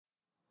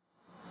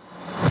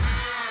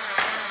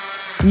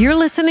You're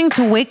listening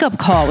to Wake Up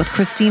Call with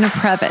Christina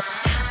Previtt.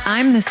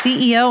 I'm the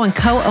CEO and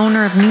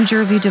co-owner of New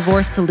Jersey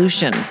Divorce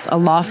Solutions, a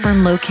law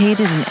firm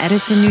located in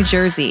Edison, New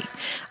Jersey.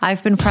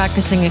 I've been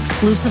practicing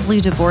exclusively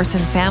divorce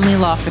and family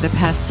law for the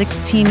past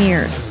 16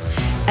 years.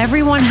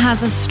 Everyone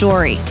has a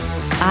story.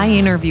 I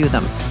interview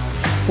them.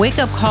 Wake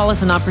Up Call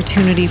is an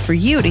opportunity for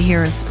you to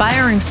hear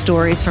inspiring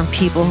stories from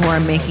people who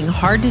are making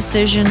hard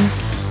decisions,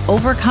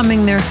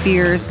 overcoming their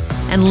fears,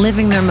 and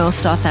living their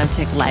most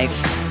authentic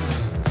life.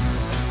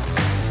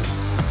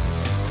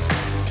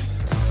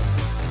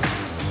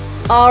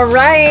 All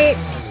right.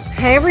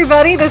 Hey,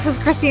 everybody. This is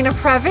Christina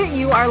Previtt.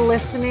 You are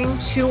listening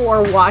to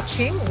or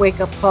watching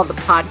Wake Up Call, the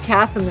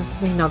podcast, and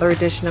this is another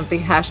edition of the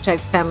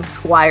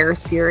 #FemSquire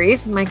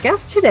series. And my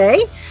guest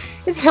today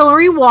is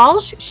Hillary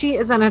Walsh. She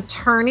is an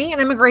attorney, an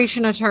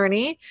immigration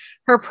attorney.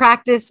 Her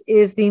practice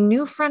is the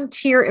New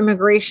Frontier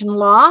Immigration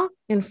Law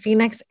in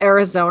Phoenix,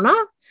 Arizona.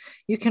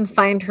 You can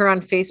find her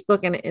on Facebook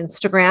and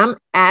Instagram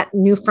at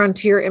New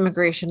Frontier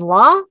Immigration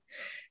Law.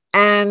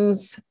 And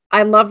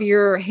I love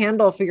your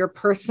handle for your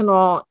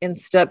personal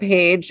Insta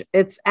page.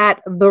 It's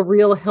at The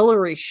Real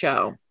Hillary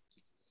Show.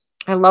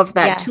 I love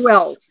that. Yes. 2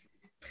 L's.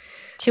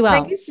 Two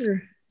L's.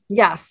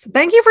 Yes.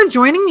 Thank you for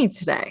joining me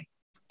today.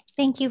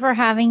 Thank you for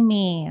having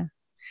me.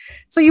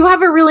 So you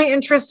have a really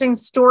interesting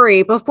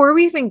story. Before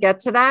we even get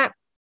to that,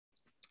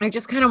 I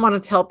just kind of want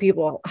to tell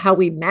people how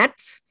we met.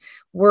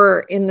 We're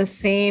in the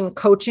same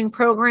coaching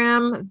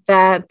program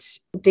that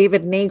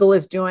David Nagel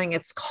is doing.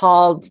 It's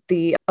called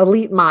the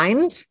Elite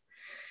Mind.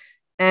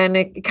 And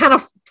it kind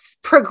of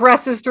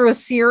progresses through a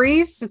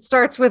series. It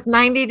starts with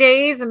 90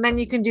 days, and then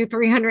you can do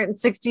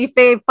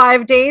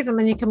 365 days, and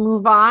then you can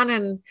move on.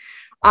 And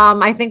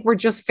I think we're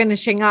just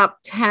finishing up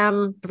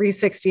TEM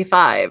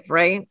 365,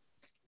 right?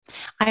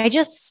 I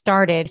just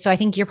started. So I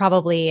think you're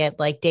probably at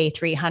like day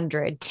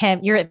 300.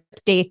 You're at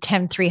day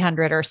TEM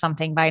 300 or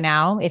something by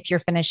now, if you're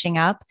finishing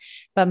up.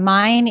 But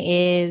mine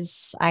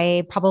is,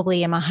 I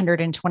probably am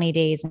 120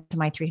 days into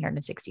my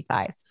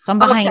 365. So I'm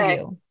behind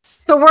you.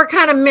 So we're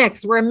kind of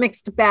mixed. We're a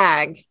mixed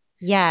bag.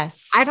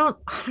 Yes. I don't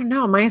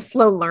know. Am I a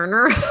slow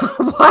learner?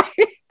 Why?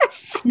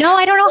 No,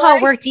 I don't know how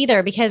it worked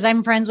either, because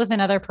I'm friends with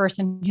another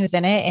person who's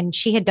in it and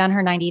she had done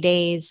her 90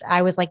 days.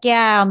 I was like,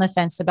 yeah, on the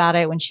fence about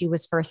it when she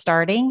was first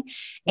starting.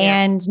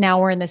 Yeah. And now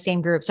we're in the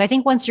same group. So I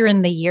think once you're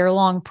in the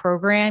year-long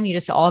program, you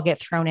just all get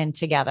thrown in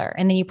together,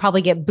 and then you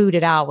probably get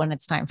booted out when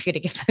it's time for you to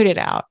get booted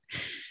out.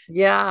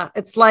 Yeah.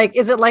 It's like,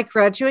 is it like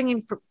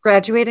graduating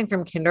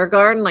from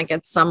kindergarten? Like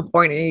at some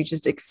point, are you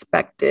just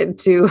expected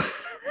to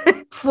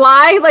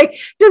fly? Like,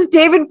 does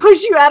David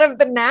push you out of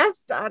the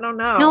nest? I don't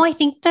know. No, I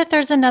think that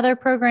there's another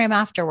program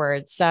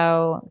afterwards.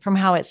 So from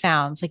how it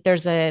sounds, like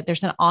there's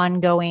an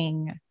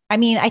ongoing, I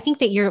mean, I think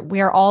that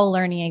we're all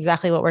learning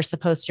exactly what we're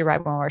supposed to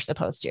right when we're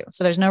supposed to.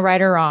 So there's no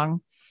right or wrong.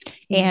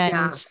 And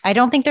yes. I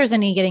don't think there's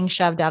any getting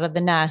shoved out of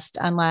the nest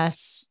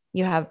unless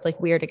you have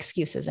like weird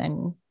excuses,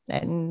 and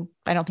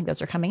I don't think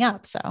those are coming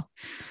up. So,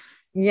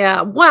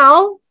 yeah,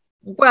 well,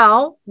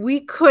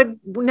 we could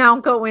now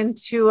go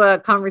into a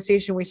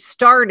conversation we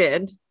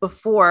started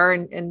before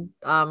and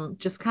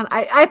just kind of,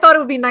 I thought it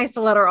would be nice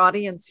to let our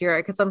audience hear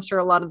it, because I'm sure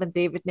a lot of the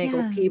David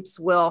Nagel peeps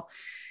will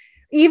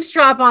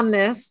eavesdrop on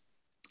this.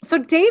 So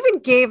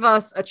David gave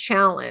us a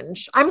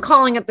challenge. I'm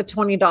calling it the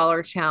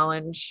 $20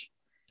 challenge.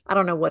 I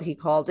don't know what he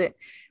called it,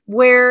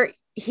 where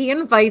he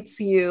invites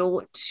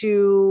you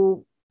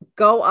to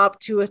go up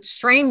to a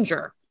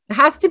stranger. It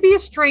has to be a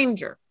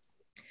stranger,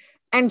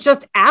 and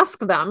just ask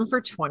them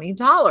for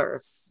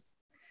 $20.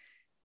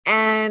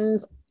 And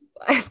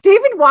if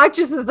David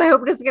watches this, I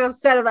hope he doesn't get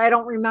upset if I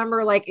don't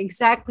remember like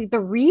exactly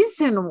the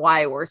reason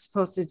why we're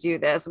supposed to do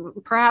this.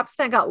 Perhaps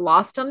that got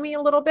lost on me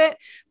a little bit,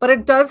 but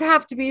it does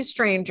have to be a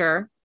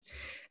stranger.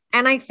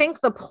 And I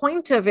think the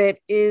point of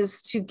it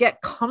is to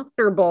get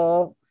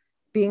comfortable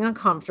being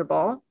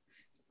uncomfortable,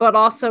 but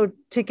also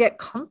to get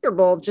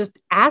comfortable just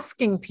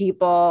asking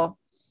people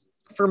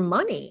for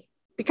money,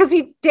 because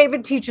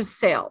David teaches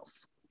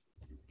sales,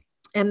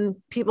 and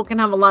people can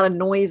have a lot of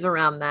noise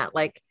around that,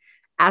 like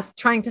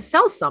trying to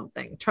sell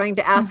something, trying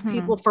to ask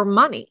people for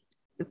money.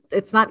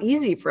 It's not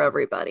easy for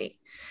everybody.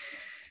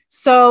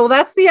 So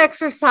that's the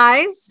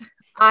exercise.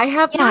 I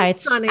have not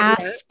done it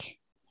yet.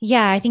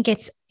 Yeah, I think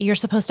you're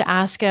supposed to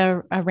ask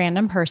a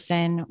random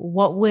person,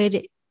 what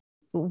would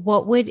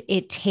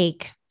it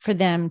take for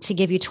them to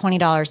give you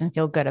 $20 and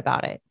feel good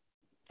about it?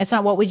 It's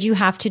not what would you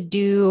have to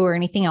do or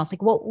anything else.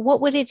 Like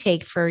what would it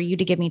take for you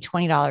to give me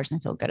 $20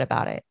 and feel good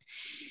about it?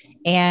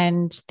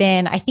 And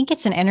then I think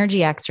it's an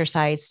energy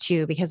exercise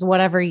too, because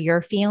whatever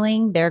you're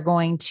feeling, they're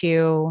going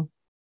to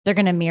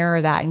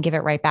mirror that and give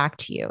it right back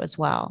to you as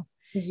well.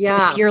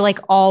 Yeah. If you're like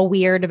all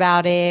weird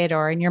about it,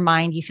 or in your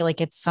mind, you feel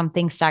like it's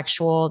something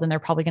sexual, then they're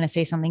probably going to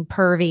say something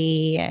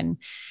pervy.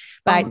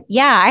 But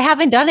yeah, I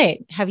haven't done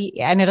it. Have you?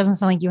 And it doesn't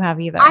sound like you have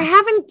either. I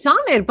haven't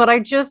done it, but I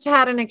just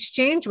had an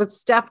exchange with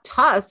Steph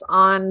Tuss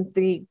on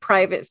the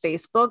private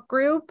Facebook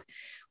group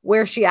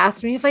where she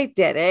asked me if I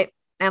did it.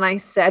 And I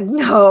said,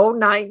 no,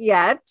 not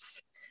yet.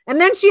 And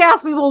then she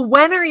asked me, well,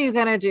 when are you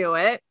going to do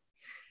it?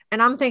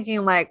 And I'm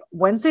thinking like,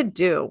 when's it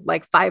due?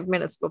 Like 5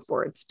 minutes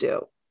before it's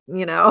due,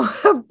 you know,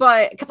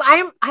 but because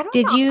I don't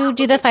Did know. you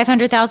do the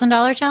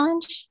 $500,000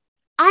 challenge?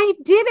 I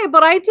did it,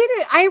 but I did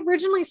it. I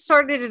originally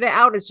started it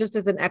out as just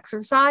as an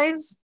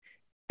exercise.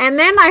 And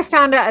then I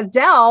found out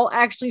Adele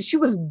actually, she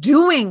was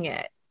doing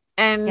it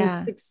and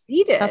Yeah.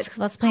 succeeded.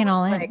 Let's play it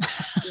all in. Like,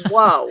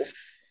 whoa.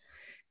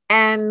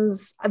 And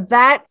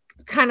that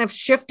kind of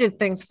shifted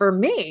things for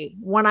me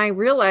when I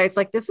realized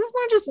like, this is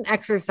not just an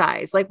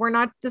exercise. Like,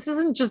 this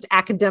isn't just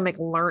academic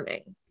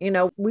learning. You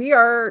know, we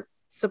are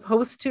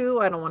supposed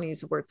to, I don't want to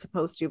use the word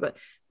supposed to, but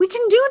we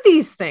can do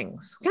these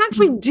things. We can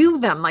actually do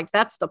them. Like,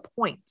 that's the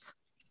point.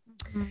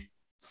 Mm-hmm.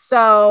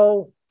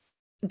 So,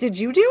 did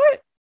you do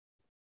it?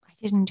 I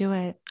didn't do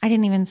it. I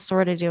didn't even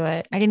sort of do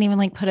it. I didn't even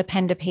like put a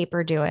pen to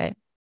paper, do it.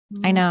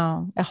 Mm-hmm. I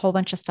know a whole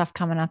bunch of stuff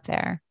coming up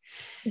there.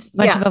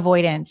 Bunch of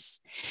avoidance.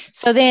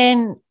 So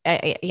then,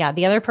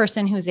 the other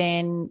person who's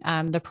in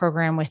the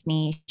program with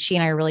me, she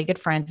and I are really good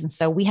friends. And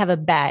so we have a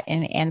bet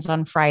and it ends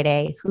on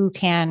Friday, who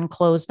can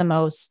close the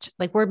most.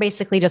 Like, we're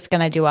basically just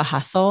going to do a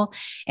hustle,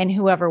 and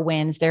whoever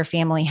wins, their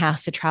family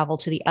has to travel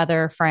to the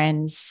other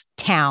friend's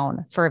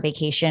town for a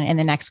vacation in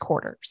the next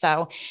quarter.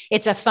 So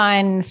it's a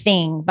fun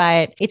thing,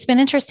 but it's been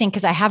interesting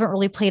because I haven't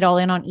really played all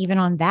in on even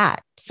on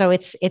that. So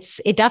it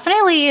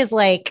definitely is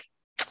like,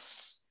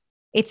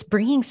 it's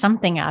bringing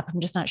something up. I'm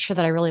just not sure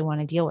that I really want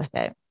to deal with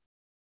it.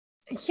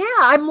 Yeah.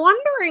 I'm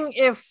wondering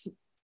if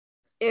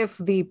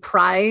the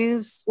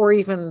prize, or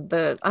even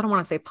I don't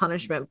want to say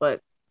punishment,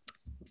 but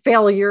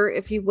failure,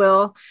 if you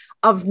will,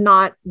 of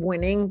not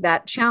winning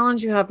that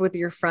challenge you have with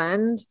your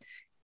friend,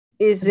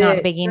 is it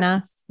not big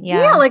enough?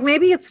 Yeah. Like,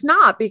 maybe it's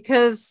not,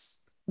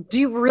 because do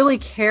you really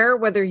care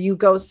whether you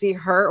go see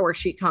her or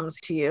she comes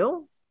to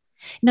you?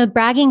 No,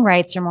 bragging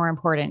rights are more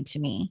important to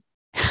me.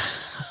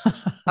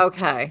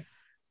 Okay.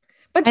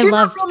 But I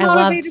love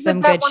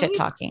some good shit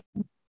talking.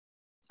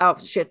 Oh,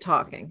 shit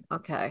talking.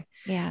 Okay.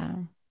 Yeah.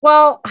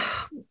 Well,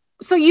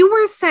 so you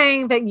were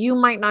saying that you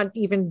might not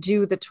even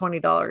do the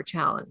 $20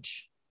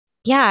 challenge.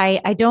 Yeah,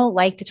 I don't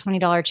like the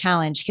 $20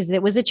 challenge because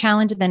it was a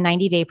challenge in the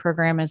 90-day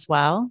program as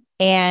well.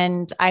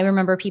 And I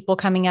remember people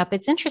coming up.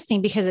 It's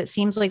interesting because it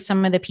seems like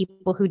some of the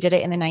people who did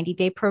it in the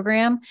 90-day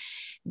program,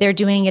 they're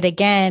doing it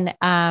again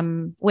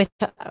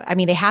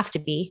they have to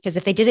be, because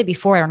if they did it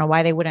before, I don't know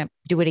why they wouldn't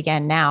do it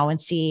again now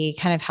and see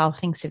kind of how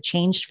things have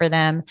changed for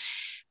them.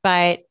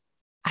 But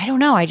I don't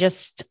know.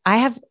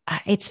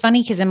 It's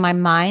funny because in my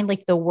mind,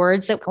 like, the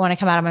words that want to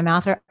come out of my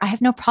mouth are, I have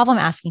no problem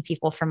asking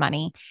people for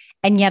money.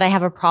 And yet I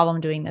have a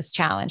problem doing this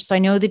challenge. So I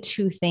know the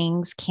two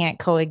things can't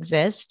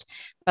coexist,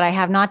 but I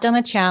have not done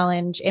the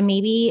challenge. And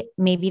maybe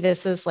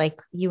this is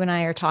like you and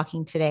I are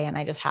talking today and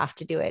I just have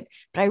to do it,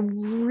 but I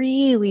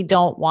really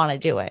don't want to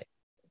do it.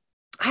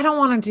 I don't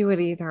want to do it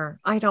either.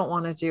 I don't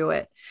want to do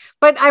it,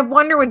 but I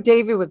wonder what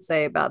David would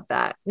say about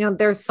that. You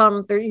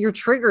know, you're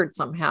triggered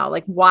somehow.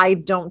 Like, why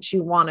don't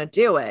you want to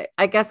do it?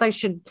 I guess I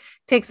should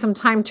take some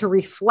time to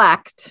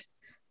reflect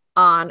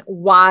on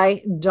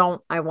why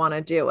don't I want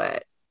to do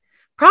it?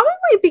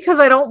 Probably because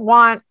I don't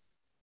want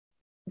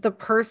the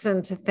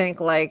person to think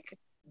like,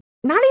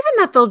 not even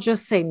that they'll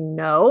just say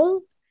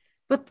no,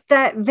 but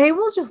that they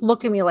will just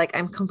look at me like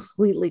I'm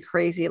completely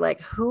crazy.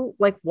 Like,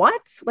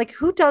 what? Like,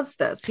 who does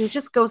this? Who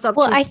just goes up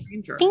to a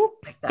stranger? I think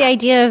like the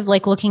idea of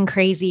like looking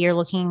crazy or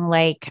looking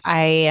like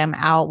I am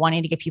out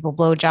wanting to give people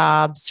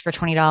blowjobs for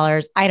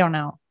 $20. I don't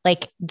know.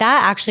 Like,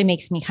 that actually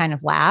makes me kind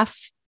of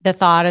laugh, the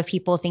thought of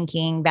people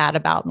thinking bad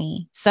about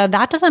me. So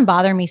that doesn't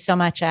bother me so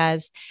much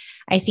as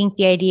I think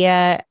the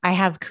idea, I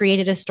have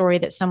created a story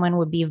that someone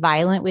would be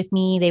violent with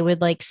me. They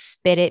would like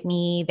spit at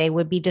me. They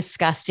would be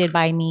disgusted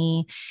by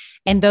me.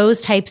 And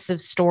those types of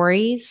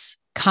stories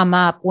come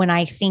up when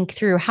I think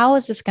through, how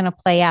is this going to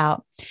play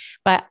out?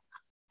 But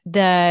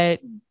the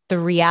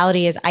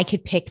reality is I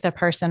could pick the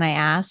person I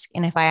ask.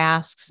 And if I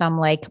ask some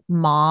like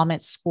mom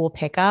at school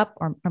pickup,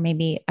 or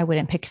maybe I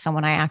wouldn't pick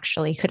someone I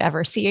actually could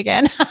ever see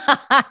again.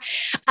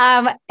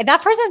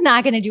 That person's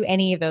not going to do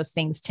any of those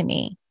things to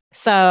me.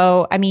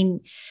 So, I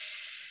mean,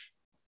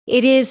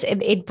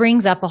 it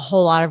brings up a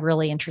whole lot of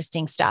really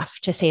interesting stuff,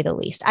 to say the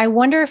least. I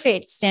wonder if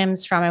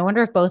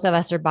both of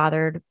us are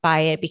bothered by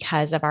it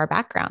because of our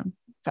background,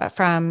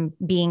 from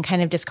being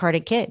kind of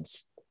discarded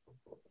kids.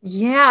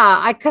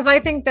 Yeah, because I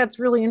think that's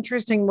really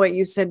interesting what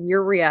you said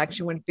your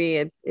reaction would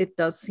be. It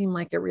does seem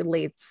like it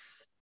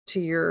relates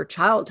to your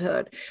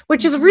childhood,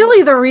 which is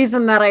really the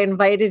reason that I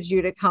invited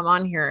you to come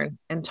on here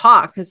and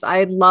talk, because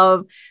I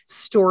love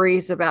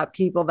stories about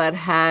people that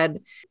had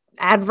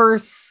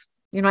adverse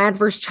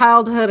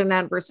childhood and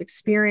adverse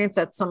experience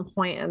at some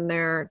point in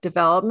their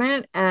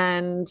development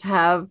and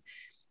have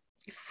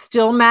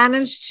still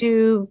managed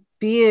to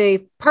be a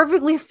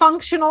perfectly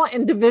functional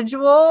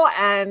individual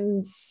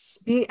and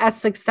be as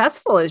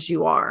successful as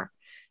you are.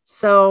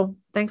 So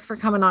thanks for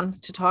coming on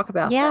to talk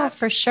about that. Yeah,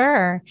 for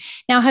sure.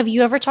 Now, have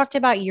you ever talked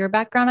about your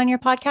background on your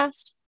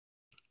podcast?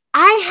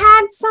 I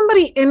had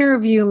somebody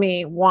interview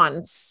me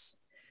once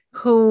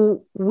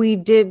who we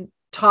did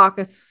talk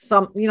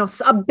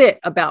a bit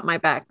about my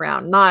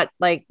background, not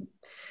like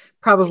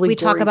Did Probably we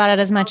talk gory. about it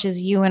as much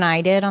as you and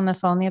I did on the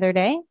phone the other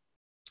day?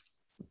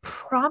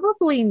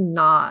 Probably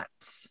not.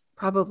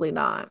 Probably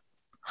not.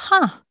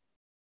 Huh.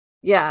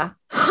 Yeah.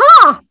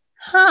 Huh.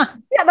 Huh.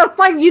 Yeah, that's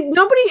like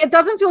nobody, it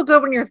doesn't feel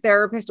good when your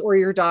therapist or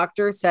your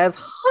doctor says,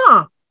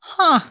 huh,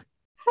 Huh.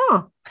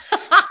 huh.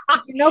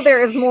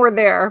 There is more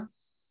there.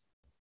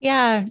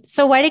 Yeah.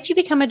 So why did you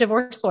become a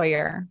divorce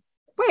lawyer?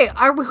 Wait,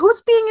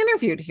 who's being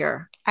interviewed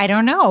here? I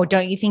don't know.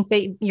 Don't you think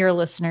that your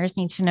listeners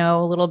need to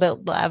know a little bit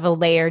of a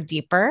layer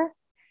deeper?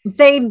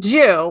 They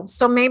do.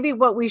 So maybe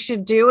what we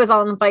should do is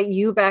I'll invite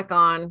you back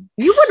on.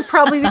 You would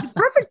probably be the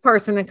perfect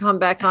person to come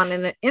back on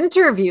and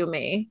interview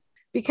me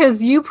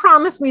because you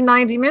promised me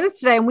 90 minutes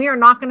today, and we are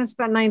not going to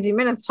spend 90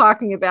 minutes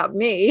talking about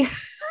me.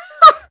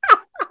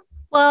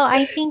 Well,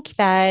 I think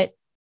that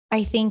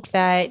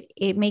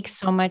it makes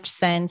so much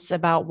sense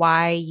about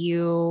why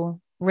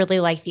you really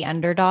like the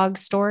underdog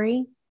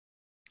story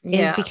is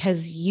Yeah.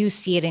 because you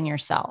see it in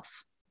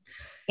yourself.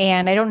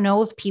 And I don't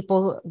know if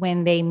people,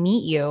 when they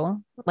meet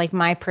you, like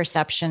my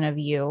perception of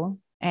you,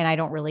 and I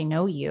don't really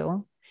know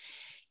you,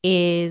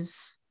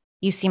 is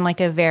you seem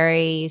like a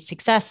very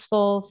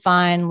successful,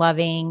 fun,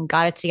 loving,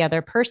 got it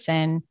together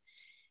person.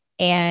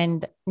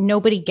 And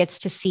nobody gets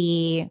to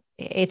see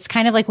it's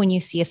kind of like when you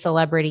see a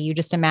celebrity, you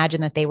just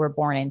imagine that they were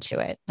born into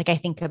it. Like I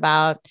think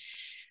about,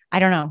 I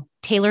don't know,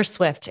 Taylor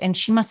Swift, and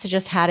she must have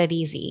just had it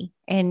easy.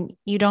 And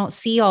you don't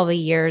see all the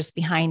years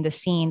behind the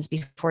scenes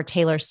before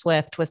Taylor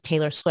Swift was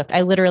Taylor Swift.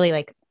 I literally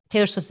like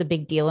Taylor Swift's a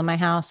big deal in my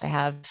house. I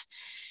have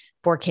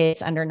 4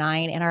 kids under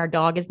 9, and our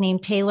dog is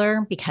named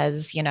Taylor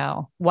because,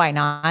 why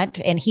not?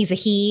 And he's a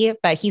he,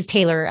 but he's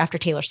Taylor after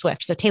Taylor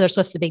Swift. So Taylor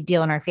Swift's a big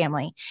deal in our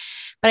family.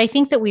 But I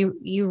think that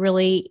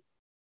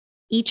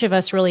each of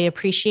us really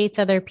appreciates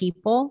other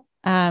people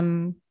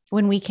when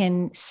we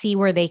can see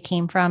where they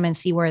came from and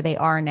see where they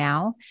are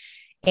now.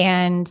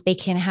 And they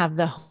can have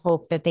the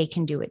hope that they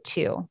can do it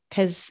too.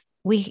 Because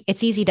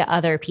it's easy to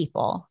other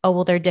people. Oh,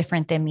 well, they're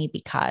different than me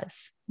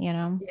because.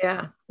 Yeah.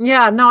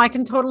 Yeah. No, I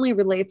can totally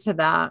relate to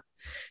that.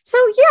 So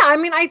yeah, I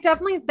mean, I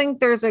definitely think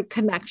there's a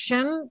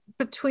connection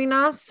between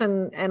us,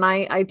 and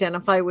I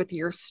identify with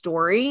your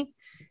story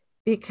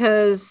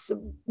because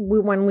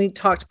when we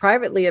talked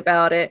privately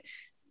about it,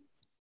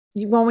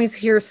 you always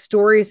hear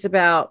stories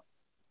about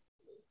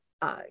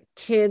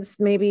kids,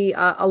 maybe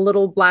a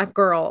little Black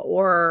girl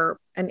or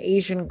an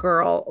Asian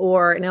girl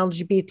or an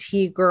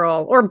LGBT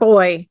girl or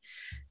boy.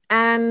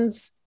 And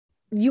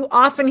you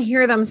often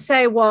hear them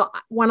say, well,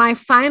 when I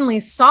finally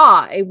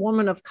saw a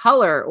woman of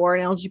color or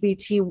an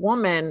LGBT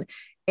woman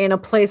in a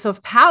place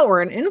of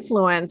power and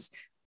influence,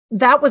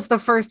 that was the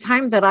first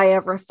time that I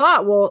ever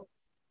thought, well,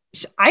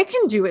 I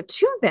can do it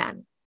too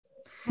then.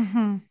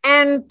 Mm-hmm.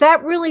 And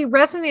that really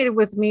resonated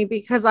with me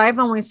because I've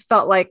always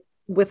felt like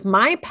with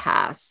my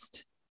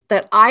past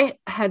that I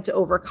had to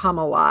overcome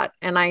a lot.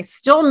 And I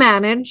still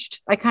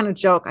managed, I kind of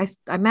joke,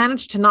 I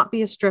managed to not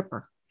be a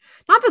stripper.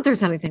 Not that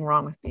there's anything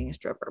wrong with being a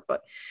stripper,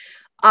 but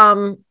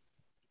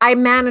I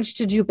managed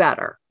to do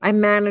better. I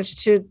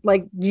managed to,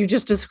 like you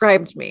just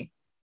described me,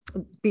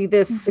 be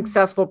this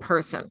successful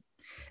person.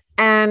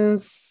 And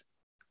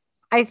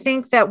I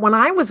think that when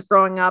I was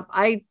growing up,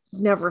 I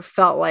never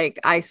felt like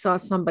I saw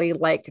somebody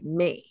like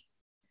me.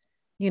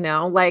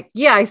 Like,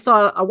 yeah, I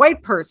saw a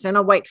white person,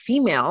 a white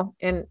female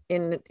in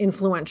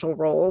influential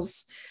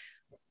roles,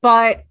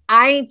 but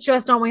I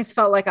just always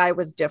felt like I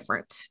was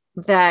different.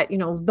 That,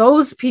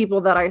 those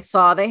people that I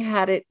saw, they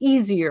had it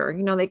easier.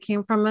 They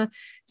came from a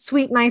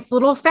sweet, nice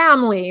little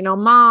family,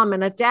 mom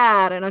and a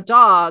dad and a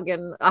dog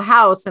and a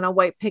house and a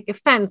white picket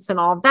fence and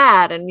all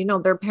that.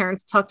 And, their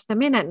parents tucked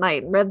them in at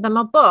night and read them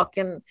a book.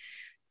 And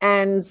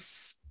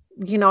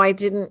I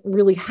didn't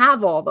really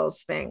have all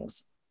those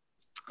things,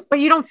 but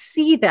you don't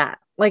see that.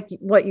 Like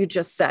what you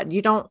just said,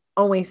 you don't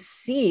always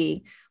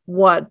see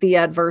what the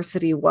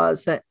adversity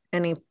was that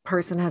any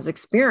person has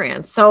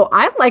experienced. So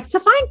I'd like to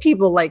find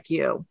people like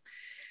you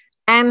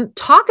and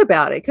talk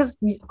about it. Because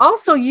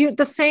also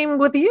the same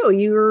with you,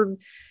 you're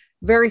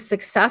very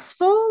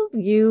successful.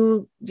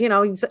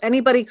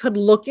 Anybody could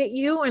look at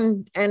you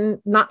and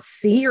not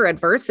see your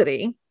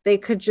adversity. They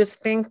could just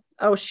think,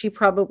 oh, she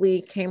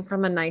probably came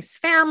from a nice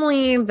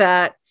family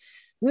that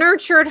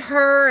nurtured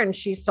her and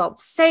she felt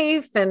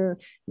safe,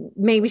 and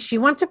maybe she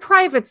went to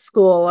private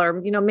school,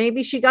 or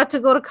maybe she got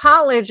to go to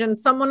college and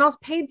someone else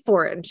paid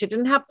for it and she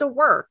didn't have to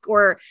work,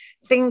 or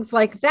things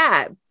like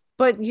that.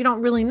 But you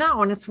don't really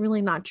know, and it's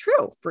really not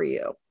true for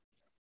you.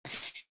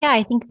 Yeah,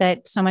 I think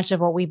that so much of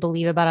what we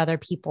believe about other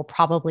people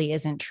probably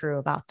isn't true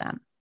about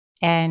them.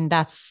 And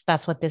that's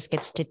what this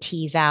gets to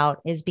tease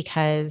out, is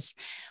because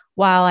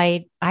while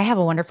I have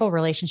a wonderful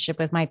relationship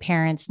with my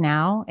parents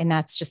now, and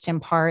that's just in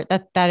part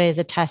that is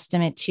a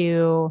testament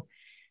to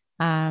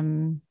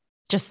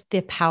just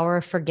the power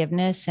of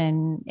forgiveness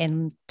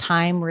and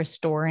time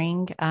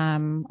restoring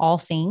all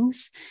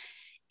things.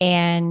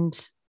 And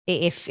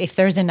if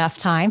there's enough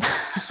time,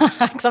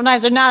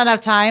 sometimes there's not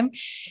enough time,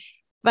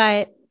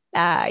 but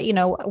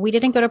we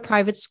didn't go to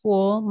private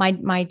school. My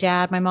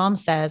mom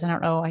says, I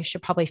don't know, I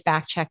should probably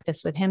fact check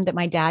this with him, that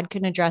my dad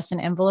couldn't address an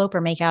envelope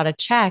or make out a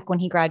check when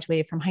he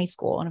graduated from high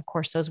school. And of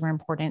course, those were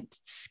important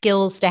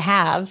skills to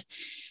have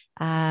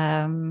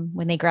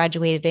when they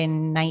graduated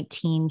in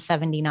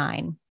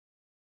 1979,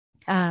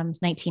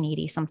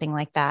 1980, something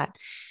like that.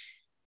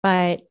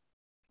 But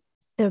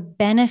the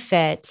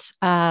benefit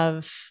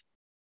of,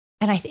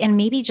 and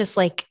maybe just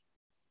like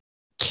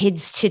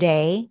kids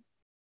today,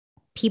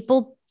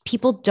 people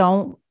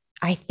don't,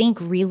 I think,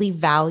 really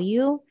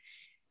value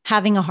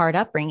having a hard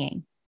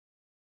upbringing.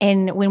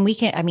 And when we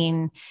can, I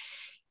mean,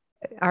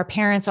 our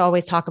parents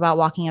always talk about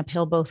walking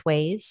uphill both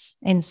ways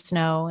in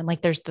snow. And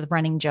like, there's the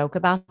running joke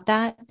about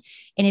that.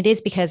 And it is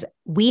because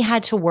we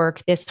had to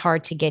work this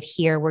hard to get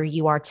here where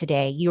you are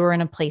today. You are in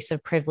a place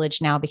of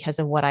privilege now because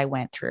of what I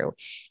went through.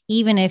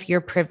 Even if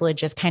your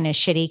privilege is kind of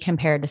shitty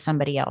compared to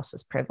somebody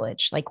else's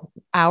privilege, like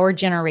our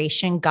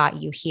generation got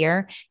you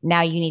here.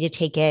 Now you need to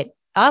take it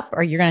up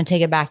or you're going to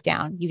take it back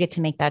down. You get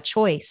to make that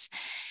choice.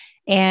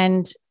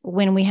 And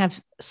when we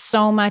have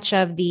so much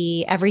of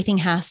the everything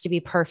has to be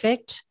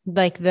perfect,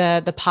 like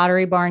the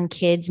Pottery Barn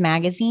Kids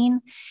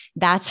magazine,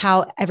 that's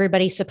how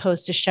everybody's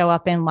supposed to show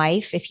up in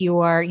life. If you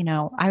are,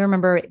 I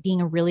remember it being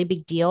a really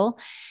big deal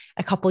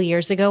a couple of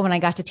years ago when I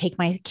got to take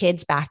my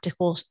kids back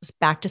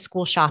to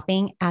school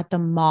shopping at the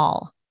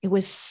mall. It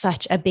was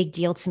such a big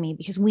deal to me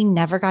because we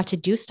never got to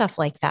do stuff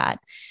like that.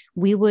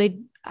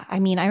 I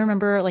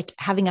remember like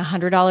having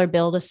 $100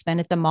 bill to spend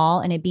at the mall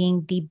and it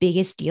being the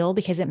biggest deal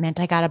because it meant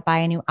I got to buy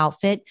a new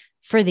outfit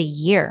for the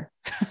year.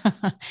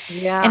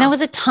 Yeah. And that was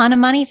a ton of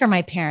money for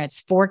my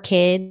parents, 4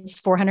 kids,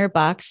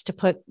 $400 to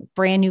put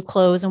brand new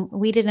clothes. And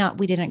we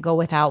didn't go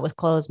without with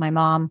clothes. My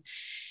mom,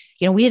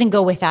 we didn't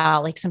go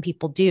without like some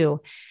people do,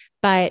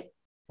 but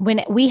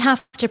when we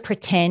have to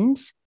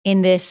pretend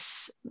in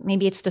this,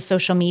 maybe it's the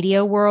social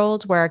media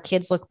world where our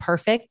kids look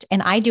perfect.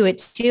 And I do it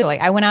too.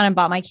 Like I went out and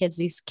bought my kids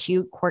these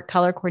cute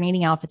color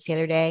coordinating outfits the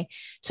other day,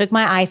 took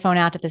my iPhone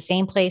out to the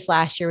same place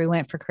last year we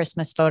went for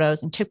Christmas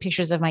photos and took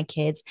pictures of my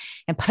kids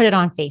and put it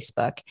on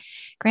Facebook.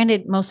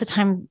 Granted, most of the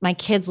time my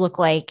kids look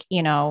like,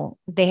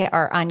 they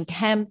are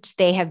unkempt.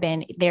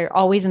 They're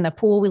always in the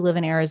pool. We live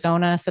in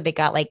Arizona. So they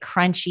got like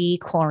crunchy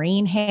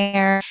chlorine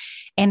hair.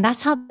 And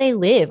that's how they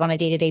live on a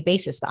day-to-day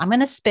basis. But I'm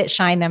going to spit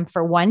shine them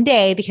for one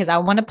day because I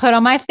want to put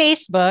on my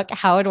Facebook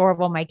how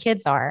adorable my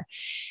kids are.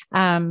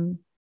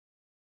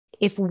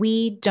 If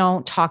we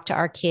don't talk to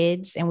our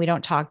kids and we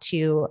don't talk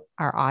to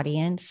our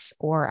audience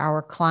or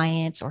our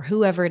clients or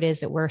whoever it is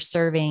that we're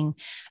serving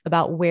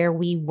about where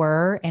we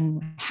were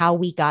and how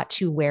we got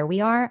to where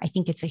we are, I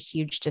think it's a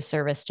huge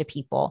disservice to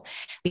people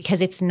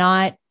because it's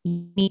not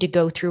you need to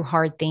go through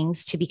hard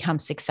things to become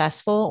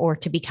successful or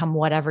to become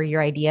whatever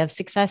your idea of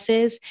success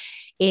is.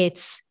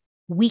 It's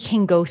we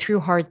can go through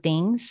hard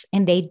things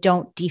and they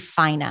don't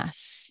define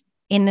us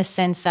in the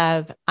sense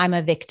of I'm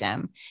a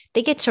victim.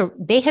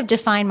 They have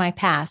defined my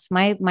path,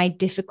 my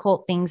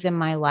difficult things in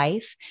my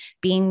life,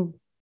 being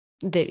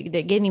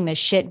getting the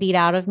shit beat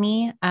out of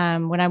me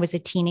when I was a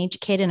teenage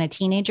kid and a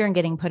teenager and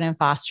getting put in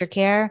foster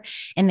care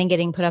and then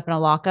getting put up in a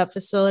lockup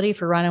facility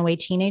for runaway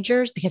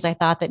teenagers because I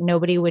thought that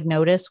nobody would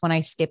notice when I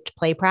skipped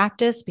play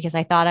practice because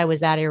I thought I was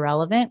that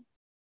irrelevant.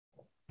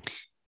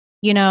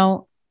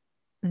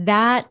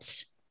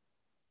 That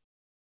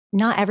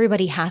not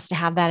everybody has to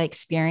have that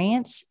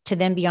experience to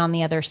then be on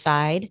the other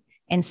side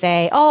and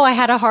say, oh, I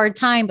had a hard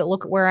time, but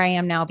look at where I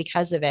am now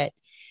because of it.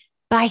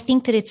 But I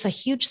think that it's a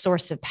huge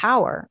source of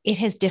power. It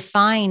has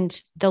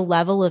defined the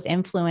level of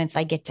influence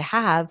I get to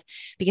have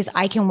because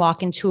I can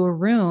walk into a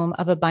room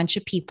of a bunch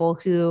of people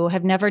who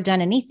have never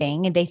done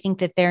anything and they think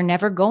that they're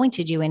never going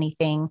to do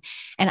anything.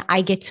 And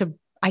I get to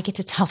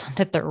tell them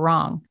that they're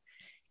wrong.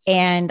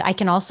 And I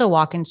can also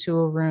walk into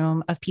a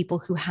room of people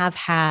who have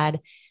had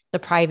the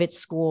private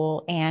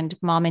school and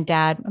mom and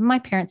dad, my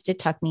parents did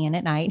tuck me in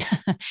at night.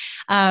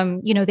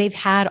 They've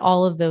had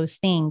all of those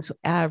things.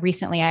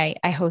 Recently, I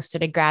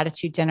hosted a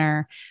gratitude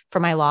dinner for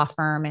my law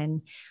firm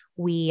and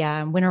we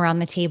went around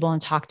the table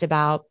and talked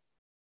about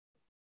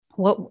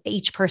what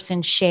each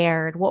person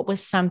shared, what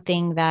was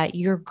something that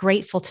you're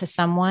grateful to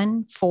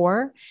someone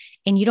for,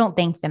 and you don't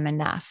thank them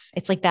enough.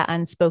 It's like that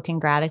unspoken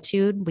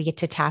gratitude. We get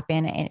to tap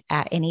in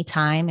at any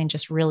time and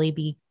just really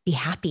be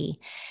happy.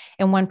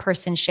 And one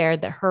person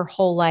shared that her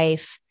whole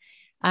life,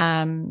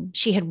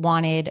 she had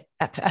wanted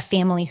a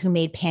family who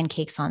made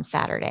pancakes on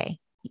Saturday,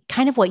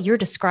 kind of what you're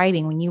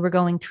describing when you were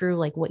going through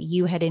like what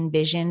you had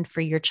envisioned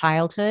for your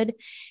childhood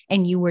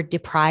and you were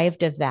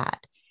deprived of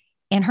that.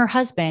 And her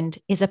husband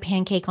is a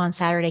pancake on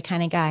Saturday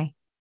kind of guy.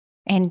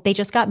 And they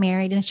just got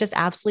married and it's just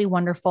absolutely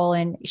wonderful.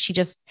 And she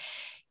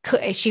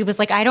was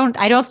like, I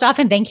don't stop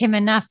and thank him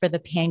enough for the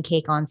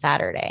pancake on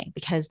Saturday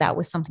because that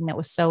was something that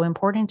was so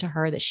important to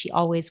her that she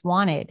always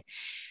wanted.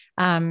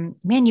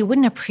 Man, you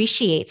wouldn't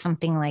appreciate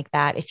something like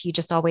that if you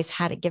just always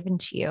had it given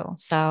to you.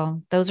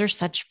 So those are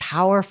such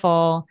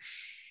powerful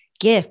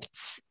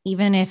gifts,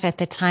 even if at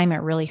the time it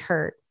really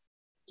hurt.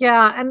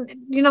 Yeah.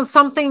 And,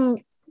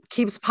 something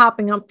keeps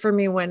popping up for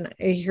me when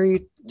I hear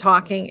you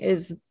talking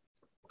is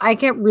I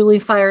get really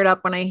fired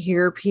up when I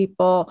hear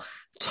people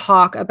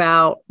talk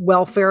about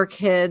welfare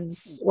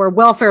kids or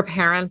welfare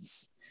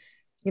parents.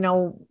 You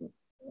know,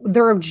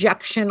 their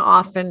objection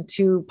often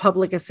to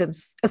public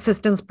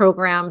assistance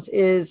programs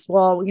is,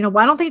 well, you know,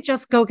 why don't they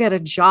just go get a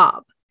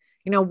job?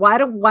 You know, why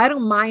do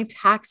my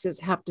taxes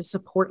have to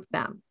support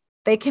them?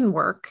 They can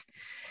work.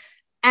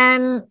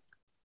 And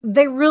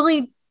they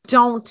really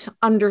don't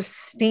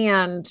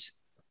understand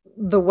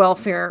the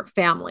welfare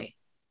family.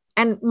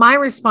 And my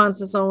response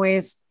is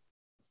always,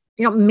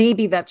 you know,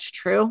 maybe that's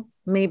true.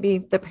 Maybe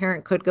the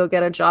parent could go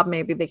get a job.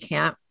 Maybe they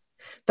can't.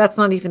 That's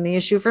not even the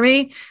issue for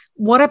me.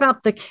 What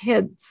about the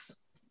kids?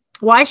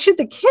 Why should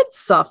the kids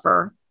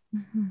suffer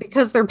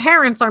because their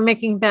parents are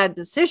making bad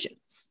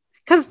decisions?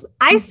 Because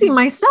I see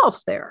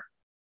myself there.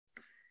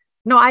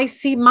 No, I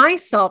see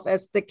myself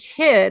as the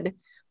kid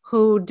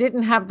who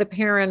didn't have the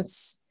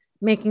parents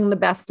making the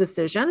best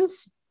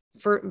decisions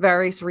for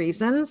various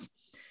reasons.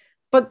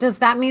 But does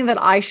that mean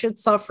that I should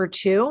suffer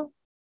too?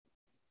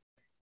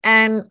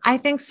 And I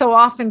think so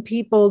often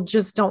people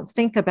just don't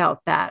think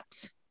about that.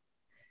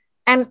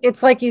 And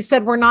it's like you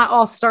said, we're not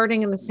all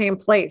starting in the same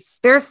place.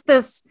 There's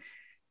this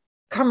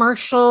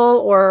commercial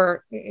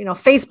or, you know,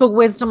 Facebook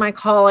wisdom, I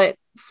call it,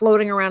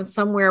 floating around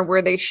somewhere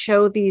where they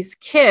show these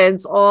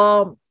kids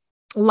all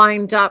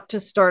lined up to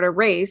start a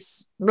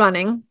race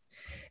running.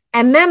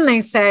 And then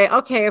they say,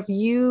 okay, if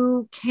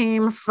you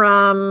came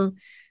from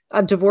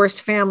a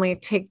divorced family,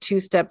 take 2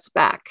 steps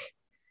back.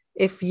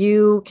 If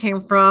you came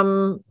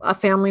from a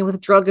family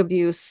with drug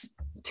abuse,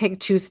 take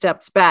 2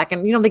 steps back.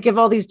 And, you know, they give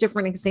all these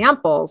different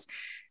examples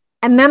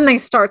and then they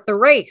start the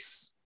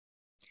race.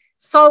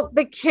 So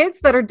the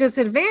kids that are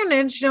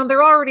disadvantaged, you know,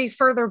 they're already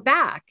further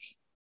back.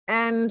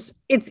 And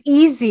it's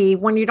easy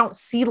when you don't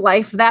see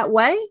life that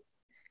way,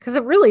 because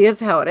it really is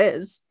how it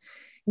is.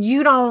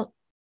 You don't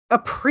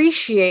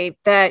appreciate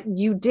that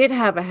you did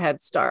have a head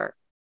start.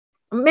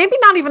 Maybe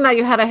not even that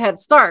you had a head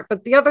start,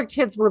 but the other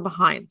kids were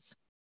behind.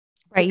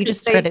 Right. You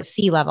just started at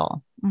sea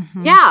level.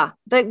 Mm-hmm. Yeah.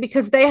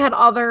 Because they had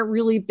other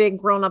really big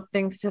grown-up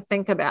things to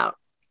think about.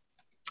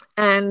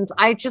 And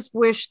I just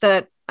wish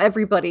that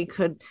everybody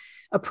could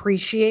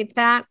appreciate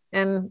that.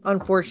 And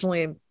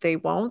unfortunately, they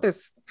won't.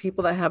 There's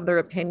people that have their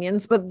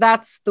opinions, but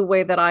that's the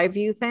way that I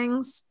view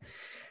things.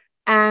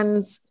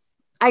 And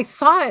I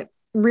saw it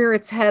rear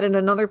its head in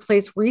another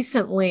place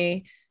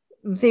recently.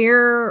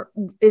 There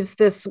is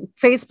this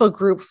Facebook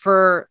group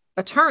for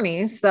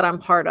attorneys that I'm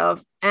part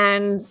of.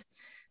 And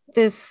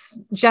this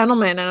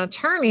gentleman, an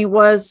attorney,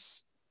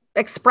 was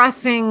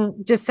expressing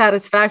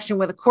dissatisfaction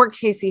with a court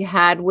case he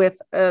had with,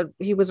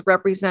 he was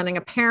representing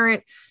a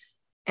parent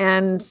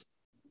and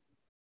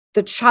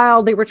the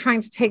child. They were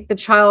trying to take the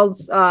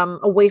child's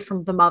away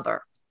from the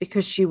mother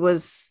because she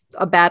was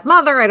a bad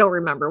mother. I don't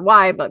remember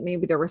why, but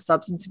maybe there were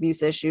substance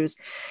abuse issues.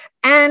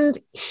 And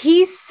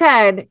he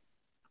said,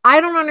 I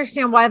don't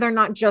understand why they're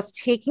not just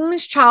taking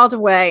this child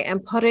away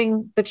and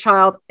putting the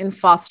child in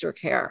foster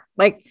care.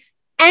 Like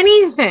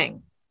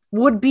anything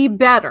would be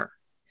better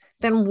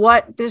than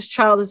what this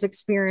child is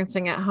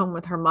experiencing at home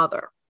with her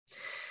mother.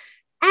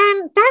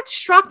 And that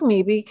struck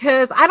me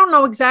because I don't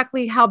know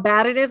exactly how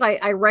bad it is.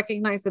 I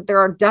recognize that there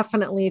are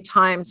definitely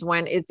times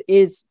when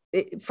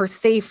for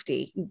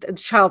safety, the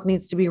child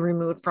needs to be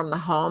removed from the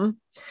home.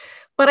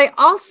 But I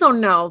also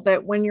know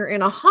that when you're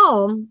in a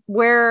home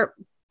where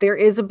there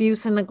is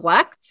abuse and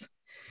neglect,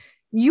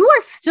 you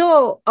are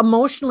still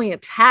emotionally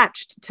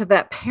attached to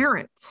that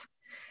parent.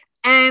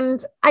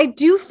 And I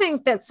do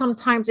think that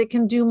sometimes it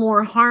can do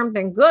more harm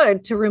than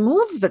good to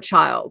remove the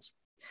child.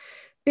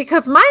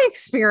 Because my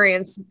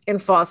experience in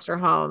foster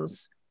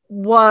homes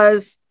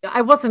was,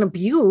 I wasn't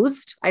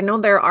abused. I know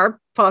there are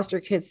foster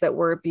kids that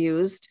were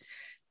abused,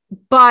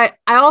 but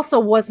I also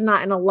was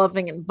not in a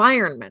loving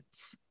environment.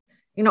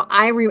 You know,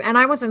 and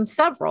I was in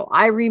several.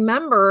 I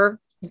remember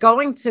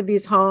going to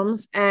these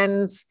homes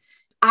and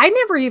I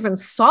never even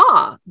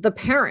saw the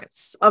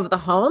parents of the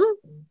home.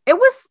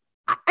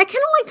 I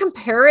can only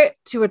compare it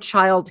to a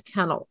child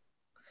kennel.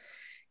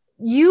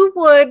 You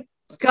would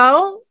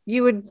go,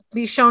 you would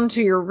be shown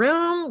to your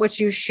room, which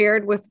you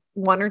shared with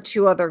 1 or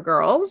 2 other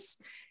girls.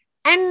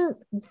 And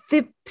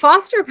the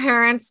foster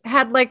parents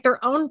had like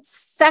their own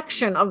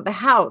section of the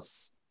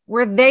house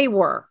where they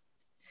were.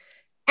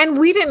 And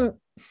we didn't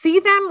see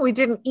them. We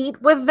didn't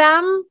eat with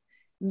them.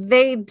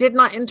 They did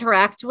not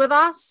interact with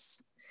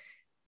us.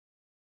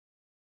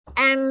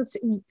 And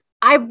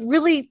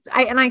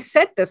I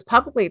said this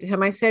publicly to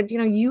him. I said, you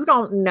know, you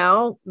don't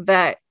know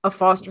that a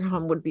foster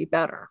home would be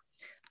better.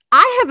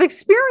 I have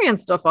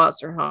experienced a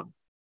foster home.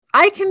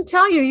 I can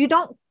tell you, you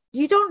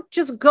don't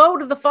just go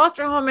to the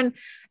foster home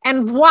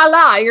and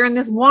voila, you're in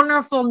this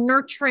wonderful,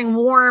 nurturing,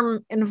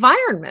 warm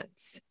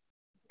environment.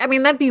 I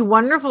mean, that'd be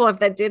wonderful if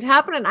that did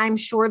happen. And I'm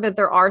sure that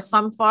there are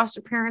some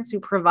foster parents who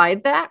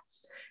provide that,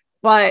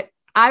 but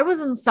I was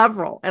in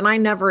several and I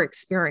never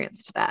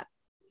experienced that.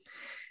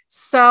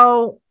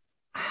 So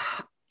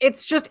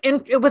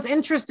it was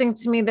interesting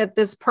to me that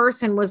this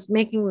person was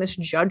making this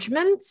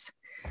judgment,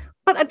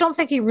 but I don't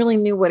think he really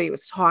knew what he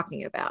was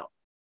talking about.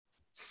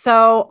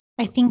 So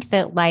I think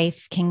that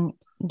life can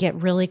get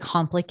really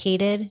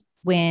complicated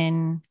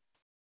when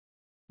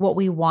what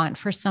we want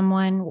for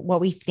someone, what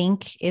we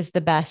think is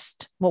the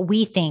best, what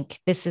we think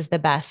this is the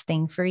best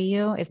thing for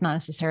you is not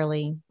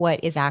necessarily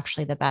what is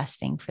actually the best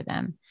thing for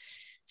them.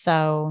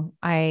 So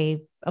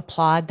I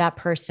applaud that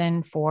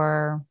person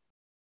for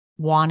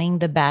wanting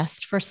the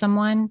best for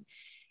someone.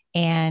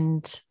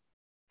 And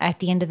at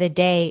the end of the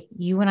day,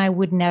 you and I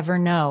would never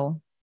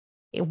know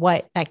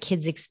what that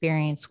kid's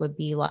experience would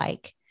be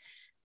like.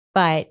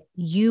 But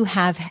you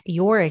have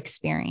your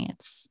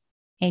experience,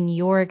 and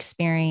your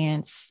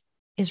experience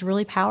is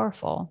really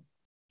powerful.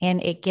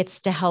 And it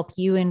gets to help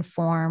you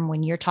inform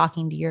when you're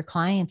talking to your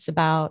clients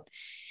about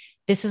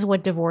this is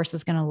what divorce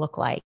is going to look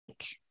like.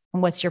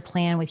 And what's your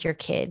plan with your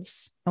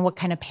kids? And what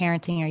kind of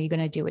parenting are you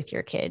going to do with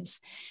your kids?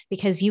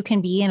 Because you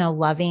can be in a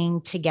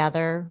loving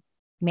together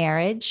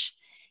marriage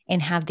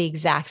and have the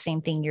exact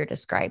same thing you're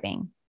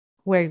describing,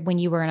 where when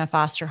you were in a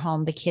foster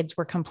home, the kids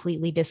were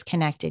completely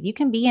disconnected. You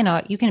can be in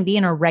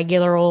a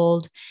regular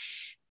old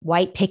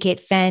white picket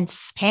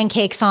fence,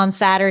 pancakes on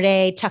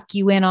Saturday, tuck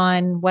you in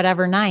on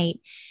whatever night,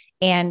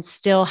 and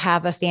still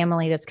have a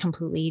family that's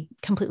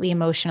completely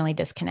emotionally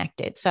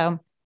disconnected. So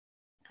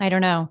I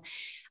don't know.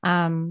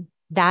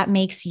 That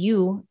makes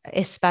you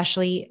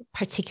especially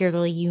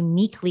particularly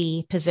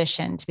uniquely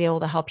positioned to be able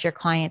to help your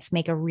clients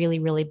make a really,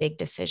 really big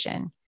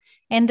decision.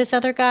 And this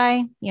other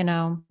guy,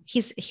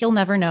 he'll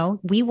never know.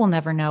 We will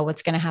never know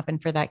what's going to happen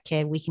for that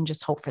kid. We can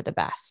just hope for the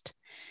best.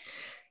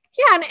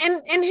 Yeah.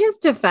 And in his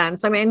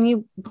defense, I mean,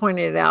 you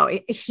pointed it out,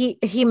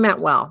 he meant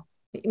well.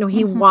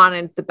 He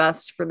wanted the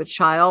best for the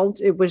child.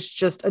 It was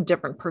just a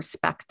different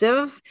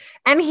perspective.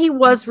 And he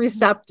was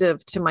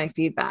receptive to my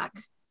feedback.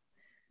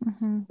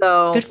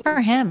 So good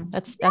for him.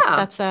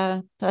 That's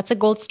a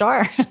gold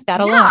star. That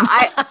alone.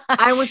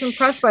 I was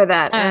impressed by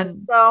that.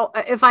 And so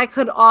if I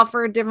could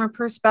offer a different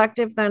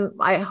perspective, then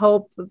I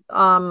hope,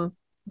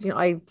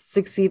 I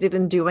succeeded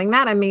in doing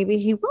that. And maybe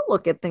he will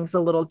look at things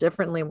a little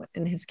differently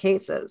in his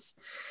cases.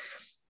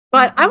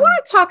 But I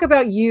want to talk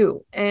about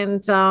you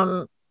and,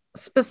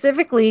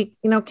 specifically,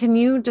 can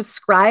you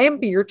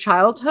describe your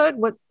childhood?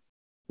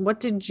 What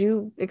did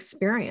you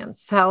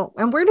experience?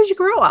 And where did you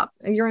grow up?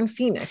 You're in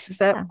Phoenix. Is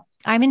that? Yeah.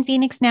 I'm in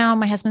Phoenix now.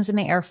 My husband's in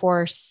the Air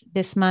Force.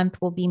 This month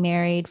we'll be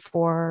married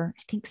for,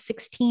 I think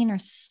 16 or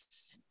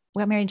we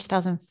got married in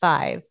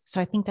 2005.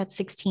 So I think that's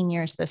 16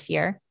 years this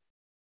year.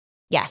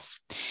 Yes.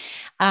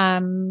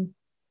 And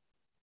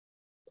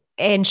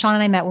Sean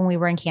and I met when we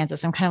were in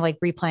Kansas. I'm kind of like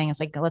replaying. It's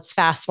like, let's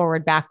fast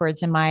forward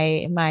backwards in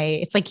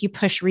it's like you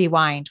push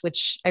rewind,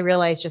 which I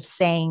realize just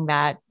saying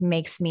that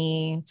makes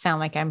me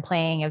sound like I'm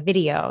playing a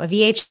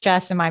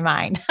VHS in my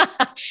mind.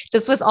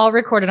 This was all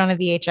recorded on a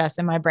VHS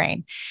in my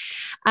brain.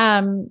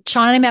 Sean and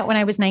I met when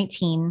I was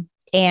 19.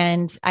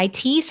 And I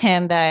tease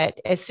him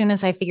that as soon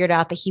as I figured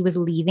out that he was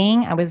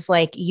leaving, I was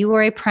like, you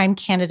are a prime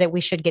candidate.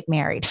 We should get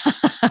married.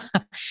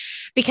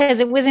 Because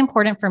it was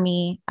important for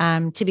me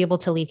to be able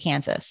to leave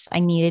Kansas. I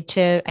needed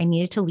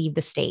to leave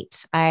the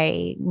state.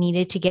 I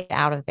needed to get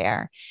out of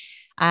there.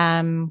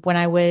 When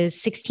I was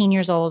 16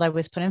 years old, I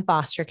was put in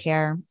foster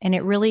care, and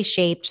it really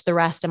shaped the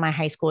rest of my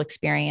high school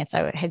experience.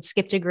 I had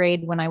skipped a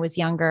grade when I was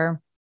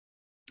younger.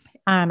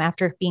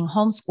 After being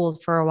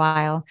homeschooled for a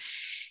while,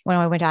 when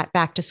I went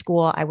back to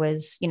school, I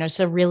was, just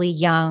a really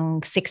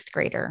young sixth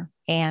grader.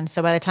 And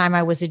so by the time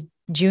I was a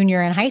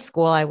junior in high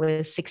school, I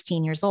was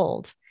 16 years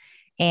old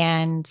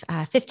and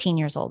 15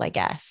 years old, I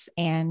guess.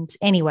 And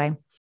anyway,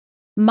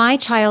 my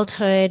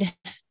childhood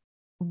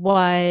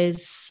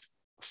was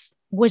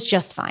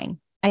just fine.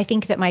 I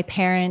think that my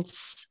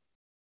parents,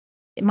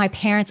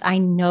 I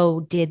know,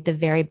 did the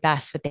very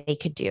best that they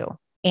could do.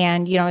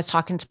 And, I was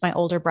talking to my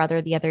older brother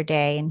the other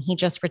day, and he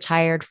just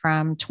retired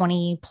from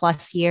 20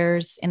 plus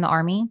years in the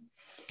Army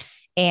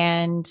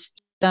and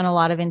done a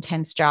lot of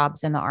intense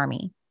jobs in the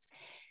Army,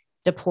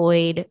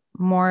 deployed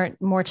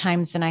more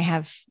times than I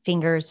have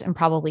fingers and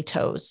probably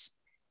toes.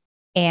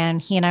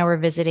 And he and I were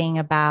visiting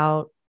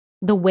about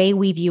the way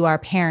we view our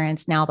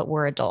parents now that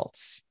we're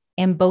adults.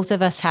 And both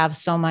of us have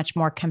so much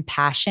more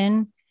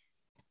compassion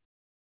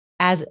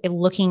as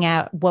looking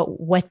at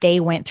what they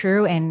went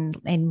through and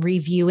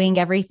reviewing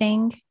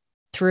everything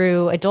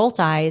through adult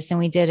eyes than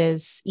we did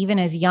even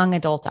as young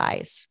adult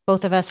eyes.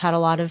 Both of us had a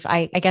lot of,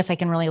 I guess I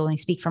can really only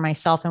speak for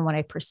myself and what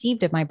I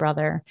perceived of my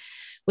brother,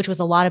 which was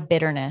a lot of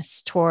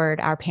bitterness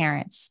toward our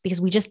parents because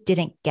we just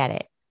didn't get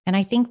it. And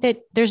I think that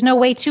there's no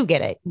way to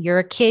get it. You're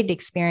a kid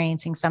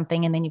experiencing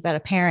something, and then you've got a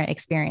parent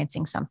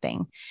experiencing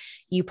something.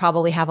 You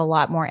probably have a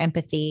lot more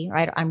empathy,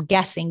 right? I'm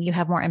guessing you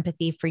have more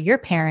empathy for your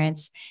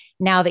parents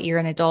now that you're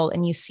an adult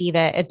and you see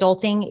that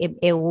adulting,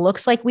 it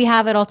looks like we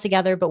have it all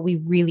together, but we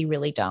really,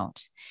 really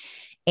don't.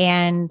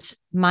 And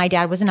my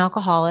dad was an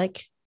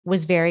alcoholic,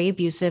 was very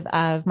abusive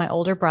of my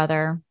older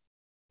brother.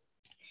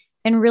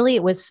 And really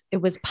it was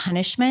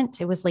punishment.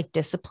 It was like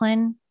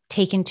discipline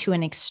taken to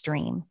an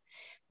extreme.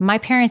 My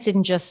parents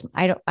didn't just,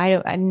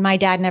 my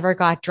dad never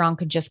got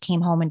drunk and just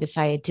came home and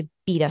decided to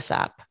beat us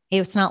up.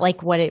 It's not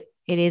like what it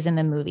is in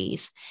the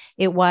movies.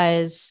 There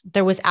was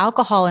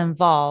alcohol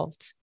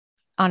involved,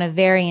 on a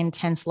very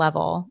intense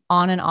level,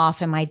 on and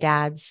off in my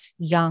dad's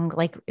young,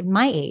 like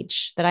my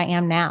age that I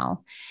am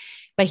now.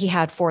 But he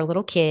had 4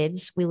 little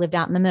kids. We lived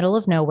out in the middle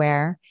of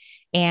nowhere.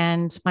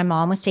 And my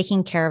mom was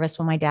taking care of us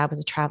when my dad was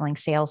a traveling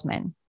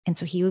salesman. And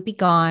so he would be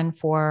gone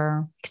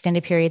for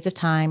extended periods of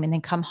time and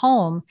then come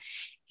home.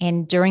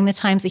 And during the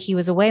times that he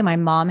was away, my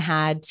mom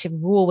had to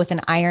rule with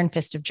an iron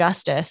fist of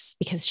justice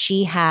because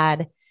she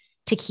had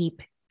to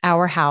keep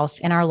our house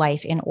and our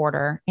life in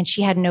order. And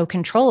she had no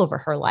control over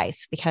her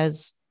life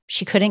because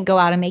she couldn't go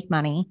out and make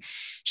money.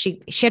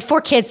 She had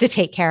 4 kids to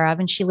take care of,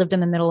 and she lived in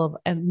the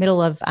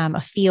middle of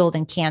a field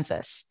in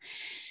Kansas.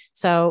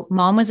 So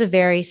mom was a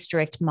very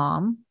strict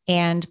mom,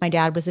 and my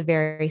dad was a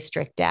very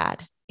strict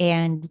dad.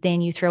 And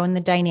then you throw in the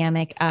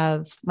dynamic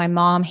of my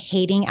mom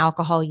hating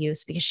alcohol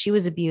use because she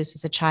was abused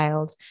as a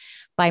child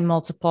by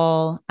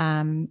multiple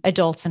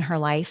adults in her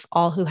life,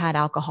 all who had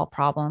alcohol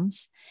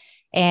problems.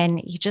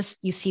 And you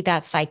see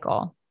that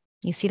cycle.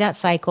 You see that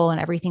cycle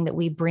and everything that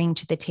we bring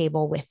to the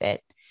table with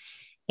it.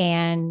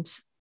 And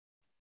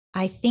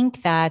I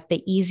think that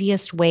the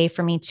easiest way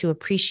for me to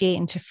appreciate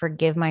and to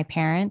forgive my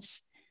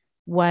parents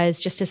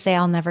was just to say,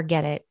 I'll never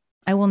get it.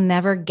 I will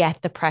never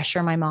get the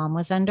pressure my mom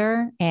was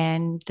under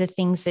and the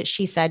things that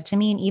she said to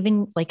me. And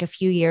even like a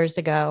few years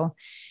ago,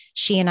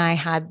 she and I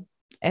had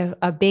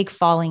a big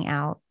falling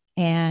out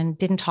and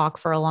didn't talk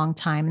for a long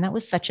time. And that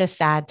was such a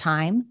sad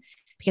time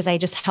because I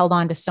just held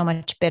on to so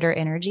much bitter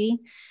energy.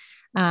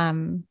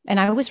 And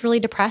I was really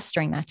depressed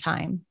during that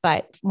time.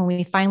 But when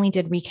we finally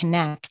did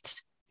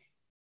reconnect,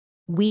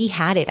 we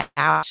had it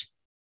out.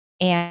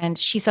 And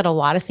she said a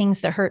lot of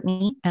things that hurt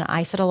me, and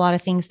I said a lot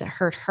of things that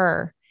hurt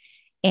her.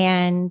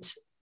 And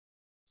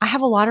I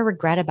have a lot of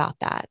regret about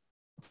that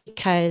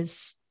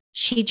because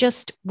she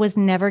just was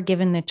never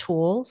given the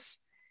tools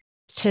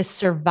to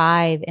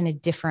survive in a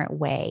different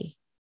way.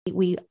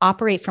 We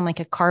operate from like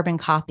a carbon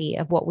copy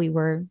of what we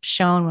were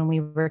shown when we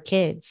were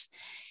kids.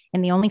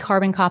 And the only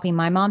carbon copy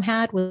my mom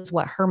had was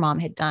what her mom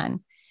had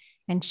done.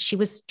 And she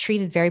was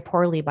treated very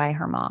poorly by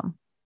her mom,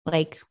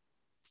 like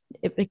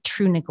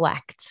true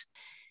neglect,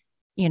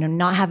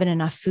 not having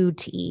enough food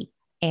to eat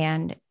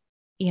and,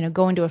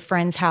 going to a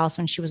friend's house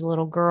when she was a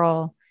little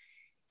girl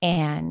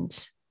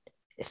and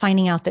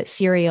finding out that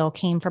cereal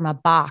came from a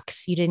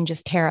box. You didn't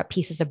just tear up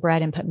pieces of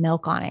bread and put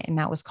milk on it. And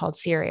that was called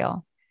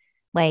cereal.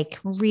 Like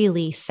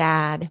really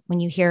sad when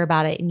you hear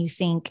about it and you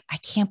think, I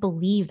can't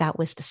believe that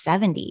was the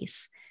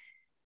 70s.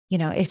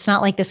 It's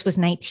not like this was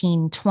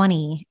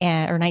 1920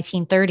 or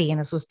 1930 and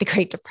this was the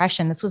Great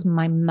Depression. This was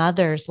my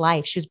mother's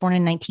life. She was born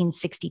in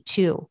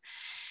 1962.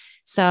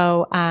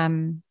 So,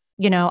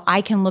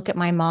 I can look at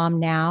my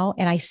mom now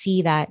and I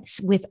see that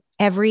with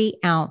every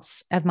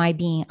ounce of my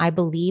being, I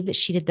believe that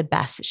she did the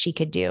best that she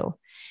could do.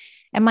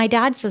 And my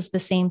dad says the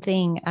same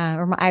thing,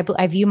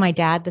 I view my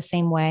dad the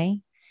same way.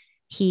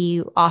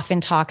 He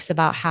often talks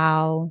about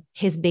how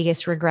his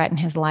biggest regret in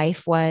his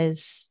life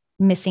was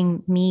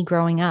missing me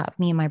growing up,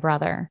 me and my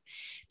brother,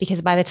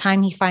 because by the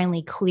time he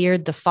finally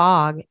cleared the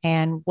fog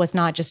and was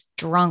not just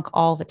drunk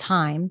all the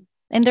time,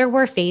 and there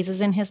were phases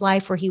in his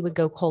life where he would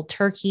go cold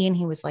turkey and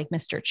he was like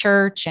Mr.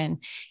 Church and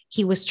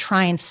he was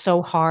trying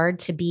so hard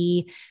to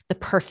be the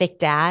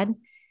perfect dad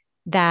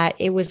that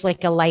it was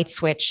like a light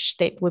switch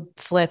that would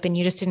flip and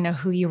you just didn't know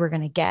who you were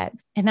going to get.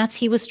 And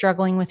he was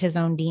struggling with his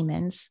own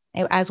demons,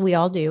 as we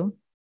all do.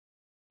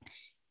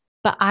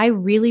 But I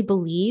really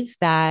believe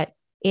that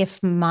if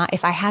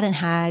I hadn't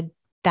had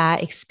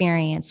that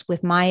experience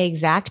with my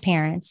exact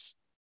parents,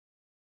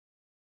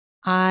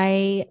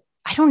 I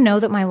don't know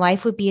that my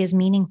life would be as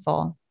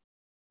meaningful.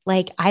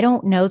 Like, I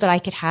don't know that I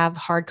could have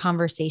hard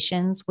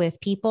conversations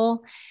with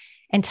people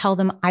and tell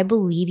them, I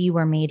believe you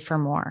were made for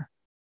more.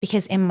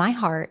 Because in my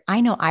heart,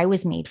 I know I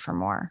was made for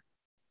more.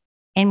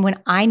 And when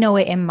I know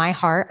it in my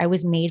heart, I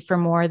was made for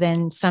more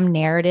than some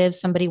narrative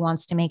somebody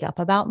wants to make up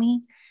about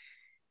me.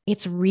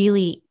 It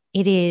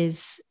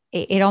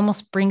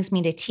almost brings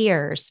me to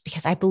tears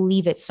because I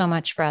believe it so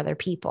much for other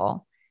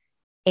people.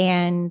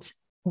 And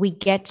we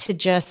get to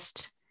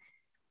just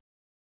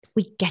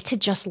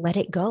let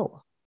it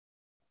go.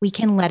 We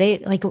can let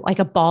it like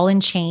a ball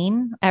and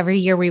chain. Every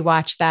year we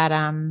watch that,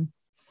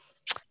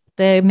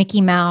 the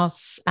Mickey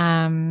Mouse,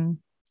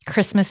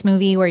 Christmas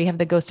movie where you have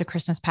the ghost of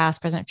Christmas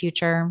past, present,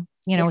 future,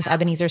 with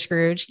Ebenezer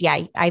Scrooge.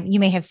 Yeah. You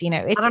may have seen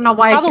it. I don't know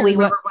why I can't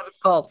remember what it's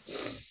called.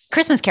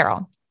 Christmas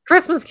Carol.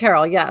 Christmas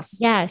Carol. Yes.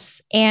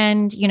 Yes.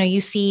 And,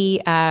 you see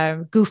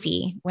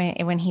Goofy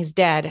when he's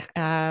dead,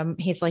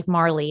 he's like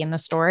Marley in the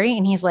story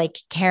and he's like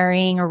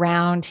carrying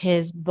around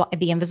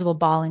the invisible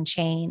ball and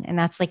chain. And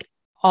that's like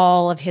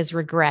all of his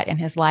regret in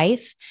his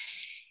life.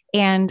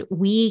 And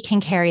we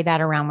can carry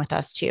that around with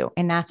us too.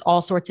 And that's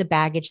all sorts of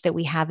baggage that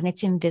we have and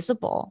it's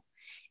invisible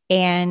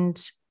and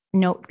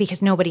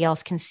because nobody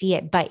else can see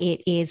it, but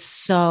it is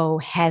so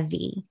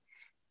heavy.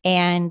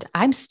 And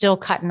I'm still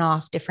cutting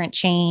off different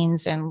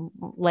chains and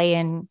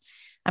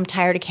I'm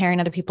tired of carrying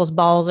other people's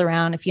balls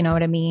around, if you know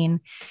what I mean.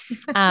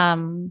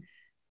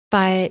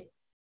 But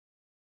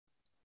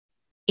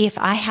if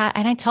I had,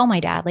 and I tell my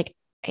dad, like,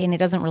 and it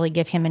doesn't really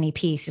give him any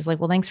peace. He's like,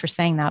 well, thanks for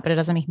saying that, but it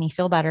doesn't make me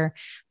feel better.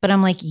 But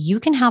I'm like, you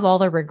can have all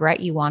the regret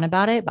you want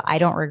about it, but I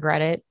don't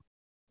regret it.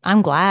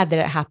 I'm glad that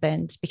it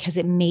happened because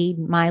it made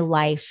my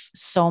life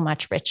so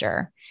much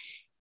richer.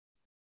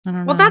 I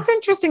don't Well, know. that's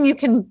interesting. You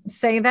can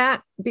say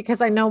that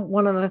because I know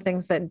one of the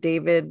things that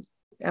David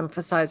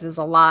emphasizes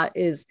a lot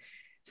is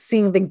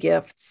seeing the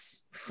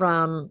gifts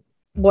from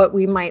what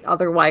we might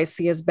otherwise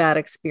see as bad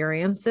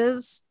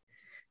experiences.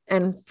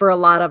 And for a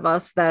lot of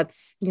us,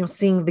 that's,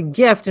 seeing the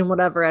gift in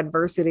whatever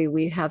adversity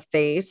we have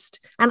faced.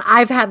 And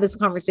I've had this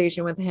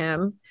conversation with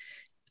him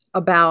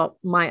about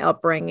my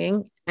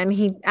upbringing. And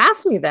he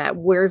asked me that,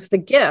 where's the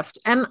gift?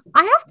 And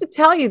I have to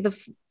tell you,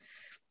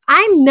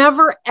 I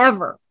never,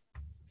 ever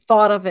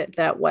thought of it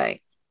that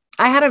way.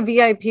 I had a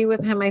VIP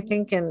with him, I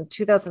think in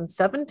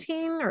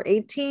 2017 or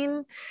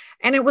 18.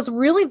 And it was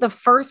really the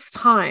first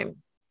time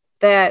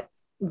that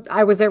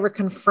I was ever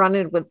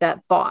confronted with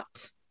that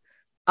thought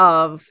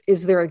of,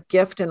 is there a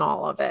gift in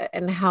all of it?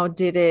 And how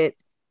did it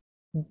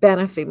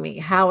benefit me?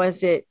 How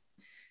has it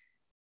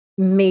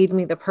made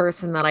me the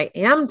person that I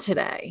am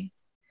today?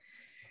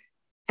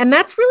 And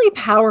that's really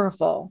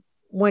powerful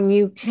when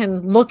you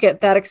can look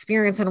at that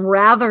experience and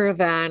rather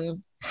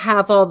than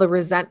have all the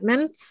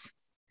resentments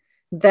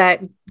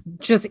that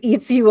just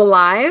eats you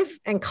alive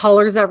and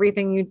colors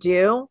everything you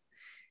do,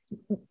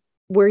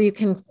 where you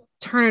can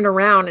turn it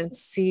around and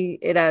see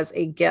it as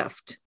a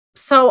gift.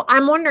 So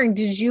I'm wondering,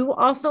 did you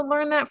also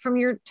learn that from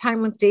your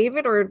time with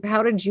David, or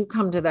how did you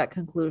come to that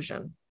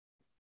conclusion?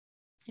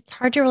 It's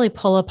hard to really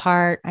pull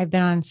apart. I've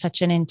been on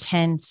such an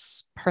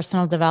intense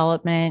personal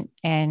development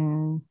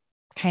and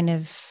kind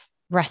of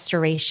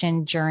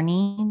restoration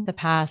journey the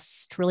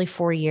past really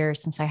 4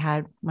 years since I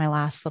had my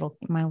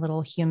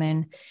little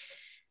human.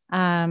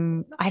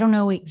 I don't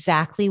know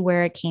exactly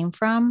where it came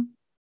from,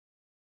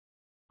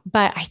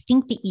 but I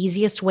think the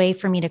easiest way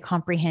for me to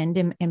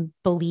comprehend and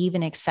believe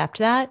and accept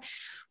that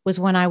was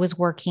when I was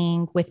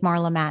working with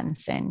Marla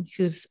Mattinson,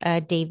 who's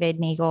a David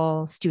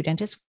Nagel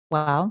student as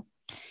well.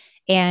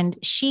 And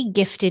she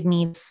gifted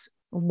me this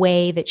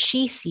way that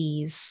she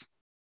sees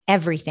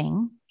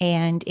everything.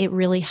 And it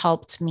really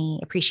helped me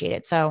appreciate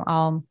it. So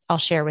I'll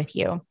share with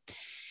you.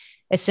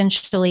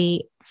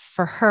 Essentially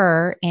for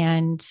her,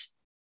 and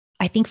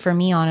I think for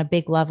me on a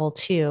big level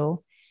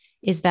too,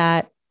 is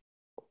that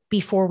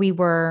when we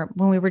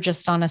were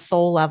just on a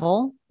soul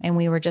level and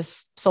we were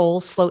just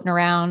souls floating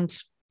around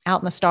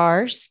out in the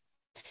stars,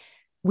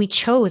 we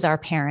chose our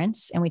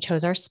parents and we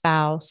chose our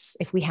spouse,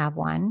 if we have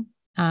one,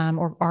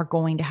 or are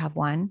going to have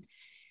one,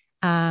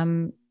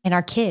 and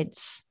our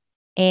kids.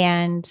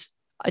 And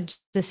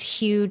this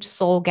huge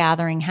soul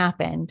gathering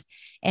happened,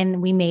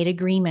 and we made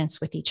agreements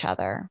with each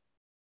other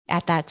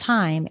at that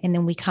time. And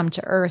then we come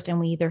to earth and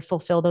we either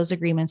fulfill those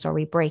agreements or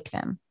we break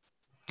them.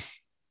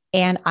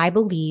 And I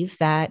believe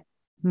that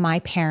my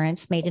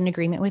parents made an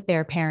agreement with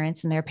their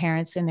parents and their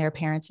parents and their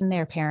parents and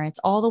their parents,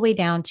 all the way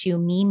down to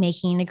me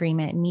making an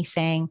agreement and me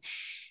saying,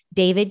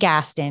 David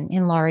Gaston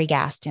and Laurie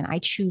Gaston, I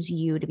choose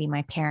you to be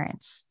my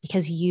parents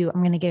because I'm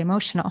going to get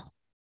emotional,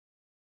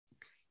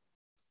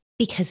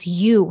 because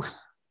you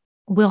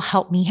will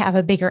help me have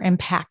a bigger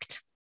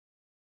impact.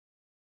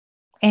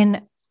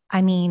 And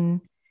I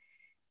mean,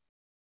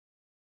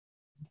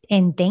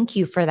 and thank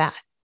you for that.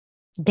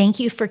 Thank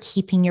you for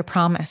keeping your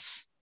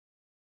promise.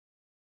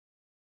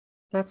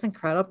 That's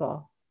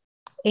incredible.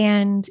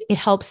 And it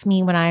helps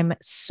me when I'm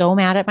so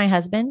mad at my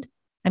husband.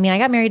 I mean, I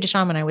got married to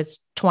Sean when I was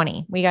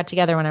 20. We got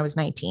together when I was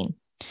 19.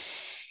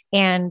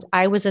 And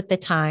I was at the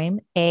time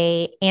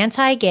a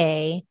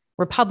anti-gay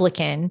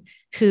Republican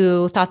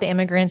who thought the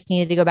immigrants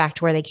needed to go back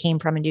to where they came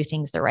from and do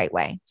things the right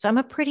way. So I'm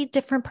a pretty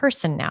different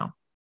person now.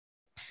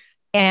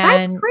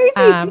 And that's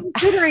crazy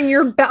considering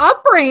your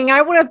upbringing.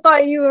 I would have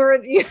thought you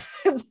were,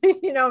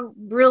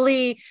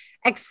 really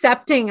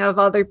accepting of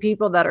other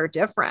people that are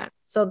different.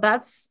 So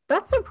that's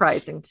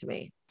surprising to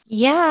me.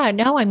 Yeah,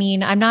 no, I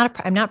mean, I'm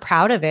not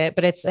proud of it,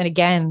 but it's, and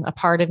again, a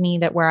part of me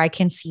that where I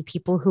can see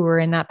people who are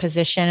in that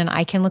position and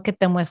I can look at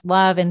them with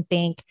love and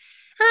think,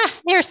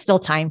 there's still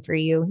time for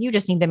you. You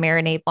just need to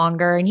marinate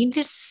longer and you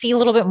just see a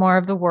little bit more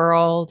of the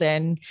world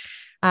and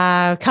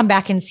come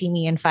back and see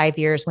me in 5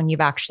 years when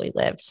you've actually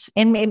lived.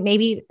 And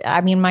maybe,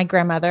 I mean, my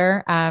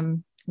grandmother,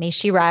 may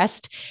she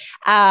rest,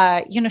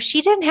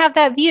 she didn't have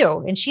that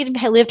view and she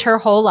didn't lived her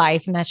whole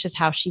life. And that's just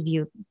how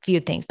she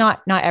viewed things.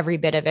 Not every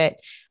bit of it.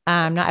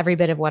 Not every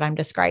bit of what I'm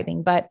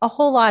describing, but a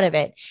whole lot of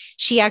it.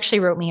 She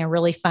actually wrote me a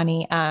really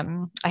funny,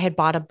 I had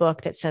bought a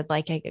book that said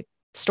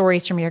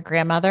stories from your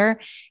grandmother.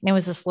 And it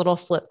was this little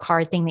flip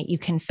card thing that you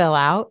can fill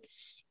out.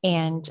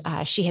 And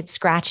she had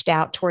scratched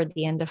out toward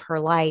the end of her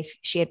life.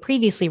 She had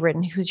previously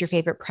written, who's your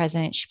favorite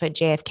president? She put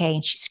JFK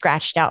and she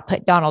scratched out,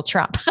 put Donald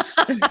Trump.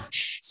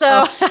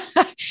 So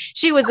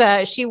she was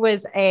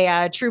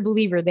a true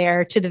believer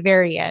there to the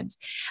very end.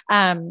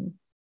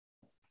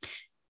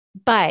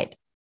 But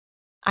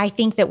I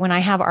think that when I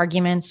have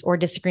arguments or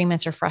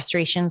disagreements or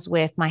frustrations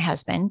with my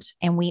husband,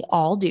 and we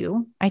all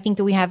do, I think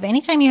that we have,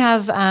 anytime you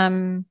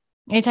have,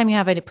 Anytime you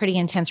have a pretty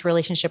intense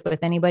relationship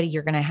with anybody,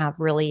 you're going to have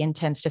really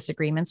intense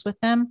disagreements with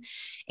them,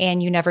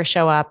 and you never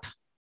show up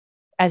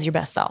as your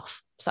best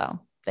self. So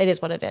it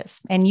is what it is.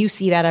 And you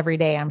see that every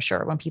day, I'm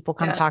sure, when people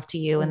come talk to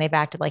you and they've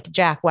acted like a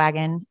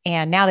jackwagon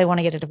and now they want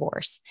to get a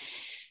divorce.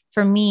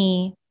 For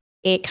me,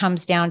 it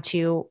comes down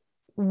to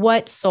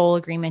what soul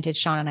agreement did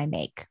Sean and I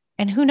make?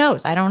 And who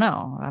knows? I don't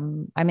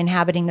know. I'm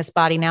inhabiting this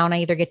body now, and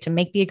I either get to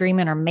make the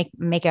agreement or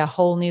make a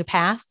whole new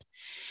path.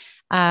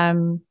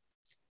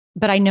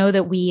 But I know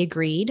that we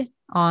agreed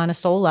on a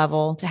soul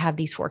level to have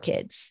these 4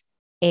 kids.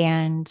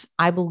 And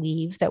I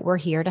believe that we're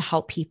here to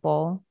help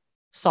people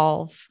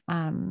solve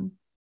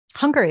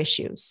hunger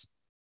issues.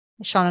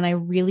 Sean and I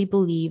really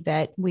believe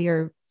that we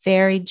are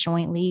very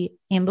jointly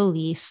in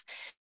belief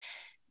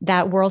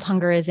that world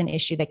hunger is an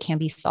issue that can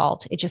be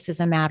solved. It just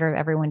is a matter of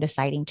everyone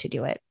deciding to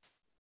do it.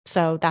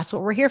 So that's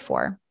what we're here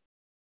for.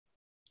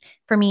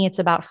 For me, it's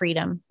about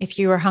freedom. If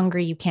you are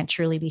hungry, you can't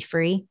truly be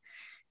free.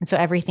 And so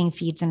everything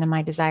feeds into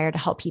my desire to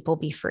help people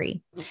be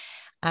free.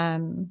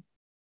 That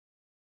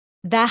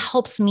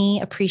helps me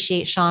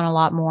appreciate Sean a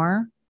lot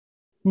more,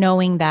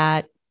 knowing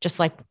that just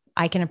like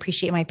I can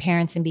appreciate my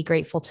parents and be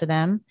grateful to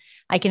them,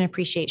 I can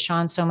appreciate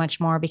Sean so much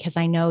more because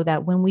I know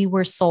that when we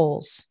were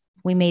souls,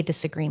 we made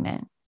this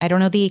agreement. I don't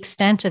know the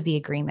extent of the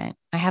agreement.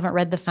 I haven't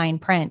read the fine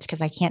print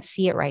because I can't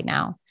see it right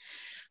now.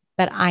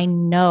 But I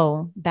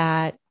know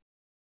that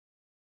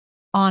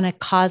on a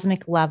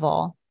cosmic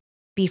level,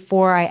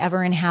 before I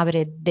ever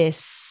inhabited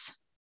this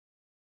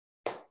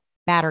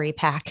battery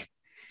pack,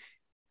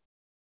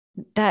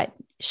 that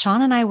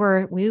Sean and I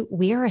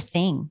we are a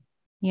thing,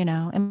 you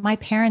know, and my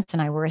parents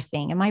and I were a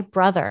thing, and my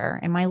brother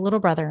and my little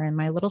brother and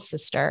my little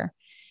sister.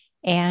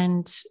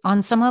 And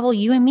on some level,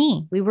 you and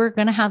me, we were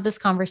going to have this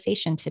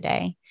conversation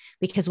today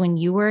because when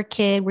you were a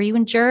kid, were you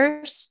in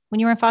JERS when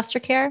you were in foster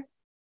care?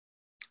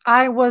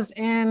 I was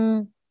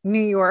in New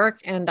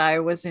York and I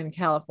was in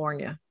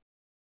California.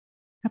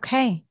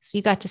 Okay. So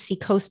you got to see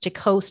coast to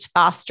coast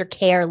foster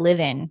care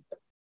living.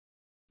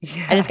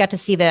 Yeah. I just got to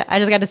see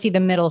the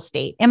middle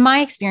state. And my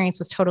experience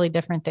was totally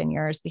different than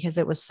yours because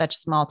it was such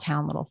small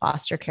town, little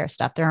foster care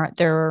stuff. There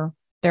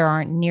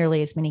aren't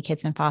nearly as many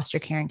kids in foster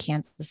care in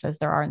Kansas as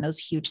there are in those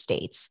huge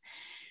states.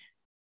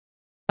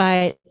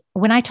 But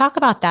when I talk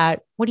about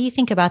that, what do you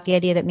think about the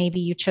idea that maybe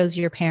you chose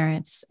your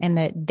parents and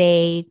that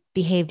they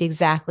behaved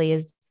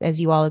exactly as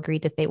you all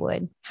agreed that they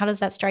would? How does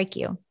that strike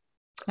you?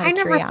 I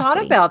never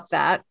thought about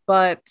that,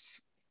 but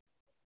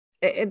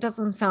it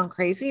doesn't sound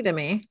crazy to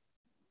me.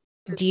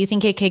 Do you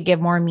think it could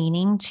give more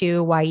meaning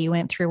to why you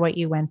went through what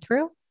you went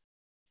through?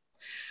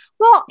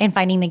 Well, and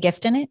finding the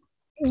gift in it?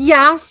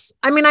 Yes.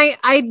 I mean,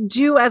 I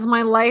do, as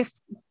my life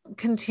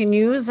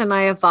continues and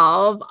I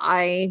evolve,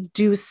 I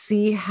do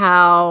see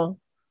how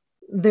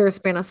there's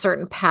been a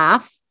certain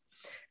path,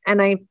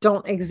 and I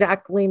don't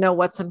exactly know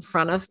what's in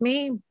front of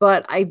me,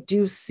 but I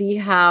do see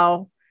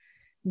how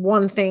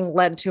one thing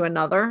led to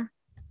another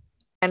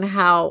and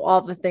how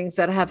all the things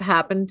that have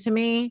happened to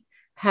me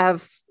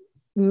have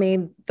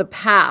made the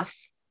path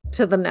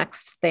to the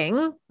next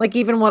thing. Like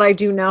even what I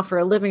do now for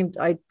a living,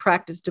 I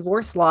practice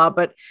divorce law,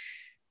 but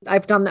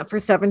I've done that for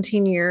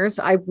 17 years.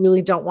 I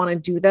really don't want to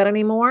do that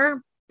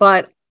anymore,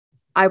 but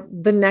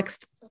the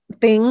next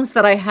things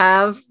that I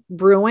have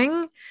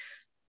brewing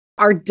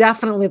are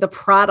definitely the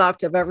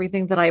product of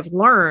everything that I've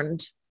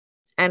learned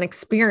and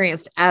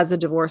experienced as a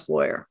divorce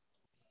lawyer,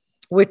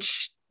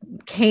 which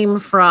came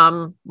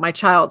from my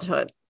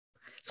childhood.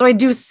 So I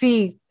do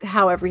see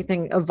how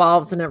everything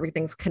evolves and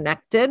everything's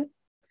connected.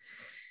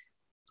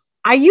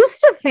 I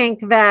used to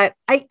think that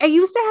I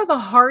used to have a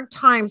hard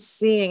time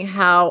seeing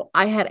how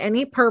I had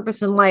any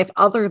purpose in life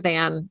other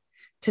than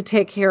to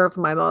take care of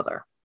my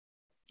mother.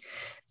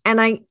 And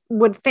I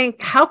would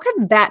think, how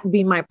could that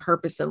be my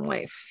purpose in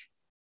life?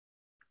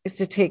 Is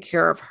to take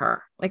care of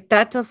her. Like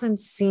that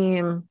doesn't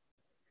seem,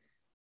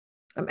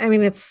 I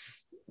mean,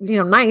 it's,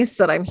 nice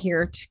that I'm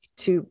here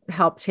to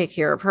help take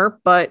care of her,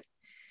 but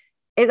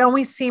it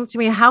always seemed to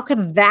me, how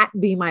could that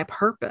be my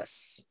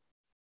purpose?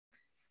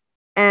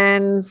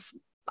 And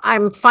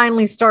I'm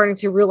finally starting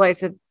to realize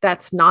that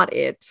that's not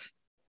it.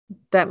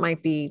 That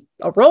might be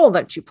a role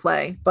that you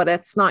play, but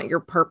it's not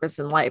your purpose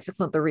in life. It's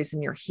not the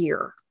reason you're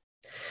here.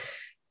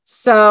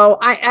 So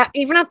I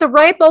even at the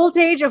ripe old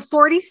age of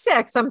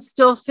 46, I'm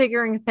still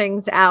figuring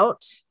things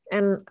out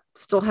and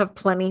still have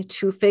plenty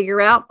to figure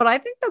out. But I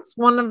think that's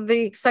one of the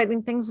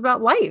exciting things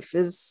about life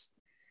is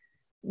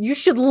you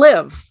should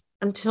live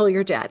until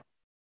you're dead.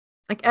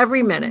 Like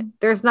every minute.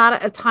 There's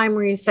not a time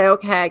where you say,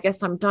 okay, I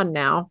guess I'm done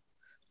now.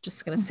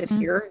 Just going to sit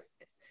here,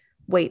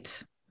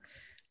 wait,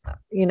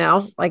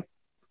 like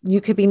you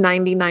could be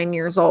 99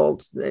 years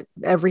old.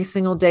 Every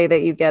single day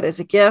that you get is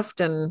a gift,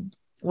 and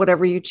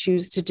whatever you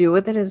choose to do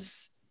with it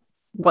is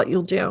what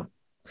you'll do.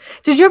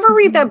 Did you ever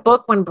read that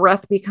book, When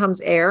Breath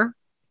Becomes Air?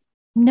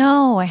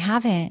 No, I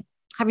haven't.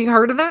 Have you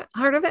heard of that?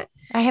 Heard of it?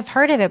 I have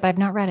heard of it, but I've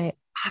not read it.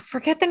 I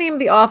forget the name of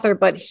the author,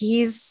 but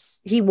he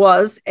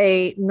was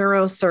a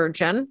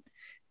neurosurgeon.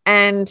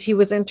 And he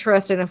was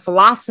interested in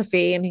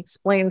philosophy, and he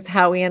explains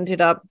how he ended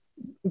up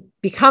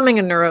becoming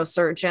a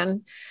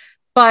neurosurgeon.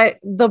 But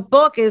the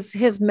book is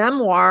his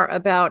memoir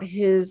about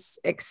his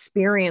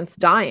experience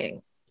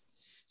dying.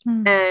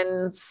 Hmm.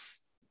 And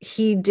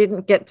he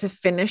didn't get to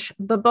finish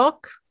the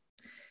book.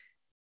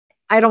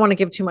 I don't want to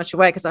give too much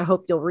away because I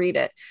hope you'll read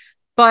it.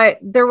 But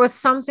there was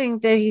something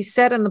that he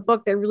said in the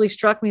book that really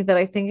struck me that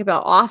I think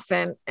about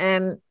often.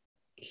 And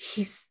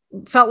he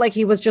felt like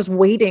he was just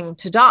waiting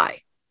to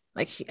die.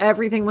 Like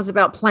everything was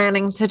about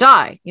planning to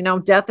die.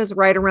 Death is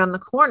right around the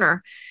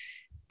corner.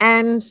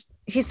 And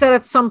he said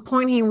at some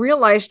point he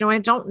realized, I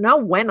don't know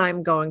when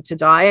I'm going to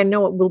die. I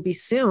know it will be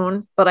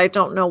soon, but I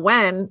don't know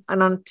when.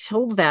 And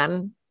until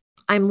then,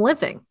 I'm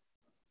living.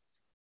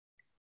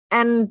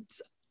 And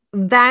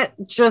that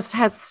just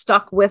has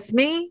stuck with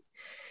me.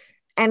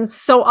 And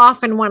so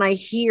often when I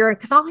hear,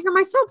 because I'll hear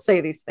myself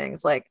say these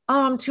things like,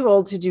 oh, I'm too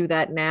old to do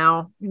that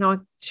now. I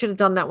should have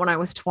done that when I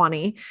was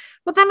 20.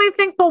 But then I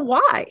think, but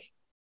why?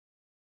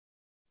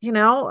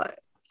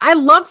 I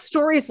love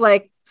stories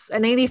like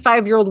an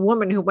 85-year-old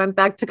woman who went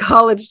back to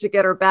college to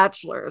get her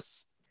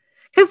bachelor's.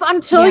 Because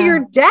until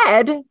you're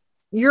dead,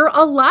 you're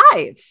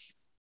alive.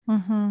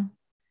 Mm-hmm.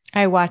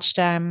 I watched,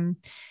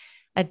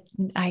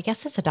 I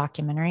guess it's a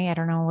documentary. I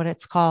don't know what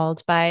it's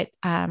called, but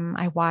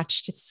I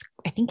watched,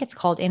 I think it's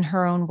called In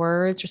Her Own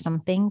Words or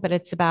something, but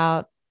it's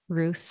about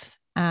Ruth,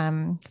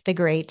 the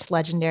great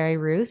legendary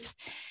Ruth.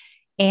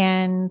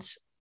 And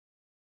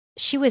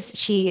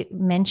she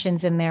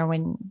mentions in there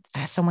when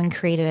someone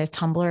created a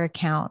Tumblr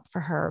account for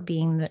her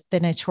being the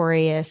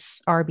notorious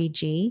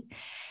RBG.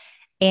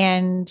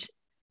 And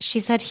she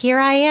said, here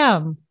I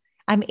am.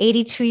 I'm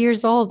 82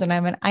 years old and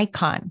I'm an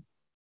icon.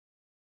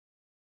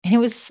 And it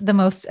was the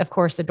most, of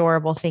course,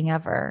 adorable thing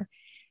ever.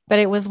 But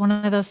it was one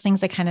of those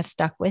things that kind of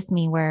stuck with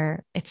me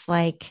where it's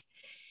like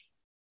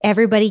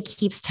everybody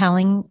keeps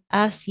telling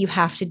us you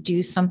have to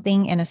do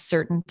something in a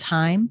certain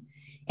time.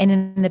 And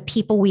then the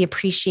people we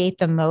appreciate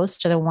the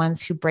most are the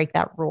ones who break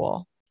that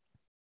rule.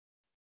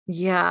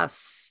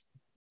 Yes.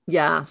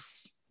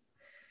 Yes.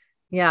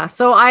 Yeah.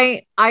 So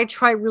I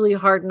try really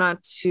hard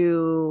not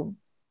to,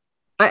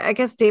 I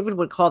guess David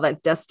would call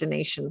that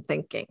destination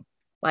thinking.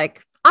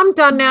 Like, I'm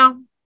done now.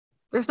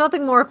 There's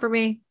nothing more for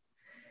me.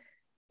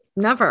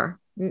 Never.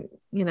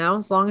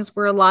 As long as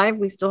we're alive,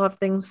 we still have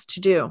things to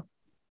do.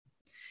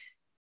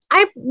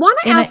 I want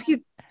to ask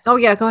you. Oh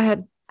yeah, go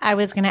ahead. I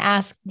was going to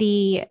ask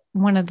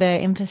one of the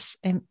emphasis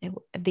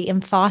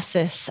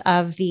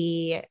of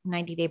the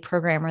 90-day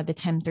program or the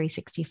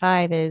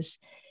 10-365 is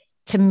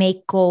to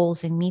make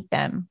goals and meet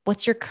them.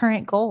 What's your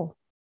current goal?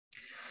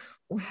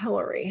 Well,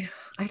 Hillary,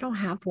 I don't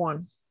have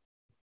one.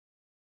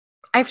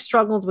 I've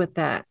struggled with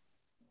that.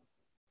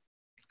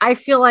 I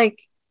feel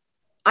like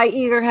I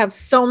either have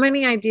so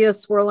many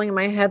ideas swirling in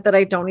my head that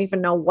I don't even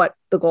know what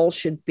the goal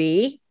should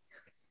be,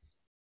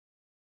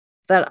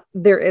 that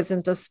there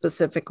isn't a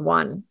specific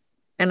one.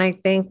 And I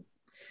think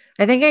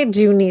I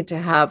do need to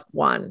have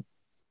one.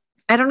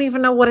 I don't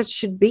even know what it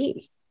should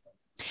be.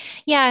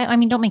 Yeah. I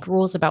mean, don't make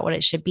rules about what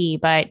it should be,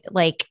 but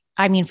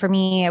for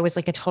me, it was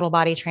like a total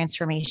body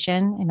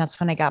transformation. And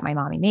that's when I got my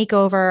mommy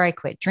makeover. I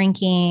quit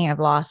drinking. I've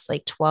lost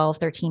like 12,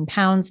 13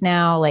 pounds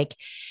now.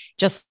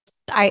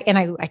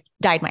 I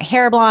dyed my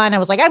hair blonde. I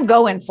was like, I'm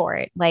going for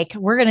it. Like,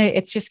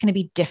 it's just going to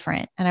be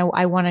different. And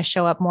I want to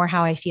show up more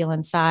how I feel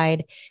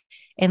inside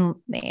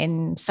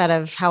instead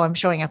of how I'm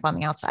showing up on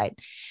the outside.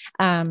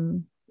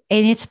 And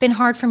it's been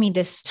hard for me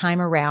this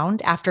time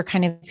around after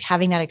kind of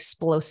having that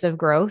explosive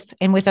growth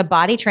and with a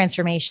body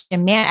transformation,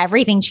 man,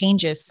 everything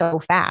changes so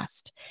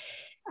fast.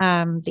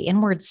 The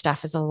inward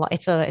stuff is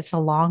it's a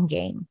long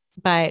game,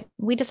 but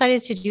we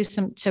decided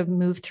to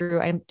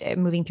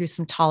moving through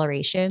some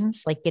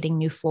tolerations, like getting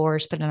new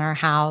floors put in our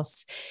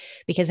house,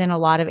 because in a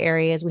lot of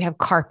areas we have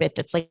carpet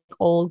that's like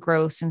old,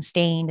 gross and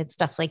stained and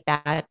stuff like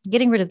that.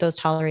 Getting rid of those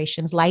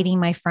tolerations, lighting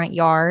my front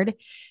yard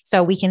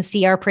so we can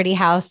see our pretty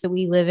house that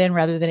we live in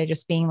rather than it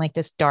just being like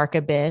this dark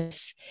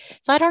abyss.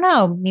 So I don't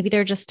know, maybe there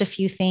are just a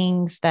few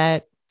things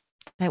that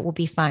will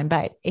be fun.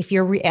 But if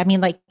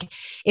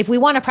if we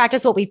want to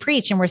practice what we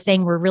preach and we're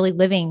saying we're really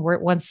living,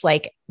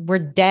 we're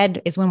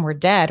dead is when we're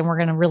dead and we're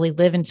going to really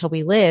live until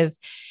we live.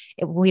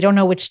 We don't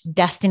know which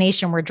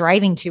destination we're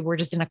driving to. We're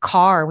just in a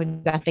car.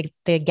 We've got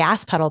the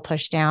gas pedal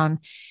pushed down.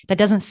 That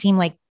doesn't seem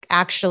like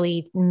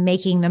actually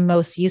making the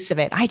most use of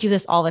it. I do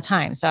this all the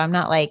time. So I'm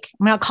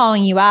not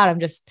calling you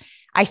out.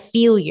 I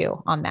feel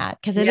you on that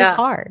because it is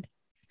hard.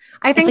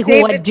 I think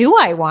what do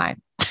I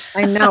want?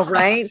 I know,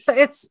 right? So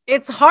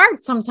it's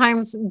hard.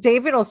 Sometimes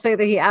David will say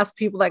that he asks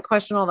people that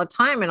question all the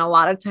time. And a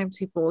lot of times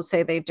people will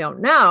say they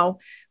don't know,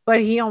 but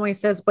he always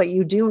says, but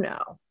you do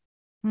know.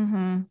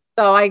 Mm-hmm.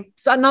 So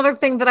another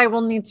thing that I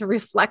will need to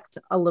reflect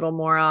a little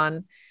more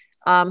on.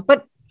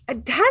 But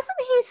hasn't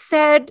he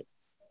said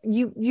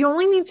you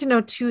only need to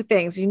know two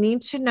things? You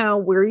need to know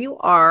where you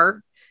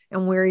are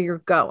and where you're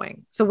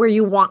going. So where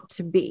you want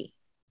to be.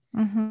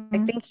 Mm-hmm. I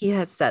think he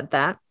has said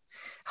that.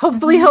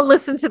 Hopefully he'll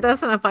listen to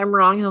this. And if I'm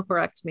wrong, he'll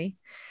correct me.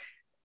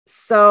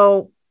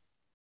 So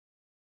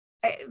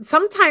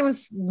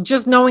sometimes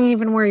just knowing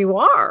even where you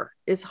are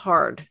is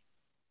hard.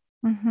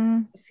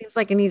 Mm-hmm. It seems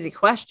like an easy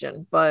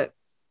question, but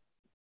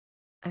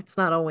it's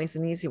not always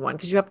an easy one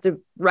because you have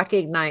to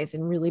recognize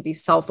and really be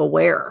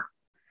self-aware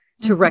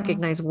to Mhm.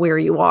 recognize where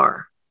you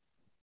are.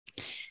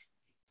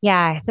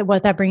 Yeah. So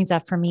what that brings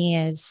up for me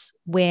is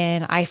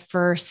when I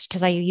first,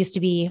 because I used to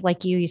be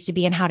like you used to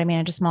be in How to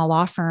Manage a Small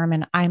Law Firm.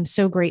 And I'm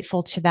so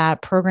grateful to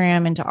that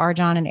program and to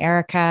Arjan and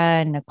Erica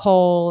and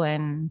Nicole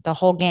and the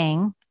whole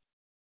gang.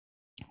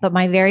 But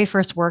my very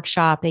first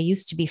workshop, they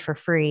used to be for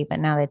free, but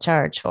now they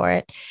charge for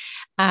it,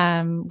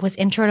 was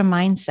intro to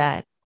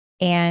mindset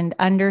and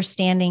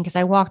understanding, because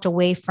I walked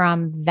away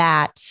from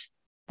that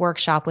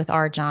workshop with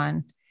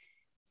Arjan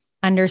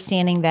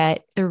understanding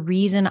that the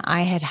reason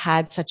I had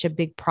had such a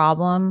big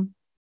problem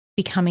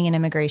becoming an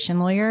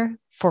immigration lawyer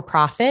for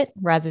profit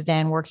rather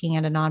than working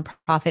at a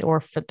nonprofit, or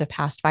for the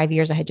past 5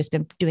 years, I had just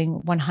been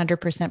doing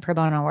 100% pro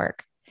bono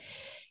work.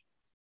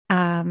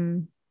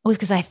 Was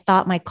because I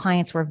thought my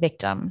clients were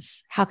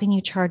victims. How can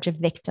you charge a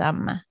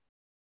victim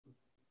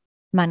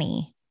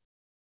money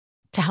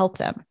to help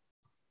them?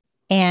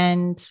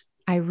 And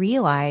I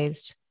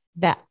realized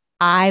that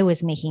I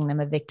was making them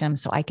a victim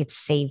so I could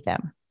save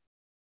them.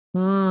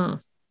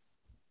 Mm.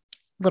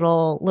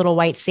 Little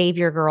white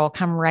savior girl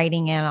come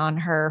riding in on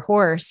her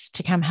horse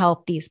to come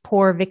help these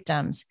poor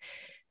victims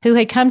who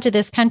had come to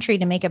this country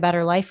to make a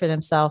better life for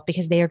themselves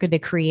because they are the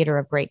creator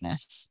of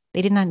greatness.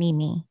 They did not need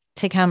me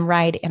to come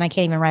ride, and I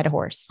can't even ride a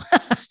horse.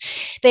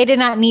 They did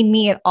not need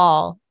me at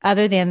all,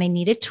 other than they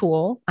need a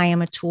tool. I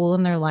am a tool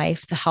in their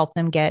life to help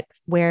them get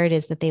where it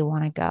is that they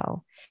want to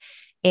go.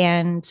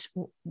 And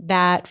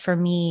that for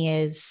me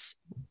is,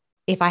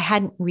 if I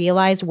hadn't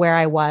realized where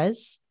I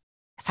was,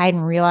 if I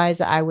hadn't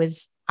realized that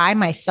I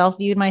myself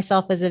viewed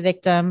myself as a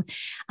victim,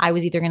 I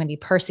was either going to be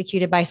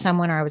persecuted by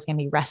someone or I was going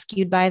to be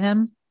rescued by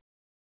them.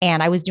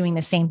 And I was doing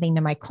the same thing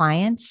to my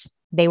clients.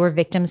 They were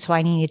victims who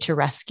I needed to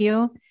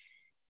rescue.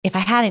 If I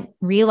hadn't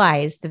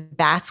realized that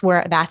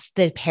that's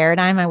the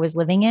paradigm I was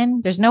living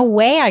in, there's no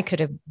way I could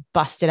have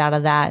busted out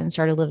of that and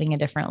started living a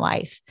different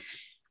life.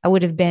 I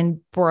would have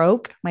been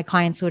broke. My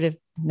clients would have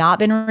not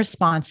been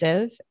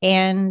responsive,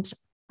 and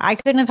I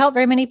couldn't have helped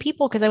very many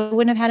people because I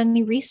wouldn't have had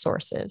any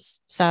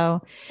resources.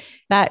 So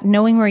that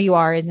knowing where you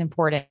are is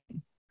important.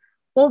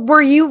 Well,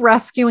 were you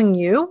rescuing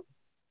you?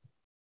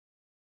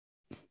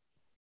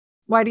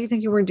 Why do you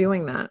think you were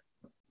doing that?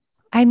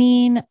 I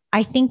mean,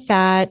 I think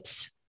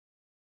that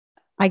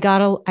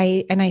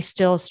I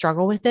still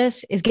struggle with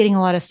this, is getting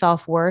a lot of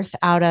self-worth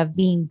out of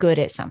being good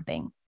at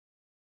something.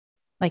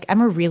 Like,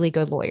 I'm a really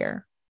good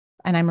lawyer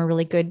and I'm a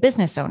really good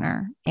business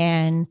owner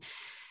and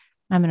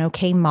I'm an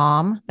okay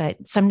mom,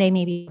 but someday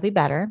maybe I'll be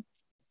better.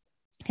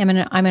 I'm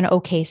an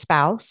okay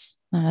spouse.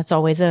 That's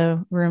always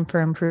a room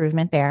for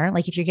improvement there.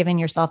 Like if you're giving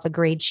yourself a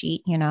grade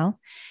sheet, you know.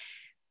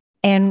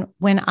 And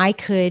when I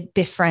could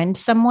befriend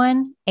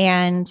someone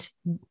and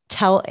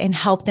tell and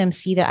help them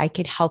see that I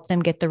could help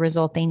them get the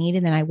result they need,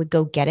 and then I would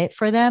go get it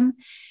for them,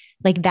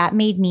 like that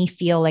made me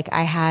feel like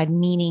I had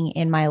meaning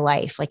in my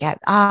life. Like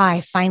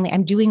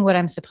I'm doing what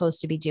I'm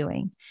supposed to be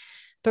doing.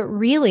 But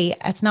really,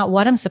 that's not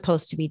what I'm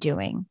supposed to be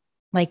doing.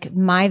 Like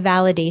my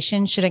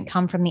validation shouldn't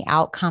come from the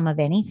outcome of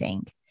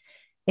anything.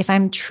 If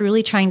I'm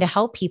truly trying to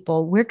help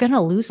people, we're going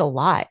to lose a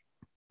lot.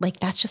 Like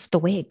that's just the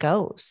way it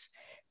goes.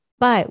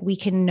 But we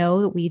can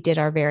know that we did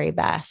our very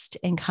best.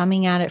 And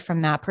coming at it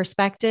from that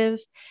perspective,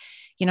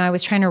 you know, I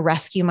was trying to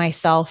rescue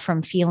myself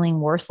from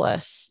feeling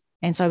worthless.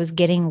 And so I was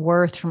getting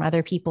worth from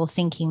other people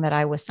thinking that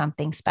I was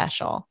something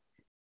special.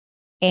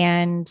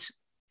 And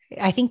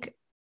I think,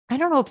 I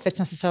don't know if it's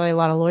necessarily a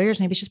lot of lawyers,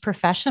 maybe it's just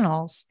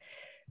professionals.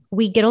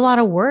 We get a lot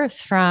of worth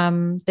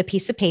from the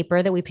piece of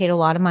paper that we paid a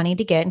lot of money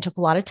to get and took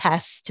a lot of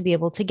tests to be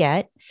able to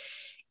get.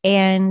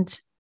 And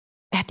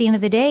at the end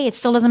of the day, it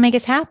still doesn't make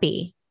us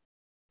happy.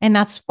 And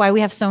that's why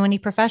we have so many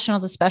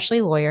professionals,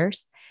 especially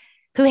lawyers,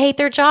 who hate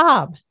their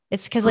job.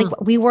 It's because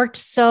like we worked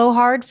so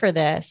hard for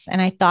this.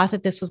 And I thought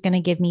that this was going to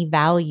give me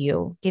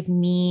value, give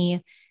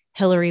me,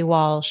 Hillary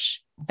Walsh,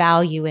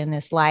 value in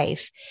this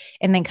life.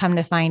 And then come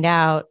to find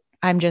out,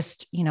 I'm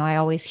just, you know, I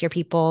always hear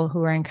people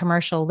who are in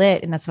commercial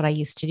lit, and that's what I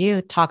used to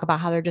do, talk about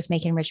how they're just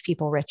making rich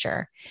people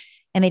richer.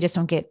 And they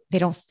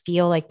don't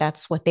feel like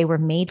that's what they were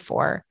made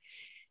for.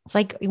 It's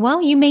like,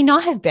 well, you may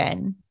not have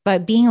been,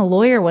 but being a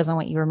lawyer wasn't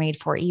what you were made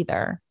for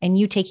either. And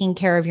you taking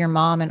care of your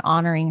mom and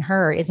honoring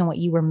her isn't what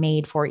you were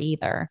made for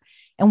either.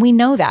 And we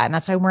know that. And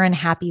that's why we're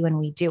unhappy when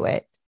we do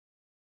it.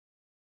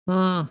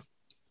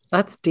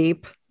 That's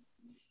deep.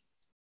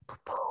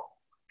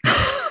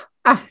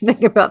 I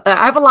think about that.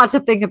 I have a lot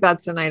to think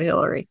about tonight,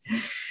 Hillary.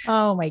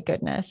 Oh my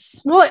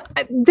goodness. Well,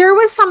 there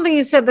was something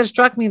you said that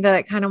struck me that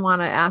I kind of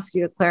want to ask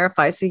you to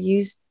clarify. So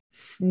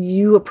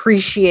you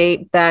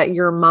appreciate that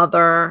your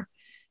mother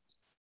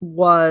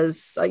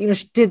was,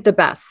 she did the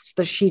best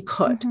that she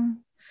could. Mm-hmm.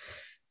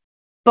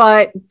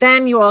 But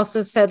then you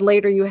also said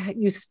later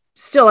you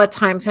still at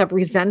times have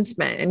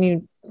resentment, and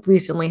you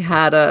recently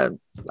had a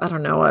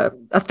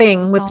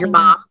thing with your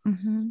mom.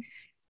 Mm-hmm.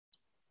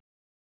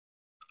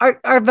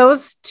 Are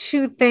those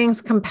two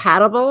things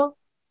compatible?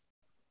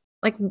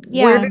 Like,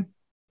 yeah.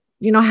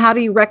 How do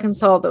you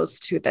reconcile those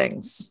two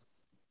things?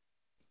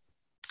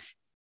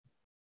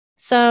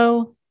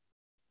 So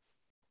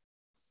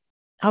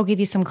I'll give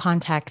you some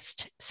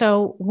context.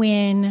 So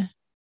when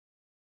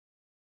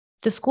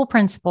the school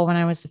principal, when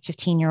I was a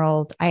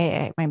 15-year-old,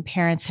 I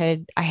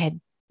had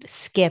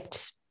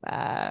skipped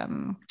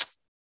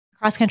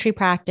cross country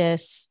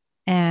practice,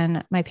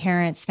 and my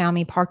parents found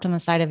me parked on the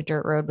side of a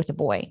dirt road with a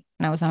boy.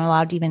 And I was not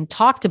allowed to even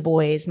talk to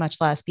boys,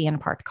 much less be in a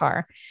parked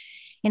car.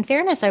 In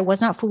fairness, I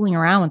was not fooling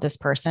around with this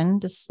person.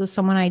 This was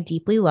someone I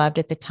deeply loved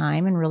at the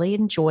time and really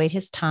enjoyed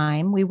his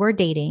time. We were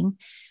dating,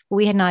 but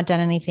we had not done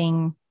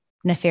anything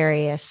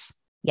nefarious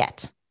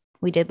yet.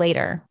 We did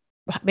later,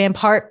 in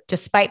part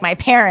despite my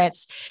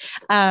parents.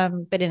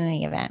 But in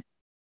any event,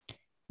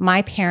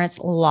 my parents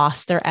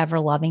lost their ever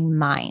loving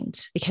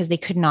mind because they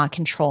could not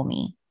control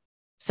me.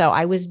 So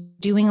I was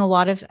doing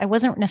I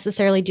wasn't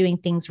necessarily doing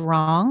things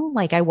wrong.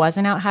 Like I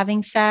wasn't out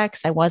having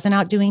sex. I wasn't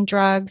out doing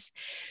drugs,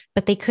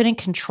 but they couldn't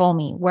control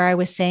me. Where I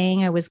was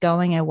saying I was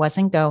going, I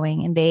wasn't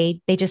going, and they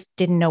just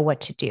didn't know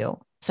what to do.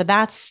 So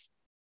that's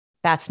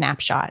that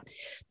snapshot.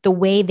 The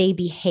way they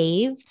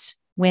behaved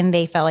when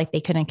they felt like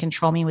they couldn't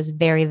control me was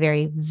very,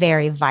 very,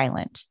 very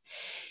violent.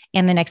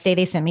 And the next day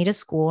they sent me to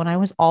school and I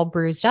was all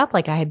bruised up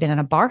like I had been in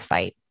a bar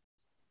fight.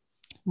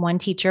 One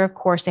teacher, of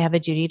course, they have a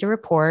duty to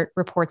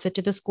reports it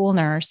to the school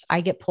nurse.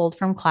 I get pulled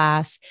from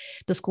class.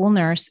 The school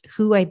nurse,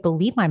 who I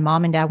believe my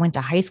mom and dad went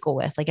to high school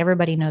with, like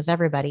everybody knows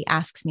everybody,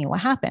 asks me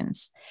what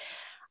happens.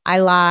 I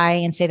lie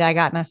and say that I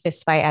got in a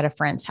fist fight at a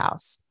friend's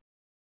house.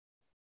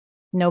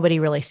 Nobody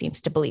really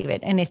seems to believe it.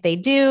 And if they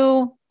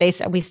do,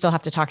 we still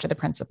have to talk to the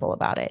principal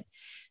about it.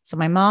 So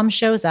my mom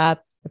shows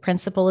up. The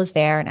principal is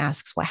there and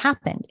asks what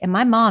happened. And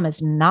my mom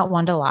is not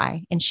one to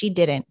lie. And she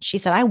didn't. She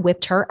said, I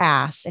whipped her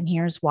ass. And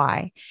here's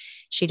why.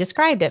 She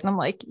described it. And I'm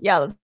like, yeah,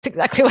 that's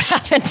exactly what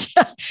happened.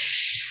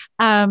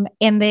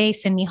 And they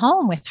send me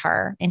home with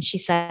her. And she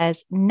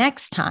says,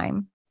 next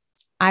time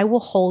I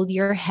will hold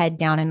your head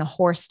down in the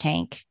horse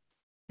tank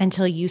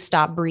until you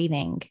stop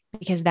breathing,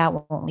 because that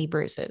won't leave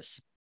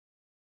bruises.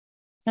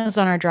 That was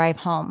on our drive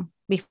home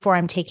before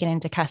I'm taken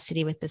into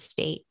custody with the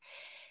state.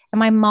 And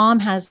my mom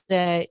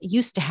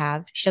used to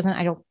have, she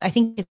doesn't, I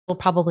think it's still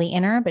probably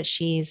in her, but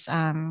she's,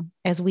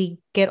 as we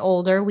get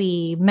older,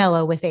 we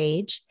mellow with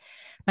age.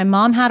 My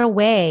mom had a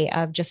way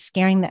of just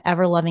scaring the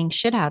ever loving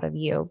shit out of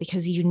you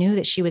because you knew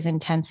that she was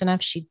intense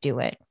enough, she'd do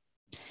it.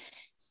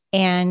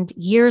 And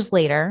years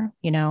later,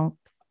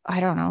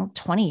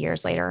 20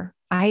 years later,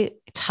 I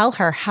tell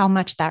her how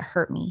much that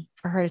hurt me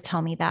for her to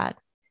tell me that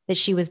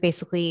she was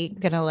basically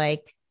going to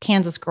like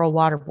Kansas girl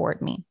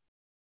waterboard me.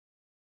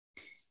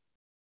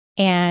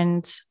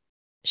 And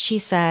she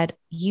said,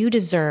 you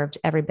deserved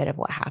every bit of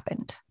what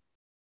happened.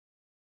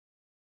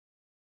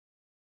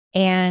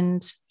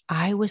 And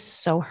I was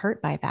so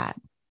hurt by that.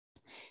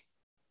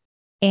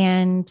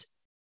 And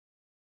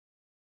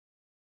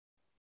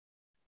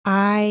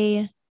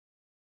I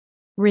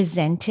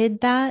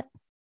resented that.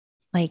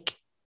 Like,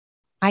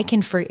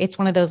 it's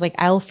one of those, like,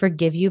 I'll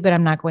forgive you, but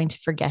I'm not going to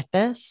forget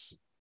this.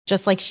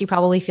 Just like she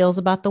probably feels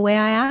about the way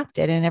I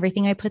acted and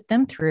everything I put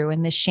them through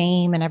and the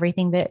shame and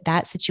everything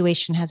that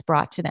situation has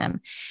brought to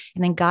them.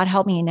 And then God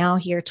help me, now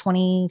here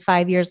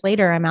 25 years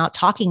later, I'm out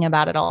talking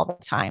about it all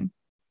the time.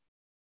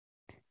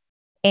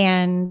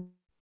 And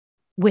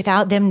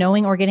without them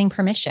knowing or getting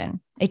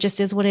permission, it just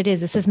is what it is.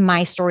 This is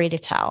my story to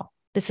tell.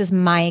 This is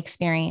my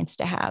experience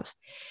to have.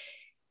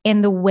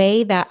 And the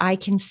way that I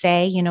can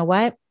say, you know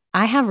what,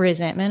 I have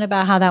resentment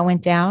about how that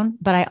went down,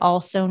 but I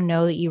also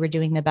know that you were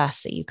doing the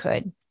best that you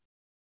could.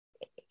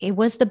 It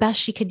was the best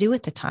she could do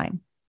at the time.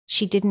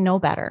 She didn't know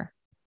better.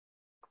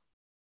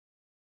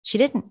 She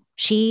didn't.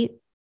 She,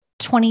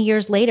 20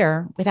 years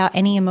later, without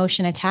any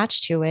emotion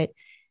attached to it,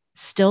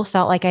 still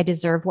felt like I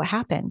deserved what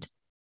happened.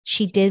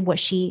 She did what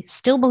she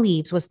still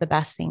believes was the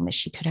best thing that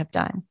she could have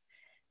done.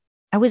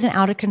 I was an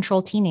out of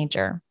control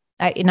teenager,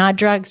 not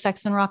drugs,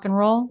 sex, and rock and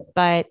roll,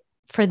 but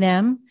for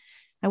them,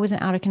 I was an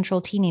out of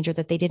control teenager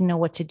that they didn't know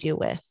what to do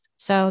with.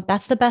 So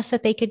that's the best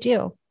that they could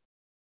do.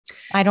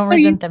 I don't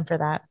resent them for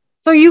that.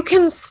 So you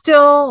can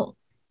still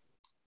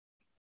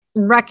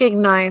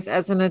recognize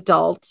as an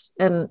adult,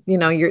 and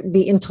you're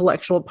the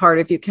intellectual part,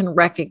 if you can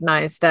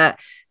recognize that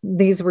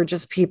these were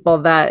just people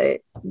that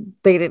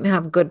they didn't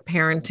have good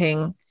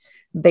parenting,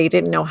 they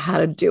didn't know how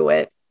to do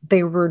it,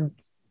 they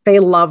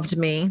loved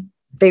me,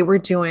 they were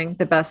doing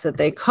the best that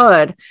they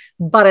could,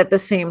 but at the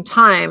same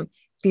time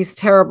these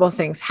terrible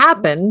things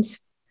happened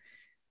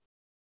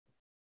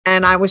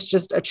and I was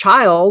just a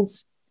child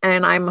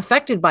and I'm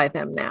affected by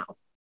them now.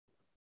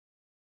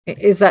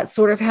 Is that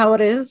sort of how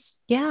it is?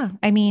 Yeah.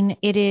 I mean,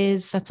 it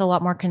is. That's a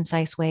lot more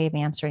concise way of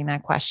answering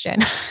that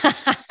question.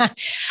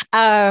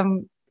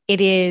 It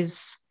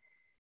is,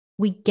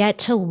 we get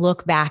to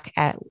look back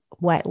at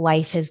what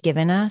life has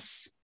given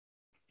us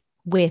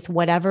with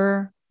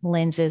whatever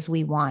lenses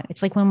we want.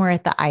 It's like when we're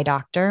at the eye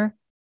doctor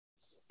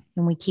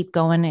and we keep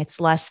going, it's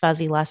less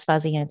fuzzy,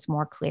 and it's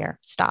more clear.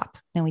 Stop.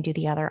 Then we do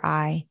the other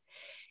eye.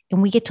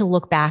 And we get to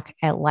look back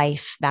at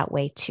life that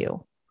way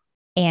too.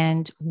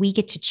 And we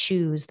get to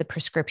choose the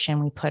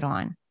prescription we put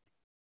on.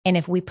 And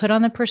if we put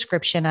on the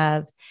prescription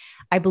of,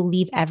 I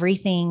believe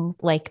everything,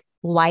 like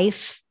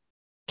life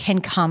can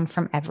come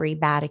from every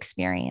bad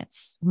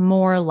experience.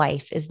 More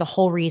life is the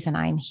whole reason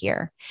I'm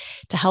here.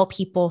 To help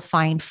people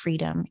find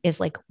freedom is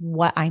like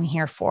what I'm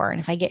here for.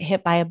 And if I get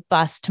hit by a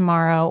bus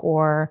tomorrow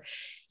or,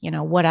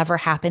 whatever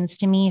happens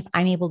to me, if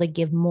I'm able to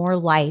give more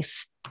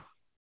life,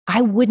 I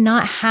would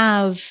not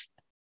have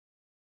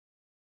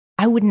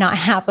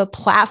a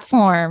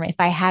platform if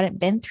I hadn't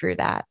been through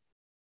that.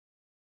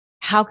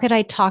 How could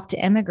I talk to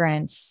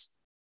immigrants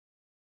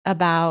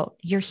about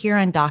you're here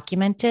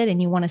undocumented and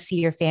you want to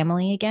see your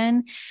family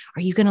again?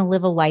 Are you going to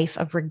live a life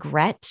of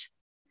regret?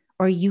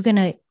 Or are you going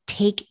to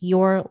take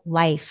your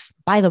life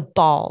by the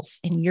balls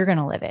and you're going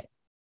to live it?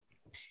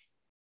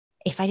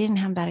 If I didn't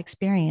have that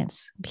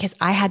experience, because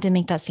I had to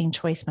make that same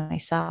choice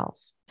myself.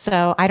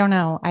 So I don't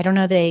know. I don't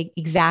know the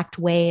exact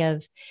way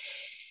of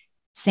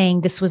saying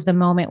this was the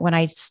moment when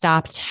I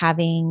stopped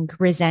having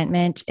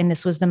resentment. And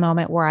this was the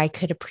moment where I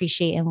could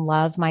appreciate and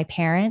love my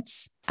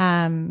parents.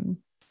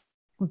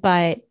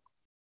 But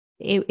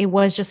it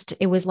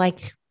was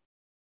like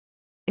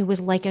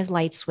a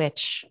light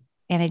switch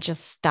and it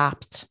just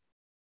stopped.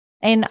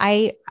 And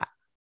I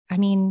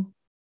mean,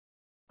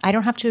 I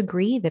don't have to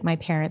agree that my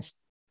parents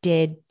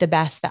did the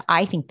best that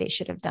I think they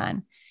should have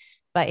done.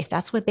 But if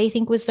that's what they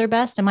think was their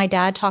best, and my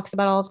dad talks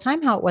about all the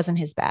time how it wasn't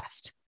his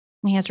best,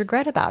 and he has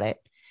regret about it.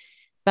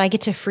 But I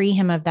get to free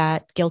him of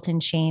that guilt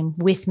and shame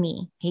with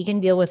me. He can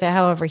deal with it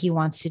however he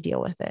wants to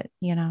deal with it,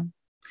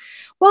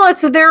 Well,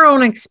 it's their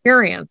own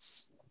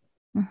experience.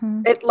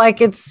 Mm-hmm.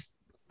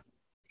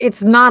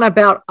 It's not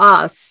about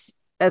us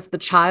as the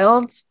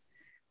child.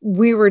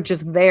 We were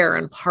just there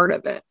and part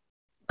of it.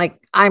 Like,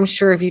 I'm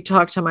sure if you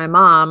talk to my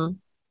mom,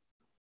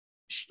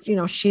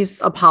 she's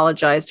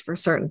apologized for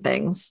certain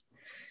things,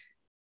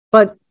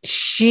 but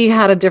she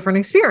had a different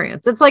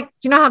experience. It's like,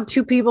 how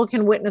two people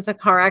can witness a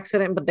car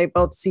accident, but they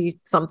both see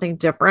something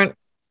different.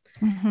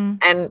 Mm-hmm.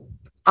 And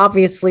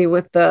obviously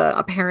with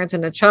a parent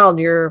and a child,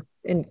 you're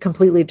in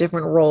completely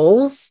different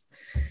roles,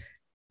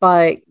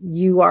 but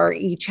you are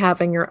each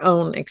having your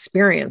own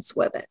experience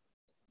with it.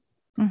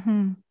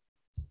 Mm-hmm.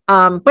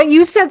 But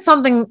you said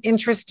something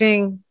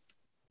interesting.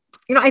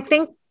 I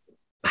think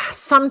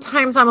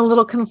sometimes I'm a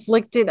little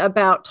conflicted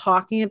about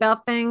talking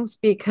about things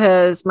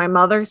because my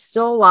mother's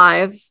still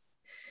alive.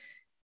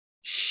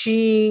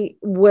 She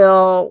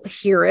will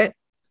hear it.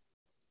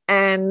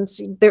 And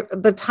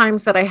the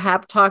times that I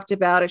have talked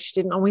about it, she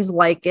didn't always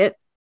like it.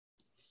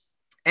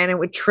 And it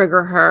would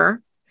trigger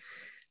her.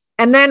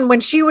 And then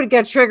when she would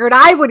get triggered,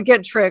 I would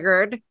get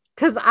triggered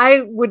because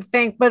I would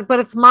think, but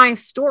it's my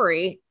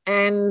story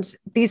and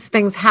these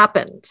things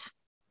happened.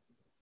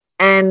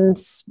 And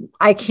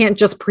I can't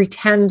just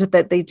pretend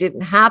that they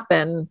didn't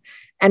happen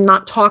and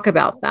not talk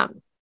about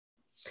them.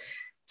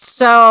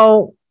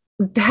 So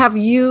have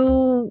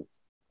you,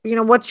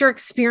 what's your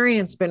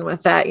experience been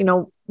with that?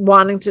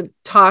 Wanting to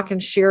talk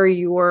and share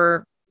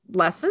your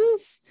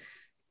lessons,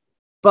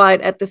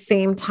 but at the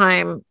same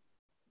time,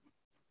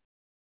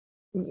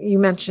 you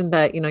mentioned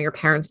that, your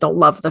parents don't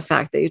love the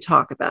fact that you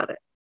talk about it.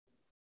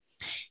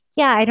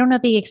 Yeah, I don't know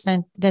the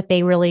extent that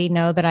they really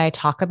know that I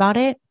talk about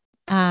it.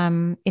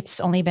 It's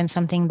only been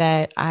something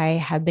that I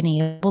have been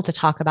able to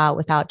talk about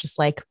without just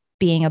like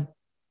being a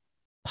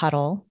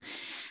puddle,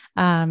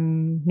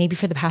 maybe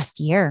for the past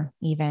year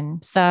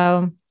even.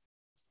 So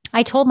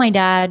I told my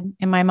dad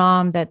and my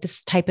mom that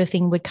this type of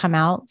thing would come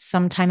out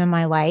sometime in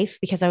my life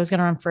because I was going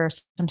to run for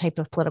some type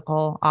of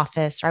political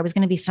office or I was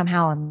going to be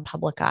somehow in the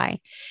public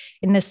eye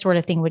and this sort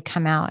of thing would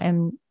come out.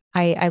 And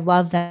I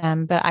love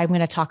them, but I'm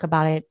going to talk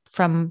about it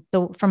from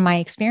my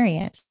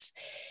experience.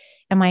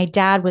 And my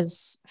dad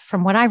was,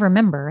 from what I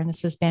remember, and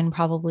this has been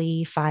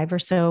probably 5 or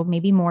so,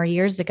 maybe more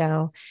years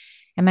ago.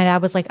 And my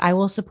dad was like, I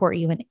will support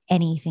you in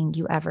anything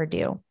you ever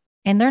do.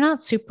 And they're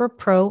not super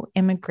pro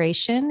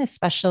immigration,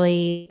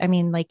 especially,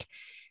 like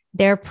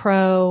they're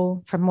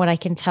pro from what I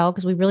can tell,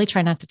 because we really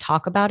try not to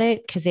talk about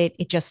it because it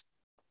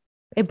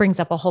brings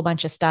up a whole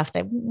bunch of stuff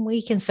that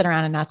we can sit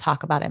around and not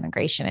talk about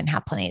immigration and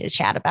have plenty to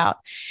chat about.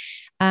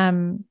 But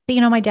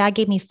my dad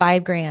gave me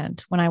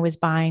 $5,000 when I was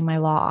buying my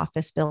law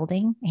office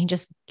building. He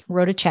just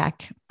wrote a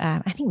check.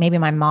 I think maybe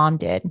my mom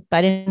did,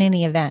 but in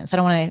any event, so I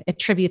don't want to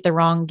attribute the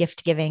wrong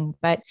gift giving,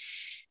 but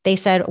they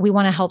said, we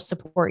want to help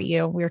support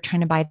you. We were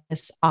trying to buy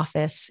this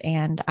office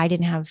and I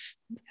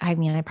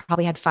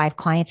probably had 5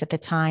 clients at the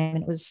time.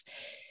 And it was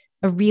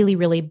a really,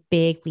 really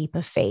big leap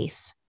of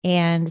faith.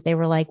 And they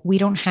were like, we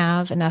don't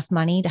have enough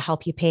money to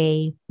help you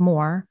pay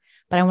more,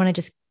 but I want to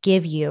just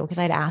give you, because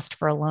I'd asked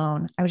for a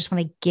loan. I just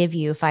want to give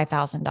you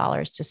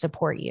 $5,000 to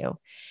support you.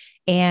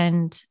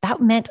 And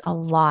that meant a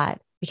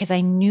lot because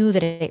I knew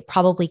that it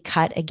probably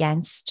cut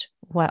against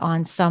what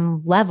on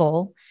some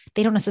level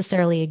they don't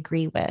necessarily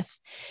agree with.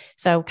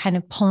 So kind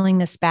of pulling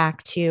this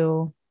back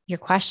to your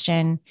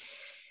question,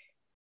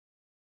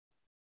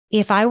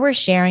 if I were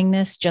sharing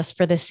this just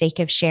for the sake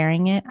of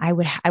sharing it, I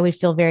would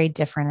feel very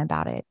different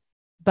about it.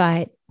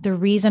 But the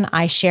reason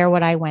I share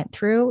what I went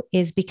through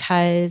is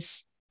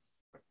because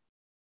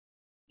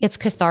it's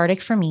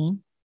cathartic for me.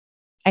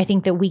 I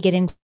think that we get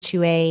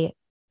into a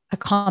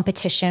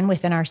competition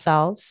within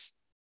ourselves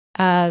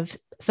of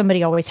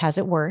somebody always has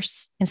it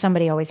worse and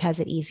somebody always has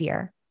it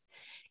easier.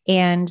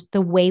 And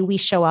the way we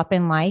show up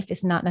in life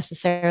is not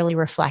necessarily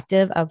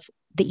reflective of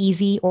the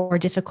easy or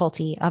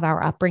difficulty of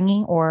our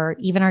upbringing or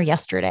even our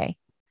yesterday.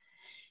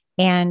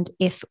 And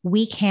if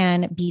we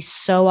can be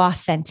so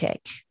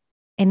authentic,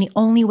 and the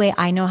only way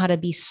I know how to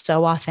be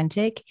so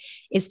authentic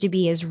is to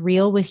be as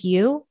real with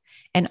you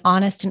and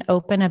honest and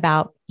open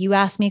about, you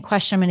ask me a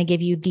question, I'm going to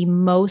give you the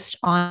most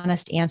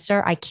honest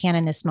answer I can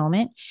in this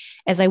moment,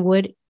 as I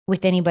would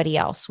with anybody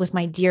else, with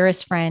my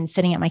dearest friend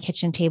sitting at my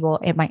kitchen table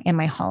in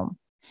my home.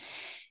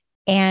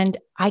 And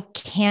I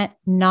can't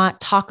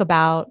not talk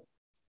about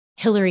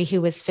Hillary,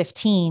 who was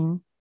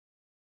 15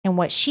 and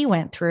what she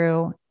went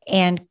through,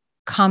 and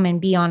come and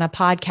be on a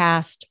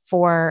podcast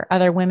for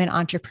other women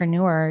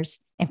entrepreneurs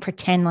and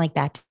pretend like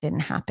that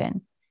didn't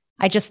happen.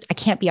 I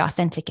can't be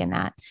authentic in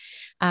that.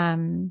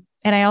 And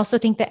I also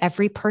think that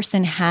every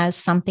person has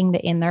something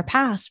that in their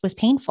past was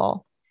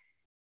painful.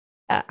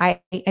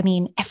 I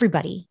mean,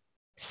 everybody,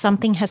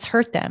 something has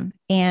hurt them,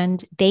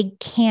 and they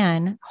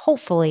can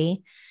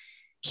hopefully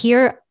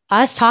hear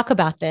us talk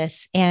about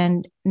this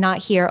and not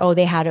hear, oh,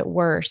 they had it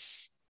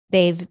worse.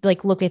 They've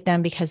look at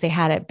them because they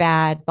had it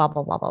bad, blah,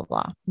 blah, blah, blah,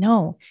 blah.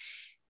 No,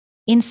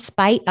 in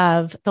spite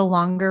of the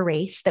longer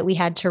race that we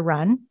had to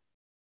run,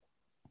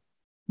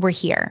 we're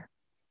here.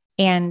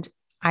 And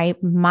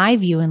my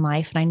view in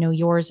life, and I know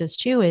yours is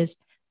too, is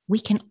we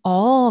can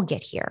all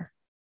get here.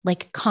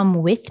 Come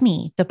with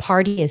me. The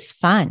party is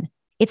fun.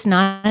 It's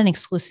not an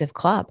exclusive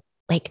club.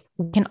 We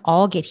can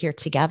all get here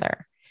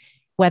together.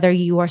 Whether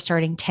you are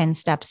starting 10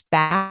 steps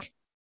back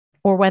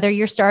or whether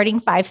you're starting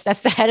 5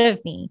 steps ahead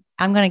of me,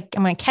 I'm going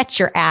to catch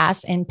your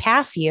ass and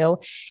pass you,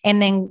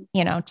 and then,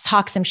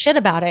 talk some shit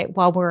about it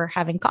while we're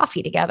having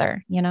coffee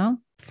together,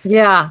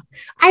 Yeah.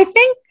 I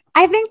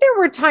think there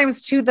were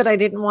times too that I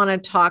didn't want to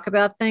talk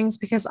about things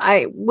because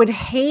I would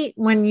hate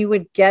when you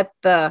would get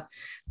the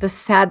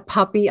sad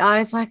puppy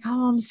eyes, like,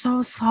 oh, I'm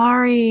so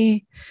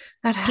sorry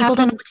that happened. People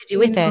don't know what to do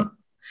with it.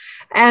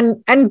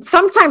 And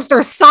sometimes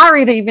they're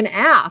sorry they even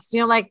asked,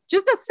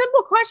 just a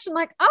simple question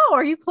like, oh,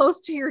 are you close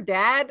to your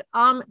dad?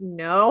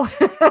 No,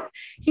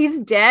 he's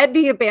dead.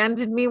 He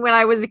abandoned me when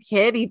I was a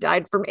kid. He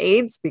died from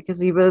AIDS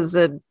because he was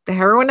a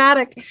heroin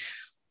addict.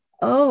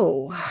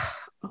 Oh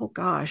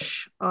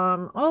gosh.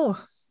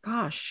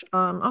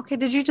 Okay.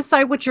 Did you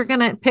decide what you're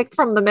going to pick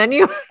from the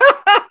menu?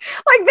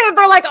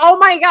 They're like, oh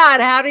my God,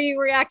 how do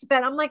you react to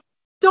that? I'm like,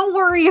 don't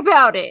worry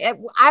about it.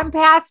 I'm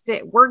past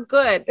it. We're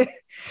good.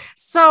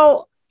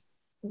 So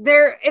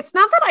it's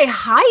not that I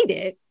hide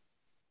it.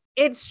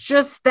 It's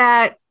just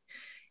that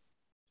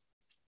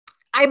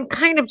I'm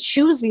kind of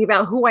choosy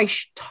about who I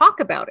should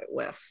talk about it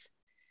with,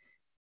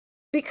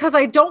 because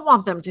I don't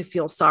want them to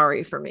feel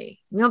sorry for me.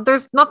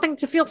 There's nothing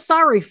to feel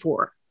sorry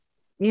for.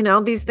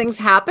 These things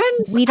happen.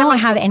 We don't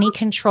have any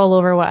control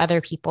over what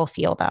other people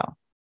feel, though.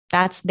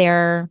 That's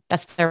their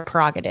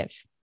prerogative.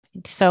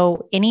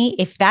 So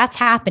if that's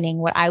happening,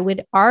 what I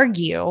would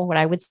argue, what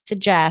I would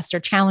suggest or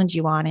challenge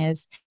you on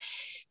is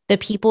the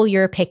people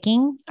you're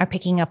picking are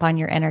picking up on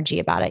your energy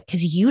about it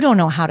because you don't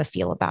know how to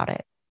feel about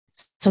it.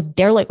 So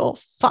they're like, oh,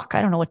 fuck,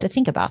 I don't know what to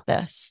think about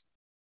this.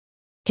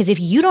 Because if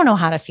you don't know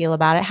how to feel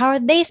about it, how are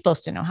they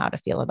supposed to know how to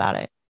feel about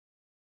it?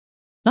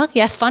 Well,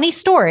 yeah, funny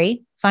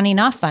story, funny,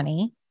 not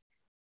funny.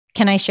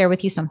 Can I share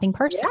with you something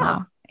personal? Yeah.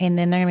 And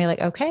then they're gonna be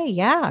like, okay,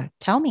 yeah,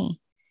 tell me.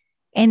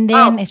 And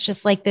then it's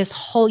just like this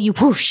whole, you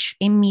whoosh,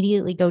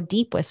 immediately go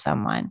deep with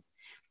someone.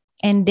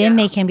 And then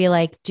they can be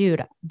like,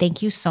 dude,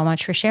 thank you so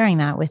much for sharing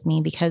that with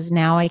me, because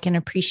now I can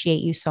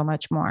appreciate you so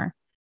much more.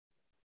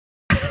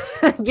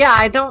 Yeah,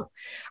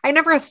 I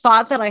never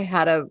thought that I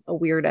had a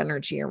weird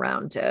energy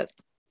around it.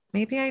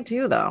 Maybe I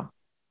do though.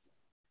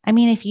 I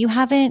mean, if you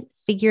haven't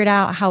figured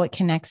out how it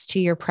connects to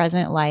your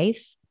present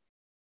life,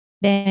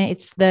 then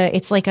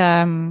it's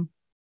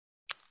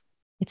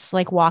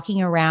like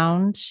walking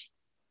around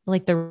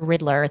like the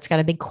Riddler. It's got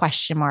a big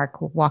question mark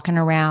walking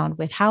around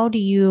with, how do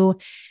you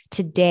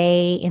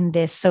today in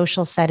this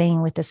social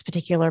setting with this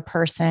particular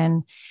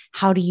person,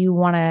 how do you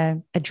want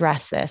to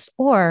address this?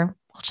 Or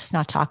we'll just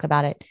not talk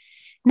about it.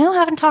 No, I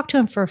haven't talked to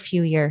him for a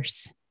few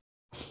years,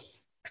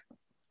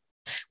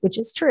 which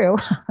is true.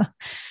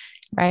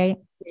 Right?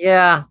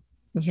 Yeah.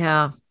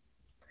 Yeah.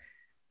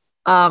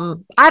 I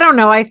don't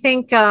know. I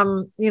think,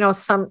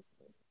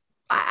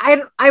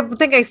 I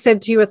think I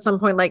said to you at some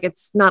point, like,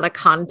 it's not a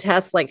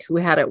contest, like who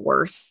had it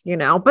worse,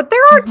 but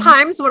there are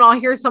times when I'll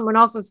hear someone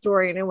else's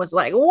story and it was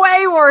like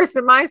way worse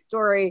than my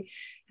story.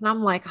 And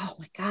I'm like, oh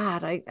my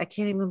God, I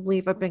can't even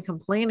believe I've been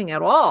complaining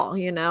at all.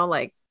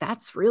 Like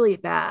that's really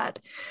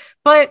bad,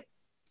 but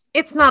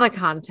it's not a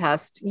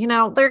contest.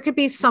 There could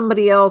be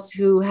somebody else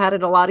who had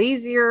it a lot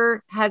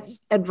easier, had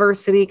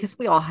adversity, because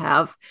we all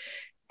have.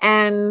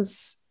 And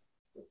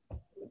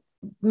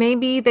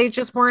maybe they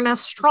just weren't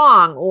as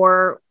strong,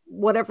 or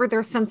whatever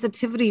their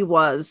sensitivity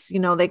was,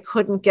 they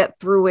couldn't get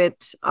through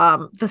it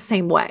the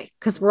same way,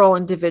 because we're all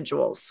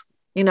individuals.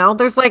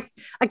 There's like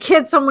a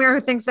kid somewhere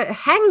who thinks that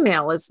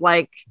hangnail is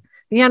like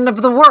the end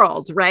of the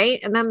world, right?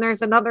 And then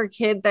there's another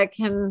kid that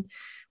can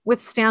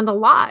withstand a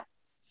lot.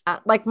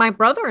 like my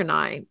brother and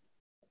I,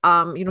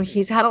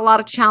 he's had a lot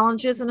of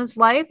challenges in his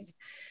life,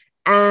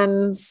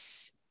 and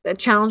the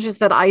challenges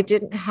that I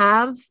didn't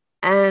have.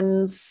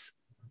 And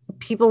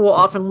people will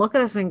often look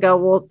at us and go,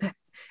 well,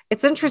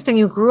 it's interesting.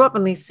 You grew up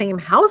in the same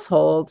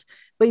household,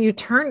 but you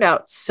turned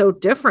out so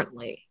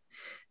differently.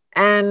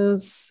 And,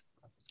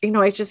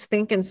 I just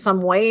think in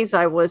some ways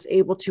I was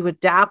able to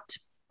adapt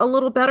a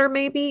little better,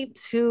 maybe,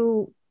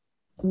 to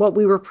what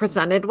we were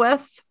presented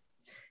with.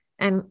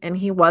 And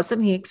he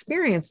wasn't, he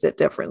experienced it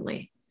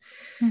differently.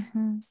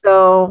 Mm-hmm.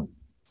 So,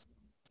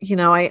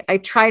 I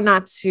try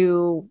not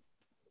to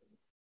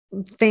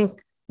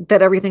think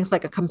that everything's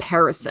like a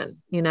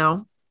comparison.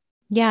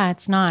 Yeah,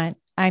 it's not.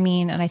 I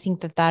mean, and I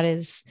think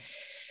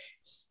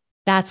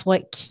that's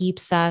what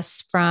keeps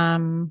us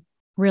from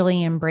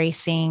really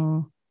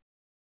embracing,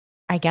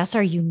 I guess,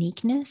 our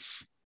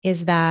uniqueness,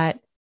 is that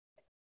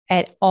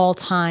at all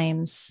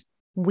times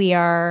we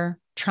are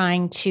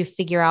trying to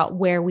figure out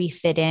where we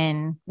fit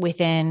in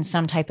within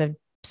some type of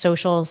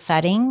social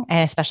setting,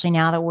 and especially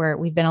now that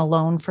we've been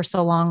alone for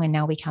so long and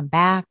now we come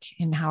back,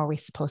 and how are we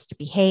supposed to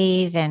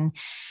behave? And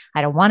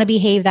I don't want to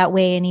behave that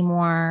way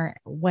anymore,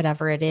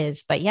 whatever it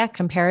is. But yeah,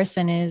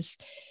 comparison is,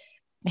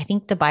 I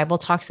think the Bible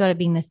talks about it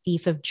being the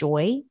thief of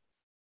joy.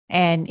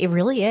 And it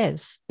really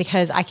is,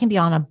 because I can be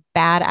on a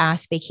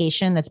badass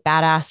vacation that's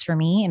badass for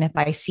me. And if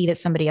I see that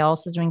somebody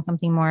else is doing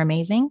something more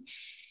amazing,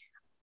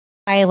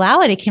 I allow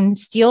it. It can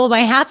steal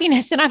my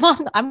happiness, and I'm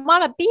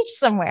on a beach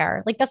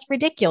somewhere. Like, that's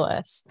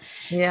ridiculous.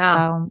 Yeah.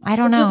 So I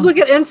don't Just know. look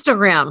at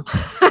Instagram.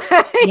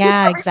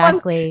 Yeah,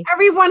 exactly.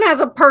 Everyone has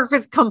a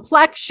perfect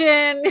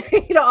complexion,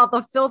 all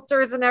the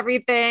filters and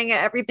everything.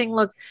 Everything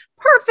looks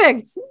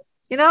perfect.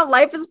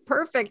 Life is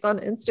perfect on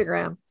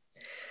Instagram.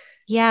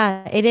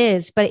 Yeah, it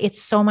is. But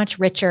it's so much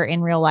richer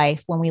in real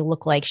life when we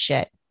look like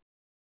shit.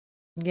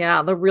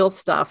 Yeah. The real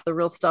stuff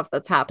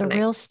that's The happening.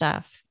 real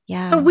stuff.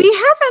 Yeah. So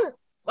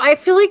I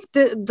feel like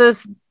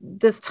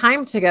this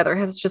time together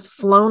has just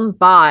flown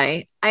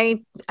by. I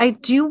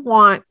do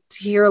want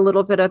to hear a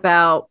little bit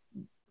about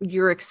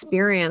your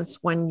experience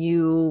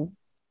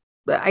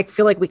I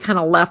feel like we kind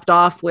of left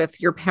off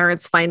with your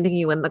parents finding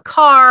you in the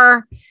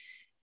car.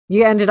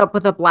 You ended up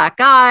with a black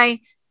eye.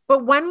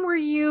 But when were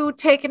you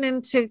taken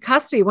into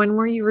custody? When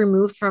were you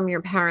removed from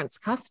your parents'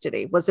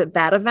 custody? Was it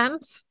that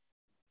event?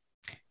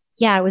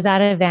 Yeah, it was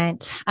at an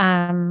event.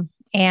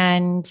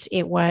 And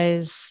it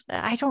was,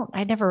 I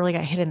never really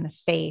got hit in the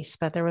face,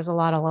 but there was a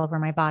lot all over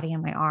my body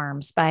and my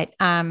arms. But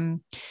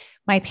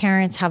my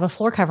parents have a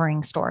floor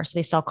covering store. So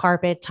they sell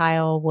carpet,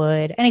 tile,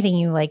 wood, anything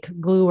you like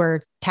glue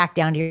or tack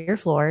down to your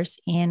floors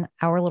in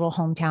our little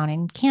hometown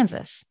in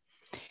Kansas.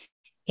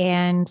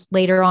 And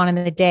later on in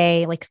the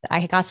day, like,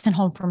 I got sent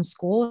home from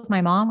school with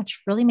my mom,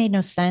 which really made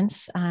no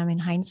sense in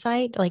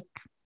hindsight. Like,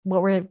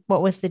 what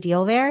was the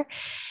deal there?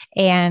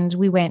 And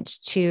we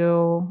went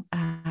to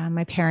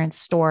my parents'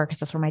 store, because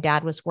that's where my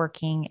dad was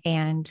working.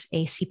 And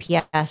a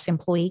CPS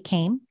employee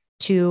came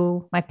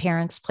to my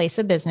parents' place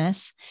of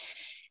business,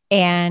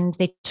 and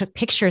they took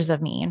pictures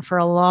of me. And for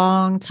a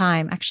long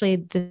time, actually,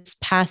 this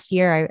past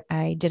year,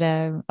 I did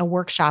a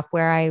workshop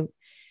where I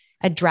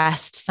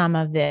addressed some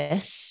of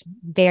this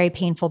very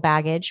painful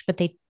baggage, but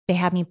they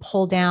had me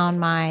pull down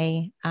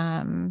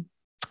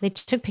they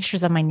took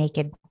pictures of my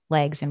naked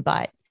legs and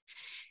butt,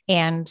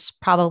 and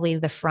probably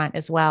the front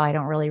as well. I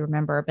don't really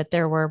remember, but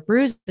there were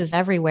bruises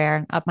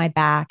everywhere up my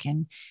back,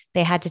 and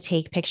they had to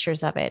take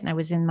pictures of it. And I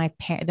was in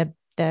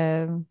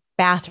the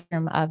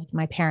bathroom of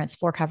my parents'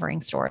 floor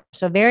covering store.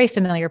 So a very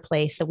familiar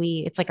place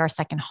it's like our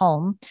second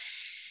home.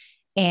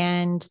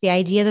 And the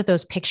idea that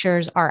those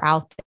pictures are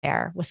out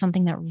there was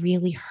something that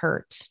really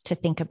hurt to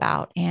think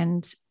about,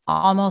 and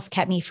almost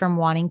kept me from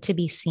wanting to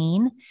be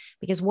seen,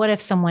 because what if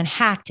someone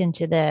hacked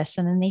into this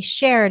and then they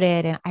shared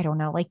it? And I don't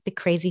know, like the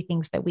crazy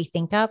things that we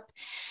think up.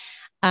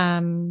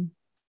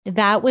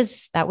 That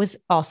was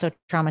also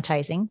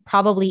traumatizing,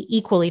 probably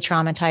equally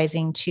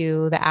traumatizing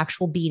to the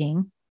actual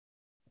beating.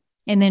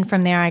 And then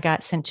from there, I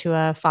got sent to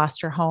a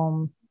foster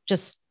home,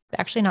 just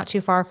actually not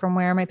too far from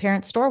where my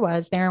parents' store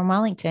was, there in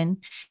Wellington.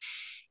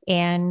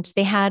 And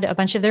they had a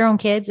bunch of their own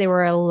kids. They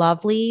were a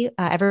lovely,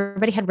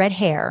 everybody had red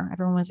hair.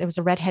 It was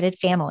a redheaded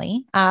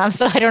family.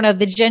 So I don't know,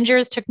 the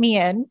Gingers took me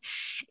in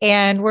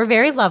and were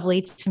very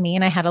lovely to me.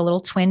 And I had a little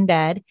twin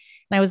bed,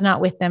 and I was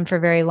not with them for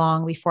very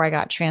long before I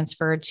got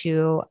transferred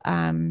to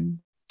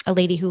a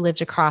lady who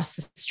lived across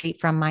the street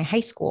from my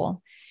high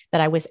school that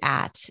I was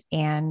at.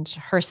 And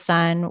her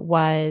son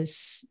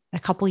was a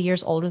couple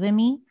years older than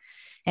me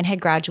and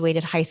had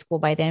graduated high school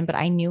by then, but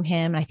I knew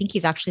him. I think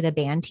he's actually the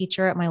band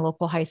teacher at my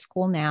local high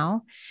school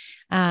now.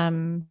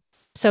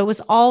 So it was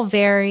all a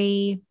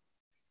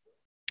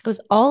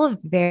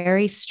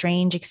very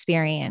strange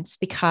experience,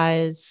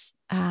 because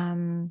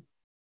I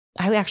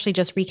actually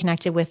just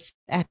reconnected with,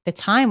 at the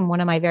time, one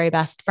of my very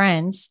best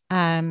friends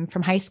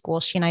from high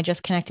school. She and I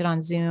just connected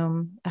on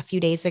Zoom a few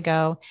days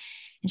ago.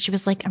 And she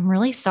was like, I'm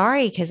really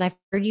sorry, because I've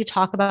heard you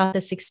talk about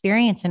this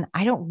experience and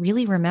I don't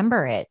really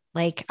remember it.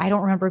 Like, I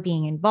don't remember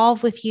being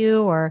involved with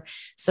you or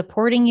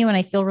supporting you. And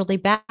I feel really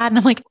bad. And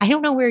I'm like, I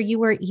don't know where you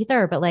were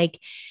either, but like,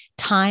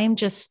 time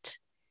just,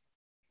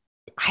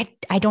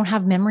 I don't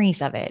have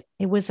memories of it.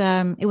 It was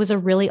a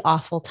really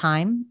awful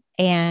time.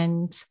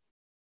 And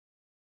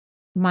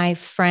my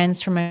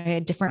friends from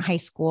a different high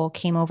school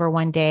came over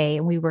one day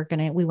and we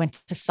went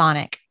to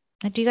Sonic.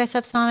 Do you guys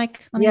have Sonic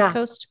on the East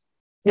Coast?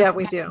 Yeah,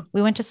 we do.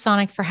 We went to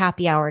Sonic for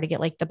happy hour to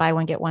get like the buy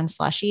one, get one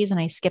slushies. And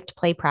I skipped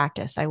play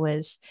practice. I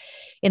was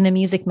in the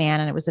Music Man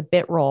and it was a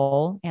bit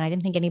roll. And I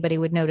didn't think anybody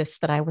would notice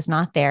that I was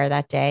not there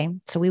that day.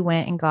 So we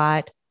went and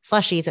got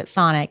slushies at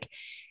Sonic.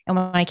 And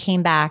when I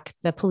came back,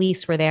 the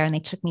police were there and they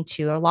took me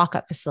to a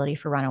lockup facility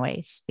for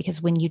runaways,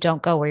 because when you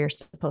don't go where you're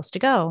supposed to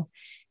go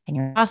and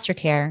you're in foster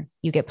care,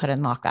 you get put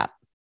in lockup.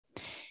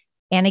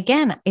 And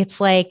again,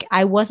 it's like,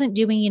 I wasn't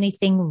doing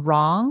anything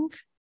wrong.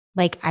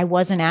 Like I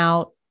wasn't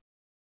out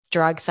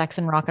drug, sex,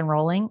 and rock and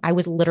rolling. I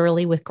was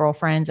literally with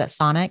girlfriends at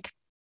Sonic,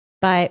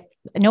 but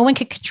no one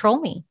could control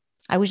me.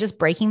 I was just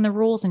breaking the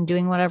rules and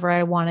doing whatever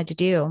I wanted to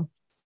do.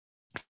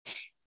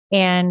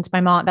 And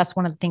my mom, that's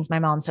one of the things my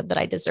mom said that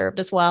I deserved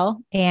as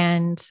well.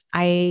 And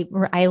I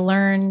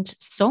learned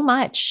so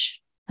much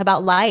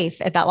about life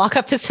at that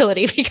lockup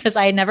facility because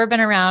I had never been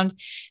around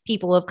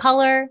people of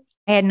color.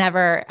 I'd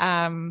never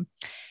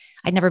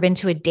been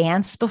to a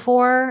dance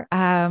before,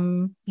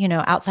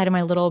 outside of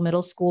my little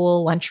middle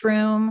school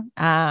lunchroom.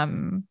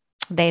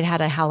 They'd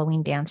had a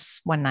Halloween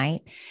dance one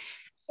night.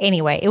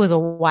 Anyway, it was a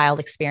wild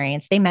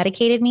experience. They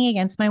medicated me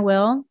against my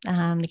will.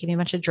 They gave me a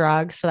bunch of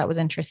drugs. So that was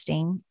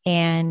interesting.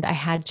 And I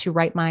had to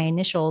write my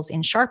initials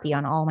in Sharpie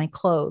on all my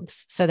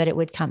clothes so that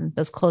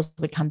those clothes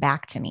would come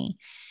back to me.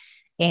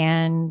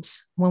 And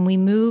when we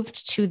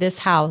moved to this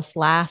house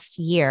last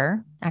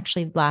year,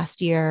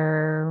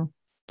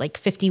 like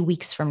 50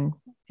 weeks from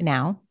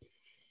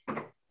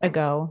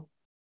ago,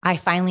 I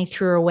finally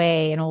threw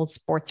away an old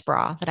sports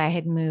bra that I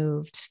had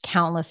moved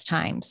countless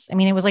times. I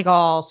mean, it was like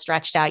all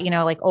stretched out,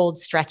 like old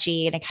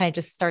stretchy, and it kind of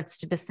just starts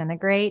to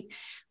disintegrate. It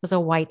was a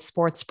white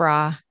sports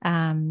bra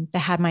that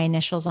had my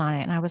initials on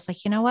it. And I was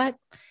like, you know what?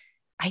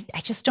 I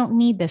just don't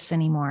need this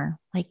anymore.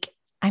 Like,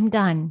 I'm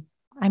done.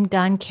 I'm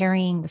done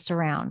carrying this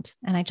around.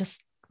 And I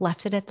just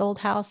left it at the old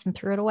house and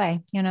threw it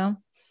away,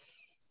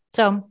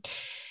 So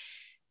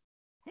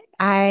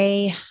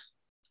I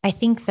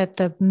think that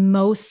the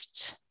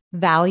most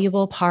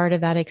valuable part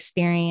of that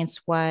experience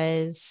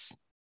was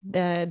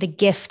the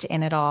gift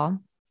in it all.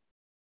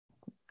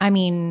 I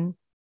mean,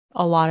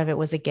 a lot of it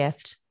was a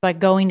gift, but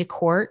going to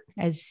court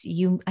do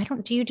you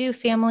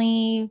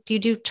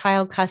do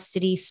child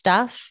custody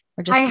stuff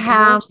or just I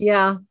have.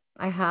 Yeah,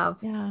 I have.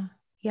 Yeah.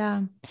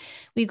 Yeah.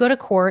 We go to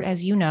court,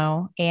 as you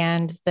know,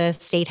 and the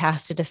state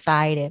has to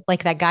decide it,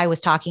 like that guy was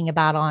talking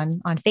about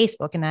on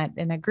Facebook in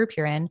that group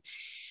you're in,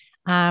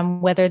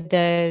 whether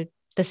the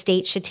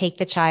state should take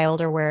the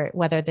child or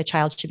whether the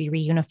child should be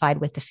reunified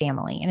with the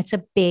family. And it's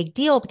a big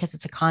deal because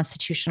it's a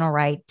constitutional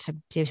right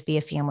to be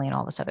a family and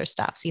all this other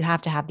stuff. So you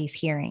have to have these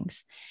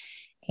hearings.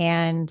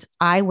 And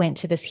I went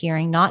to this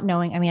hearing not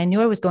knowing, I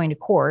knew I was going to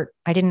court.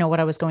 I didn't know what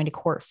I was going to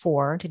court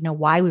for, didn't know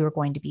why we were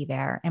going to be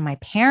there. And my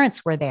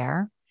parents were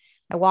there.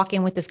 I walk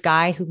in with this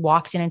guy who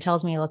walks in and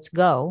tells me, let's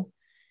go.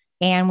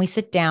 And we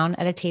sit down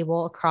at a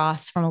table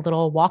across from a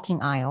little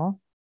walking aisle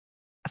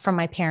from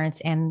my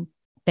parents and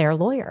their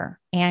lawyer.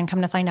 And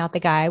come to find out, the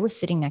guy I was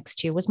sitting next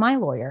to was my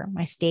lawyer,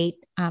 my state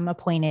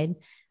appointed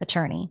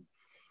attorney.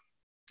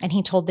 And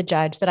he told the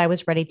judge that I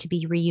was ready to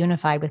be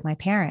reunified with my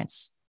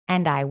parents.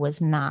 And I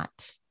was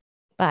not.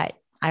 But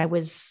I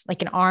was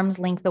like an arm's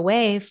length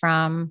away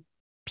from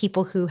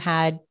people who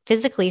had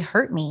physically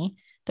hurt me.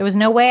 There was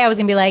no way I was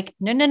going to be like,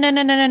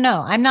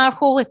 no, I'm not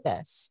cool with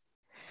this.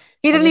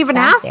 He didn't even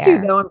ask you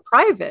though in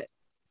private.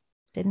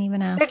 Didn't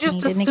even ask. They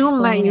just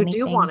assume that you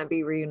do want to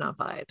be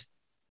reunified.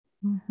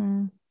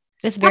 Mm-hmm.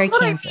 It's very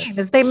Kansas. I mean,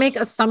 is they make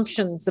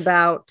assumptions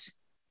about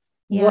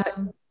what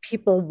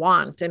people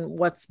want and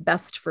what's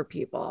best for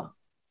people.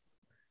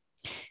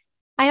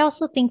 I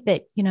also think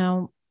that,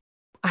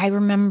 I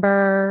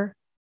remember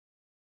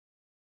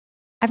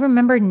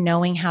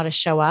knowing how to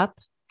show up,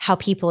 how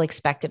people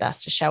expected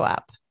us to show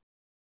up.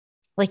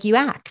 Like you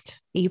act,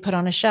 you put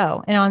on a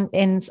show,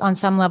 and on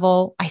some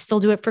level, I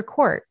still do it for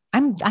court.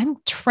 I'm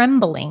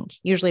trembling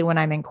usually when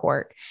I'm in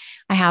court.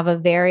 I have a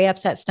very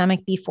upset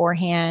stomach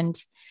beforehand,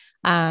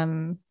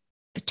 to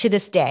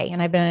this day.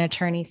 And I've been an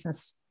attorney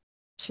since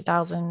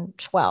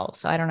 2012.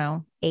 So I don't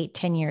know, 8,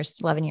 10 years,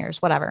 11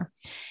 years, whatever.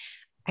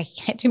 I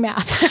can't do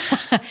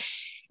math.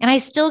 And I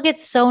still get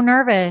so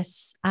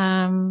nervous,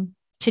 to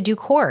do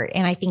court.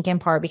 And I think in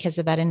part because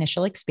of that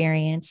initial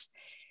experience,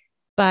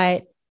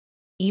 but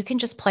you can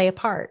just play a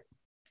part.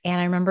 And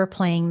I remember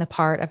playing the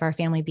part of our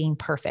family being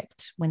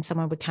perfect. When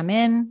someone would come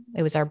in,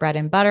 it was our bread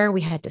and butter.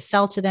 We had to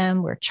sell to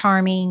them. We're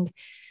charming.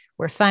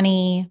 We're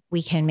funny.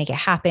 We can make it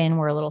happen.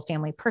 We're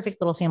a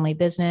perfect little family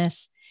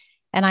business.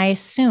 And I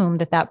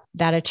assumed that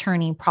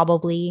attorney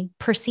probably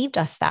perceived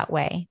us that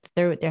way.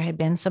 There had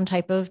been some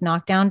type of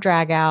knockdown,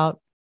 drag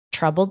out,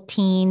 troubled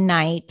teen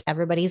night.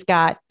 Everybody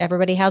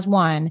has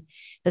one.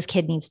 This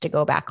kid needs to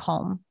go back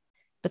home.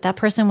 But that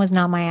person was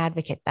not my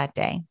advocate that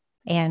day.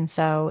 And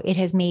so it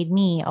has made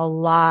me a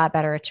lot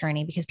better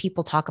attorney because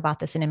people talk about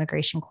this in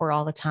immigration court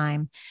all the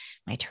time.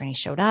 My attorney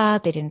showed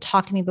up. They didn't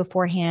talk to me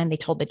beforehand. They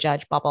told the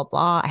judge, blah, blah,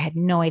 blah. I had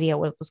no idea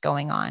what was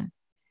going on.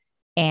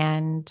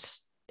 And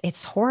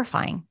it's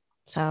horrifying.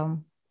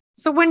 So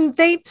So when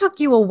they took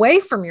you away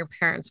from your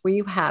parents, were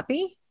you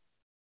happy?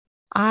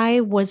 I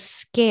was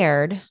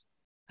scared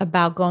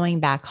about going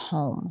back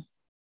home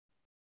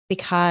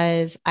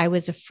because I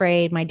was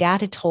afraid. My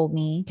dad had told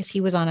me, because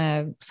he was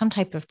on some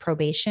type of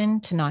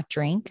probation to not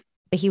drink,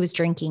 but he was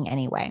drinking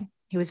anyway.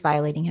 He was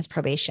violating his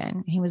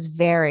probation. He was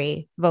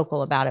very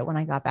vocal about it when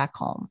I got back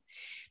home,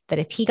 that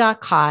if he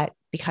got caught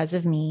because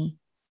of me,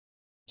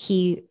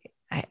 he,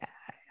 I,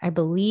 I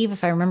believe,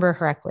 if I remember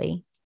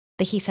correctly,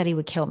 that he said he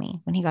would kill me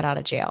when he got out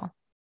of jail.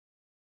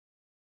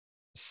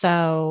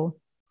 So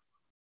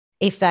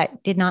if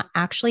that did not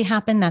actually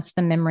happen, that's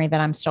the memory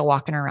that I'm still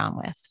walking around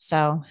with.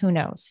 So who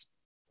knows?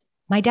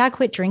 My dad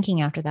quit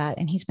drinking after that,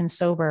 and he's been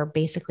sober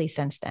basically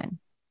since then.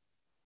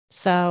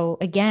 So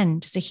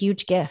again, just a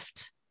huge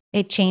gift.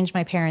 It changed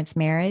my parents'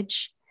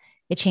 marriage.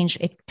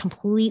 It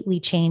completely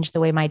changed the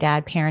way my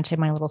dad parented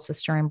my little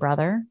sister and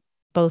brother.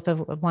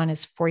 One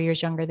is 4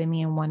 years younger than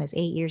me and one is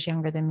 8 years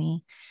younger than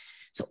me.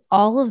 So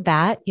all of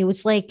that,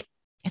 it's like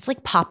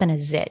popping a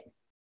zit.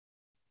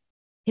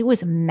 It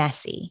was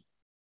messy,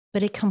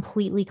 but it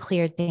completely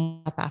cleared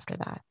things up after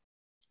that.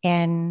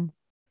 And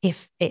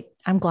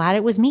I'm glad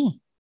it was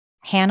me.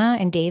 Hannah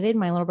and David,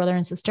 my little brother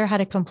and sister,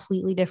 had a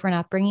completely different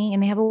upbringing,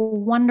 and they have a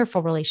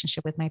wonderful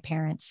relationship with my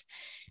parents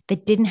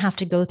that didn't have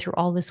to go through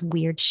all this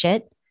weird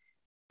shit,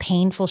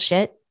 painful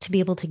shit to be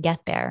able to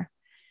get there.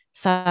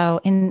 So,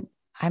 and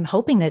I'm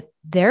hoping that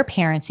their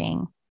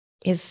parenting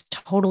is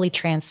totally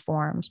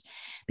transformed,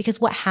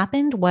 because what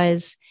happened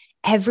was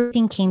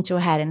everything came to a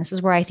head. And this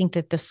is where I think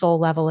that the soul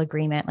level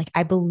agreement, like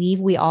I believe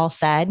we all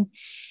said,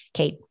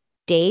 okay,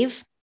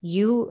 Dave,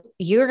 you're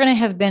going to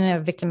have been a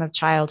victim of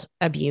child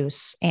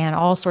abuse and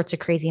all sorts of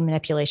crazy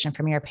manipulation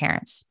from your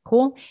parents.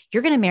 Cool.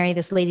 You're going to marry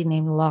this lady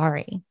named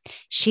Laurie.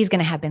 She's going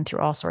to have been through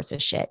all sorts of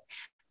shit.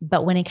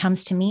 But when it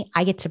comes to me,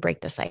 I get to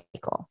break the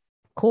cycle.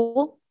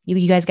 Cool.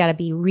 You guys got to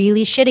be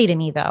really shitty to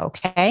me though.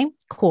 Okay,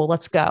 cool.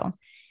 Let's go.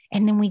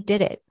 And then we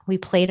did it. We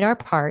played our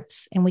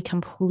parts and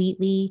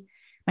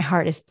my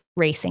heart is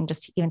racing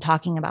just even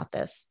talking about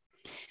this.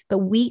 But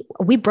we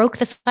broke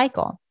the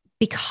cycle.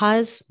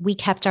 Because we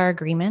kept our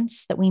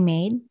agreements that we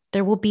made,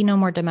 there will be no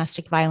more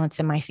domestic violence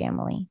in my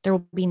family. There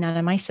will be none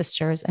of my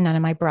sisters and none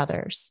of my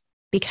brothers,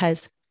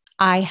 because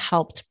I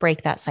helped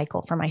break that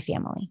cycle for my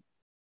family.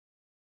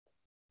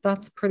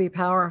 That's pretty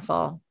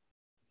powerful.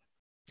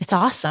 It's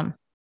awesome.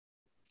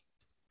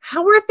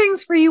 How were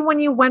things for you when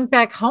you went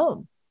back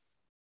home?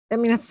 I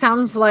mean, it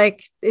sounds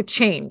like it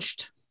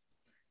changed.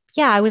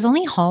 Yeah, I was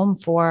only home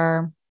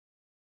for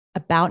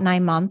about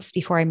 9 months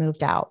before I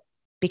moved out,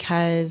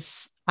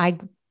 because I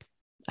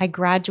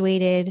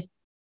graduated.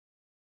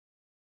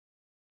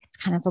 It's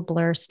kind of a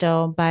blur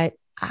still, but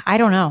I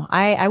don't know.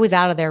 I was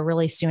out of there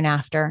really soon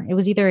after. It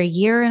was either a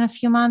year and a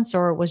few months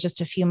or it was just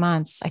a few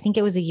months. I think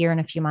it was a year and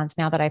a few months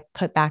now that I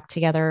put back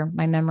together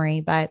my memory,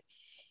 but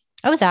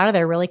I was out of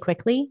there really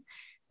quickly.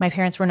 My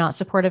parents were not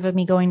supportive of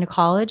me going to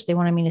college. They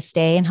wanted me to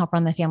stay and help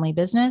run the family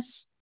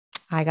business.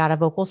 I got a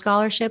vocal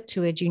scholarship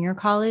to a junior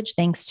college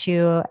thanks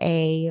to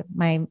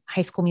my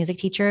high school music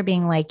teacher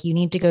being like, you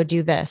need to go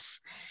do this.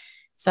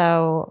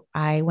 So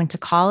I went to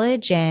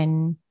college,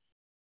 and,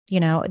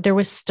 there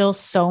was still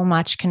so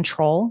much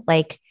control.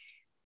 Like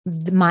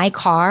my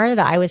car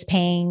that I was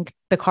paying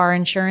the car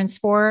insurance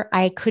for,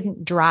 I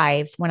couldn't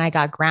drive when I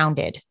got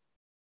grounded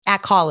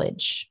at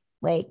college.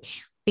 Like,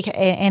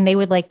 and they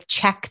would like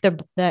check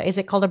is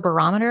it called a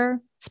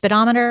barometer,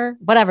 speedometer,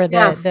 whatever,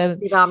 Yes, the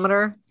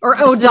speedometer or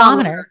the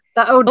odometer.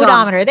 The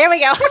odometer. There we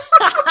go.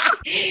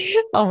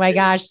 Oh my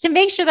gosh, to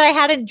make sure that I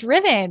hadn't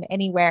driven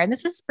anywhere. And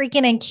this is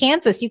freaking in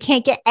Kansas. You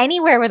can't get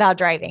anywhere without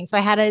driving. So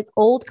I had an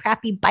old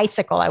crappy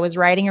bicycle. I was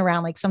riding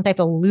around like some type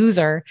of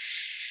loser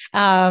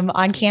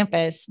on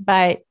campus.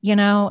 But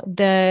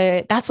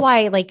that's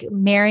why, like,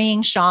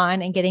 marrying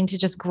Sean and getting to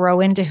just grow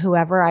into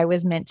whoever I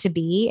was meant to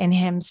be, and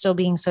him still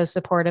being so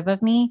supportive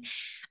of me,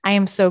 I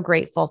am so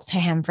grateful to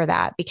him for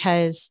that,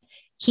 because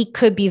he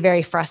could be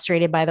very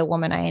frustrated by the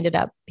woman he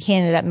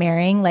ended up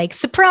marrying. Like,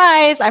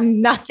 surprise,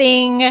 I'm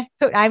nothing.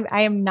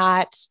 I am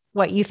not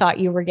what you thought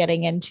you were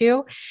getting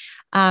into.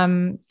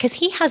 Cause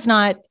he has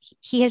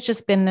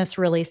just been this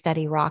really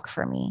steady rock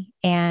for me,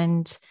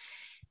 and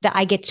that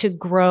I get to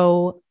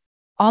grow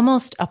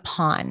almost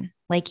upon.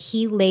 Like,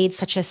 he laid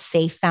such a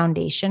safe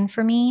foundation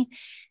for me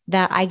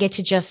that I get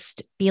to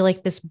just be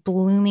like this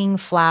blooming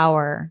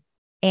flower.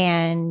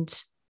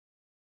 And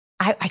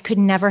I could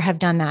never have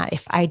done that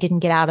if I didn't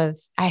get out of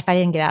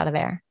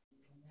there.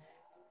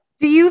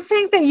 Do you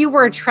think that you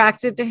were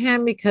attracted to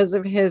him because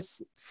of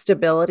his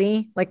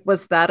stability? Like,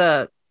 was that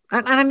and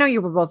I know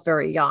you were both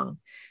very young,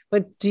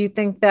 but do you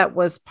think that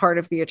was part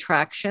of the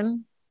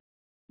attraction?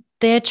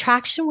 The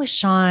attraction with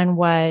Sean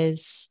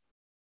was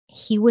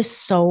he was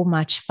so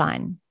much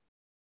fun.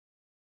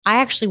 I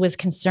actually was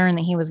concerned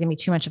that he was going to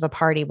be too much of a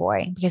party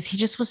boy because he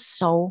just was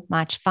so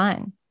much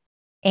fun.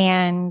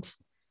 And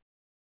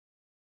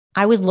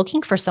I was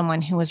looking for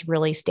someone who was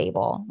really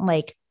stable,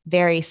 like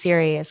very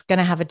serious, going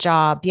to have a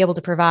job, be able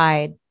to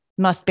provide,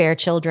 must bear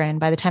children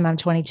by the time I'm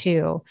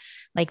 22.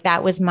 Like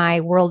that was my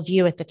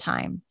worldview at the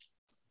time.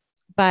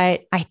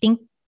 But I think,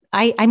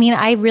 I mean,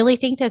 I really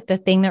think that the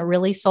thing that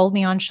really sold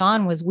me on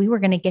Sean was we were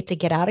going to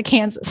get out of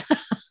Kansas.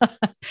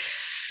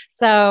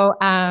 So,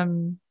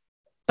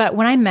 but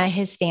when I met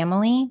his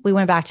family, we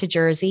went back to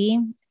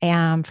Jersey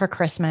for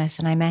Christmas,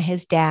 and I met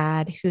his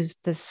dad, who's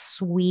this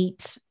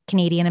sweet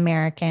Canadian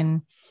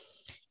American,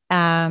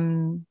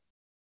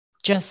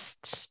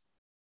 just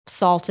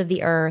salt of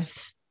the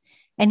earth.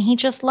 And he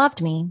just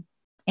loved me.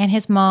 And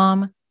his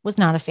mom was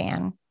not a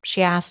fan.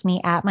 She asked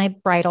me at my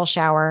bridal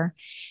shower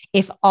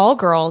if all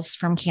girls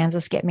from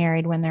Kansas get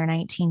married when they're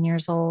 19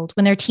 years old,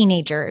 when they're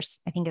teenagers,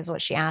 I think is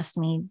what she asked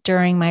me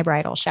during my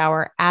bridal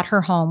shower at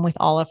her home with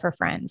all of her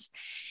friends.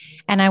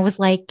 And I was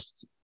like,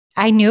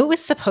 I knew it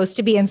was supposed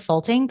to be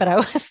insulting, but I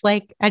was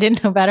like, I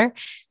didn't know better.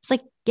 It's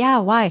like, yeah,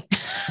 why?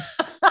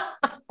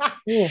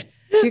 Do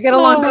you get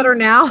along better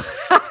now?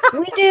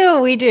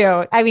 We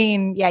do. I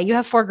mean, yeah, you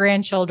have 4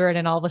 grandchildren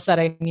and all of a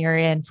sudden you're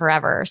in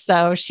forever.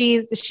 So she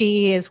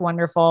is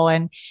wonderful.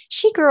 And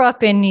she grew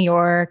up in New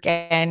York,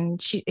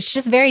 and she's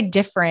just very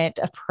different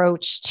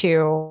approach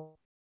to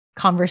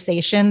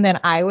conversation than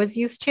I was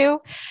used to,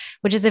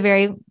 which is a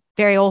very,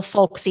 very old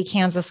folksy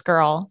Kansas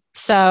girl.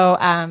 So,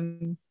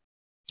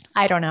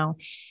 I don't know.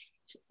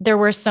 There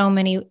were so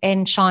many,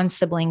 and Sean's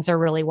siblings are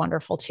really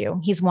wonderful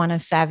too. He's one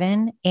of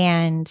 7,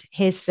 and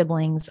his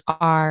siblings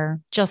are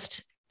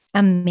just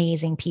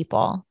amazing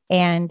people,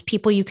 and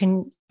people you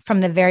can,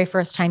 from the very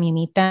first time you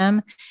meet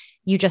them,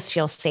 you just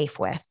feel safe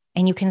with,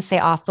 and you can say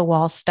off the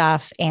wall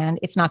stuff and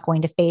it's not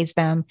going to faze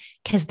them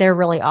because they're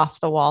really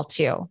off the wall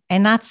too.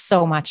 And that's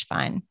so much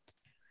fun.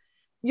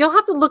 You'll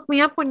have to look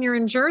me up when you're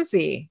in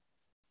Jersey.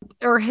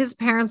 Are his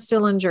parents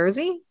still in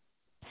Jersey?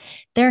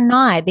 They're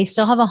not. They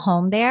still have a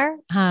home there.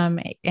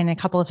 And a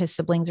couple of his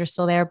siblings are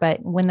still there.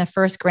 But when the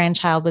first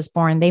grandchild was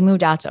born, they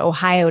moved out to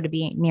Ohio to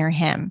be near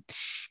him.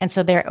 And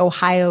so they're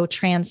Ohio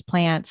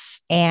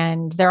transplants,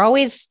 and they're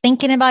always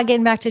thinking about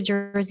getting back to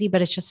Jersey,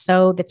 but it's just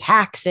so the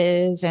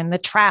taxes and the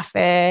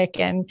traffic.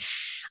 And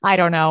I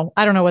don't know.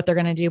 I don't know what they're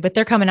going to do, but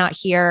they're coming out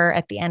here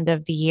at the end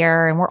of the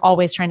year. And we're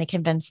always trying to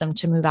convince them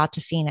to move out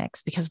to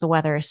Phoenix because the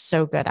weather is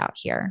so good out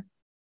here.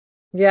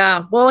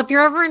 Yeah. Well, if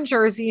you're ever in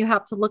Jersey, you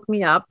have to look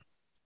me up.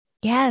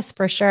 Yes,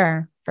 for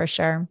sure. For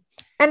sure.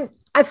 And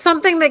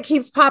something that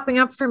keeps popping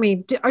up for me.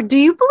 Do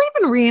you believe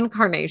in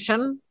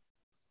reincarnation?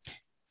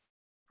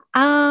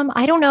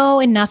 I don't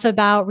know enough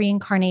about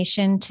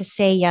reincarnation to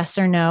say yes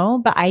or no,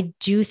 but I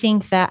do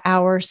think that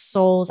our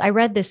souls, I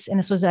read this, and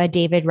this was a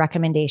David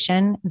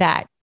recommendation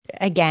that,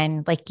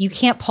 again, like you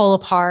can't pull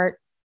apart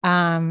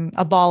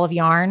a ball of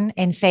yarn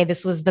and say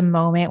this was the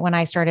moment when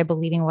I started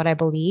believing what I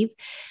believe.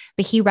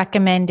 But he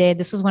recommended,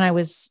 this was when I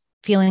was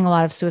feeling a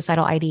lot of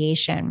suicidal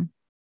ideation.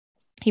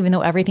 Even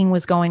though everything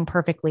was going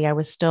perfectly, I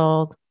was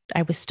still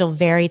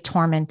very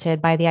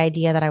tormented by the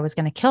idea that I was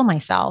going to kill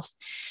myself.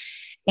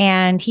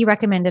 And he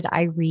recommended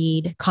I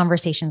read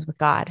Conversations with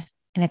God.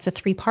 And it's a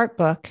 3-part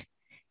book.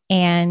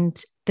 And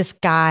this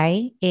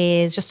guy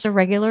is just a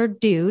regular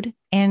dude,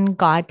 and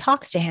God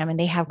talks to him, and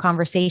they have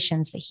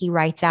conversations that he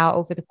writes out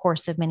over the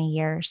course of many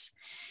years.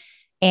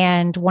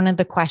 And one of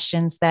the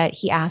questions that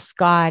he asks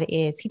God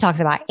is, he talks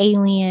about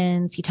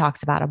aliens, he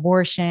talks about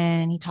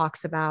abortion, he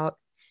talks about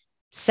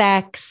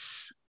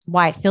sex,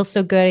 why it feels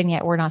so good, and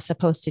yet we're not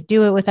supposed to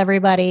do it with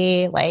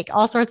everybody, like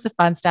all sorts of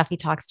fun stuff he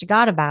talks to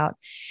God about.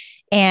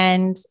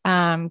 And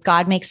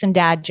God makes some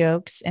dad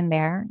jokes in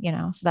there,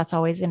 so that's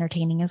always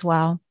entertaining as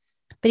well.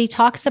 But he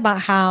talks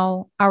about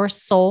how our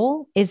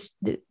soul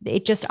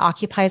it just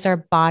occupies our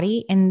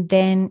body, and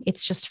then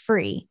it's just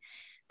free.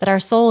 That our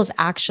soul is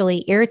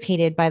actually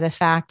irritated by the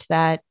fact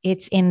that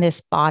it's in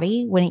this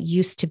body when it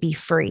used to be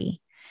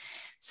free.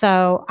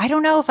 So I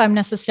don't know if I'm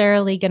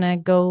necessarily going to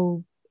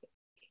go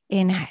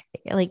in,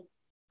 like,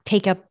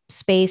 take up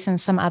space in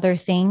some other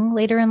thing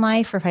later in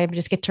life, or if I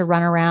just get to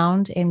run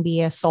around and be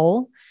a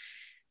soul.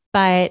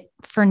 But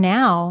for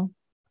now,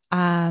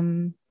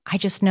 I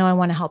just know I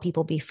want to help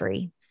people be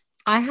free.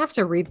 I have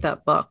to read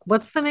that book.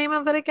 What's the name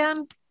of it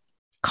again?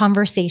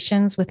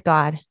 Conversations with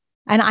God.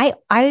 And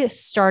I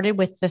started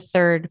with the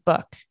 3rd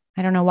book.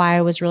 I don't know why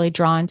I was really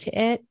drawn to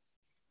it,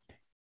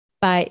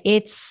 but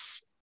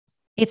it's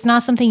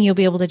not something you'll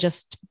be able to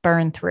just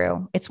burn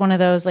through. It's one of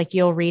those, like,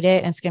 you'll read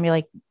it and it's going to be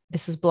like,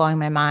 this is blowing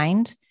my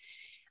mind.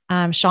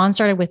 Sean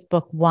started with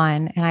book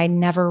 1, and I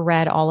never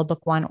read all of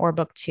book 1 or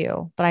book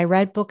 2, but I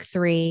read book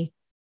 3,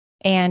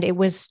 and it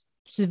was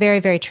very,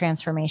 very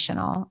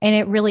transformational. And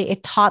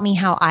it taught me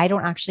how I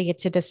don't actually get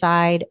to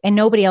decide, and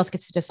nobody else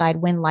gets to decide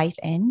when life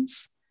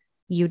ends.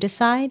 You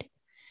decide.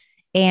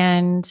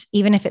 And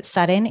even if it's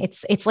sudden,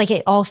 it's like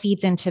it all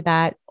feeds into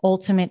that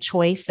ultimate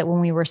choice that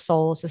when we were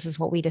souls, this is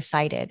what we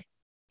decided,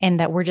 and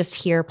that we're just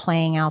here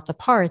playing out the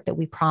part that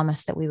we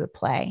promised that we would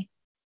play.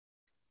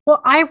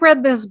 Well, I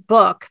read this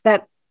book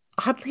that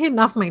oddly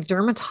enough, my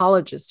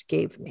dermatologist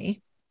gave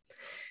me.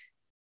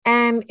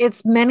 And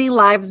it's Many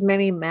Lives,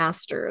 Many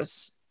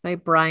Masters by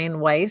Brian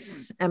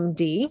Weiss,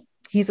 MD.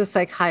 He's a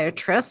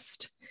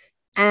psychiatrist.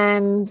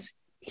 And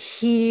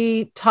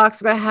he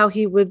talks about how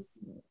he would,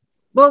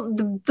 well,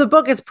 the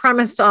book is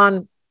premised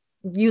on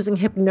using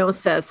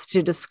hypnosis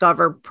to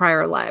discover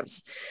prior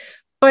lives.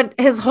 But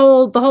the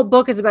whole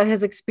book is about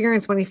his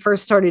experience when he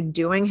first started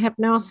doing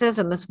hypnosis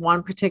and this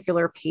one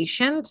particular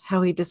patient,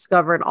 how he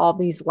discovered all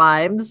these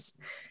lives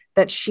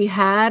that she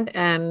had.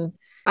 And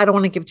I don't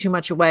want to give too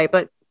much away,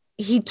 but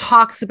he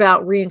talks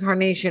about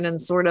reincarnation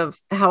and sort of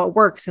how it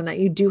works and that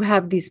you do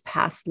have these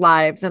past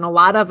lives. And a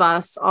lot of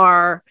us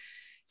are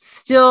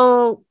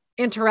still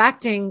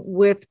interacting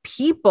with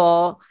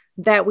people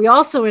that we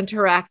also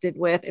interacted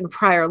with in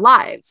prior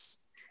lives.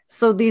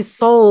 So these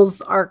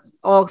souls are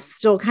all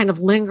still kind of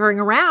lingering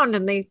around,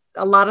 and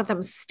a lot of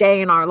them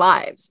stay in our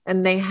lives,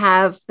 and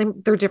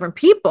they're different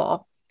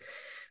people,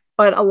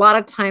 but a lot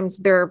of times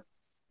their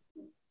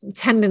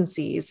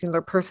tendencies and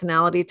their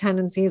personality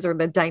tendencies or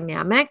the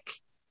dynamic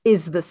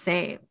is the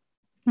same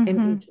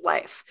in each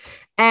life.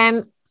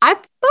 And I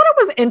thought it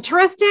was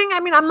interesting.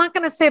 I mean, I'm not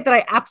going to say that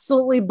I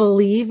absolutely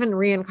believe in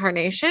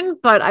reincarnation,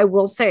 but I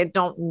will say I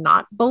don't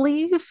not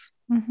believe.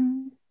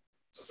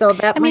 So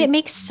that it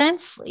makes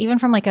sense even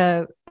from like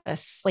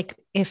like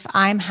if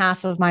I'm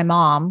half of my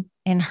mom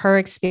and her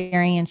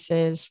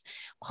experiences,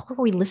 what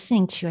were we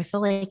listening to? I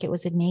feel like it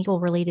was a Nagel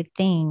related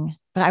thing,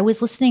 but I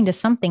was listening to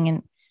something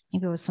and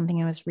maybe it was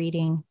something I was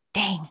reading.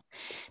 Dang,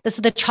 this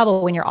is the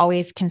trouble when you're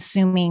always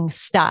consuming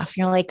stuff.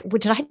 You're like,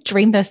 did I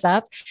dream this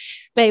up?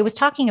 But it was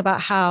talking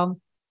about how,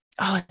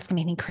 it's gonna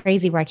make me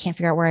crazy where I can't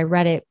figure out where I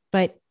read it,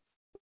 but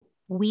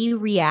we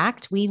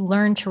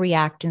learn to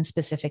react in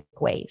specific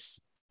ways.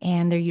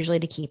 And they're usually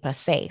to keep us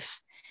safe.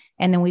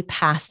 And then we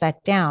pass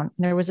that down.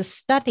 There was a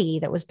study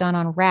that was done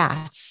on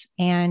rats.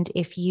 And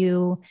if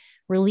you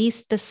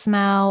released the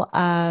smell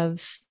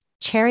of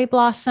cherry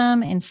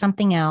blossom and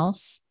something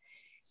else,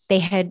 they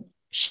had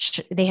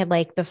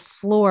like the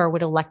floor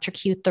would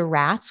electrocute the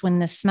rats when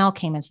the smell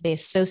came in. So they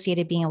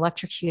associated being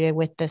electrocuted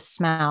with the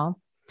smell.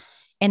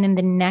 And then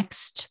then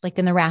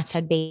the rats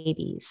had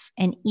babies.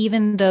 And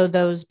even though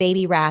those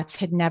baby rats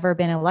had never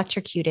been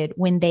electrocuted,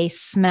 when they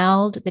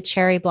smelled the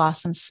cherry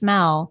blossom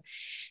smell,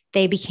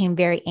 they became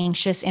very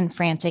anxious and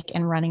frantic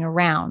and running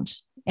around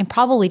and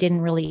probably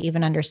didn't really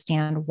even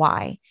understand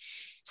why.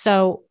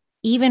 So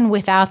even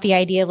without the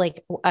idea,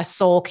 like a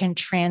soul can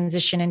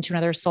transition into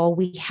another soul,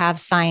 we have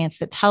science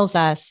that tells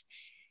us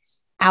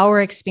our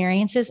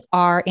experiences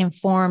are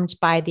informed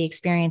by the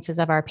experiences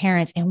of our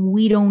parents. And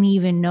we don't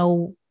even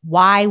know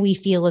why we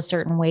feel a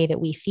certain way that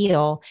we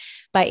feel.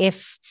 But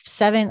if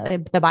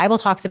the Bible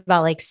talks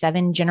about like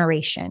 7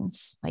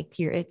 generations, like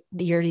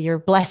your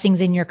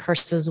blessings and your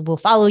curses will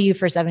follow you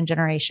for 7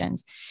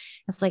 generations.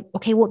 It's like,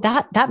 okay, well,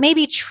 that may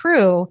be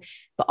true,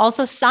 but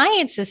also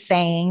science is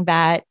saying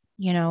that,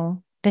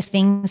 the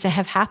things that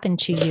have happened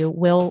to you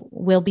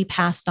will be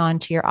passed on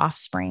to your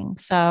offspring.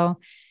 So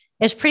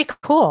it's pretty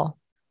cool.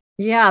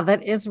 Yeah,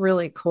 that is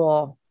really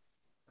cool.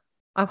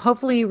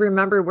 Hopefully you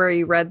remember where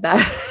you read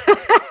that.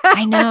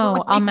 I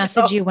know. I'll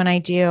message you when I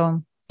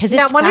do, because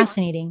it's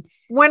fascinating.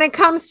 When it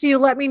comes to you,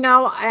 let me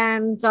know,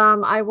 and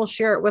I will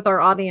share it with our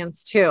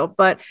audience too.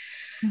 But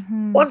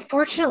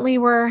unfortunately,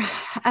 we're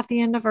at the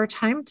end of our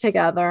time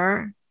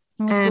together.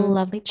 It's a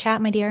lovely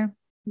chat, my dear.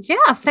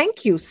 Yeah,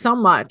 thank you so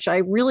much. I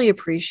really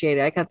appreciate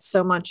it. I got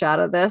so much out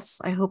of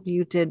this. I hope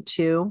you did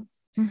too.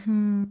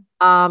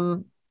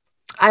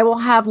 I will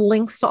have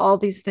links to all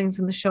these things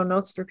in the show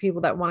notes for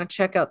people that want to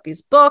check out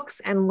these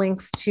books, and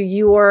links to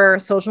your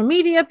social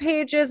media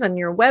pages and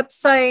your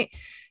website.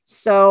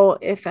 So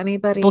if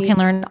anybody, people can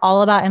learn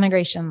all about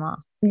immigration law.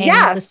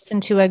 And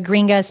listen to a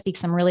gringa speak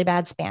some really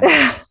bad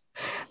Spanish.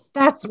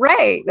 That's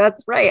right.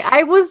 That's right.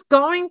 I was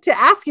going to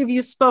ask you if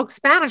you spoke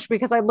Spanish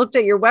because I looked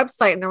at your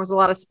website and there was a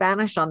lot of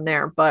Spanish on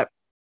there, but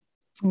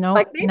no,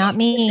 nope, not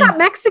me. Not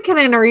Mexican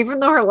in her, even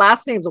though her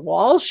last name's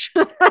Walsh.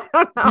 I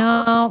don't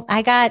know.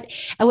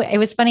 No, it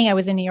was funny. I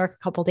was in New York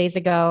a couple of days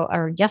ago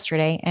or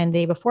yesterday and the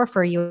day before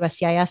for a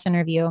USCIS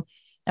interview.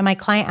 And my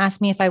client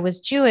asked me if I was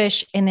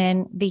Jewish. And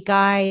then the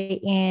guy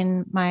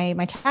in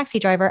my taxi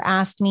driver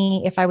asked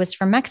me if I was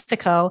from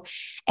Mexico.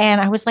 And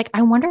I was like,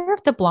 I wonder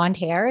if the blonde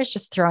hair is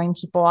just throwing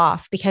people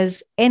off,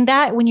 because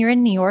when you're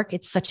in New York,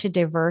 it's such a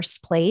diverse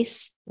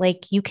place.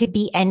 Like you could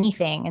be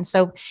anything. And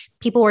so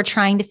people were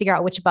trying to figure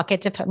out which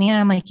bucket to put me in.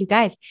 I'm like, you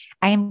guys,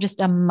 I am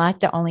just a mutt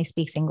that only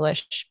speaks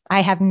English.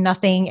 I have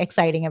nothing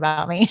exciting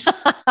about me.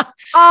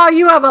 Oh,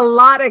 you have a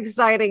lot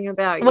exciting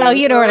about you. Well,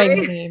 you know what I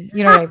mean.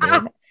 You know what I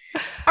mean.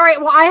 All right.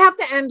 Well, I have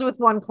to end with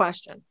one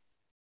question.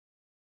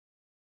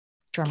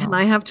 Can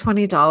I have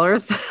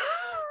 $20?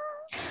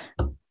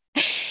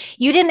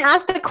 You didn't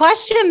ask the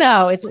question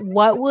though. It's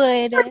what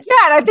would, I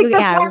think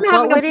that's why I'm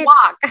having a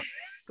block.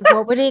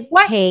 What would it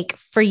take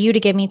for you to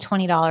give me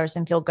 $20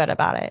 and feel good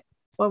about it?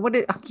 What would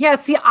it? Yeah.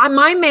 See,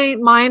 my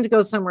mind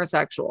goes somewhere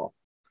sexual.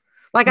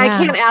 Like I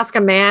can't ask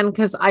a man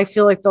because I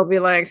feel like they'll be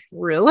like,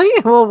 really?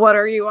 Well, what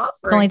are you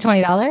offering? It's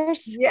only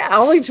 $20. Yeah,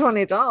 only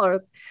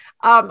 $20.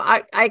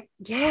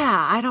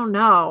 I don't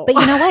know. But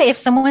you know what? If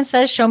someone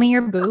says, show me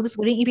your boobs,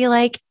 wouldn't you be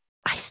like,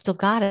 I still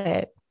got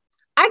it?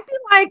 I'd be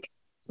like,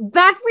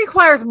 that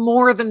requires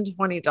more than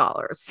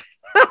 $20.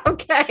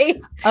 Okay.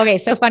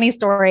 So funny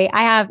story.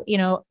 I have,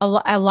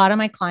 a lot of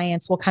my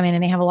clients will come in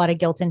and they have a lot of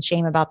guilt and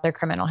shame about their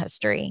criminal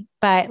history,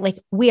 but like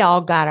we all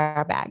got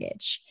our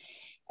baggage.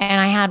 And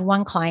I had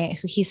one client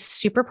who he's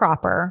super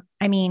proper.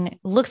 I mean,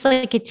 looks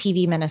like a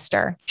TV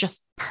minister,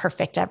 just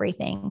perfect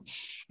everything.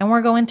 And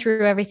we're going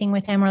through everything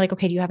with him. We're like,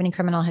 okay, do you have any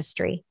criminal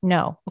history?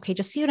 No. Okay.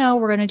 Just so you know,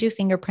 we're going to do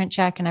fingerprint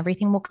check and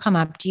everything will come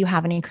up. Do you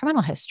have any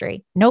criminal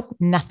history? Nope,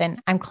 nothing.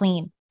 I'm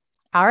clean.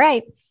 All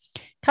right.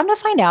 Come to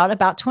find out,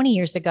 about 20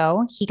 years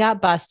ago, he got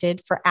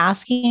busted for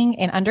asking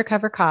an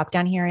undercover cop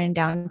down here in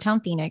downtown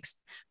Phoenix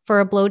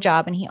for a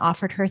blowjob, and he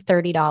offered her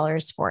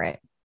 $30 for it.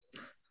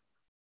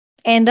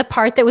 And the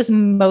part that was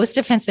most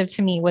offensive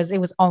to me was it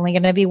was only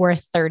going to be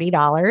worth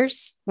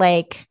 $30.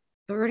 Like,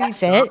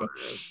 that's it.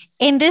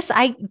 And this,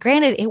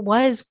 granted, it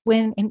was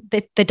when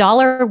the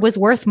dollar was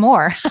worth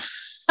more.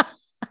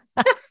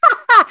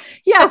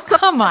 Yes. So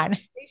come on.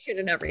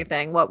 And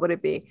everything. What would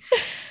it be?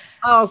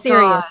 Oh,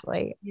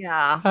 seriously. God.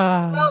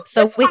 Yeah. Well,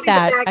 so with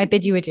that, I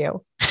bid you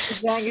adieu. The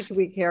baggage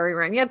we carry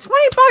around. Yeah. $20.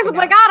 I'm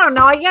like, I don't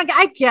know.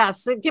 I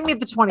guess give me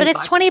the 20. But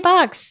it's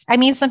 $20. I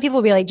mean, some people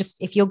will be like, just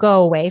if you'll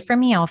go away from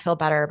me, I'll feel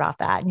better about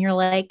that. And you're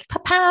like,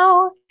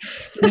 pow,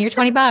 give me your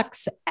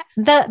 $20.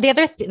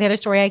 The other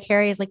story I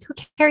carry is like, who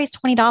carries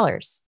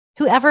 $20?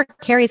 Whoever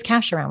carries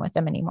cash around with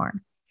them anymore?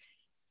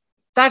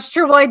 That's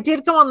true. Well, I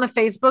did go on the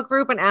Facebook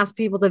group and ask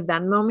people to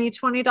Venmo me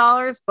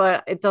 $20,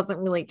 but it doesn't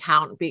really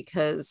count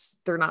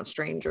because they're not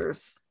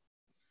strangers.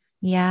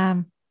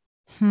 Yeah.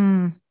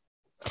 I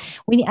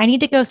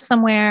need to go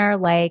somewhere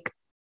like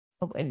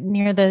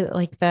near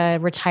the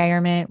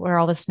retirement where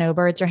all the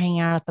snowbirds are hanging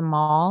out at the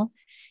mall,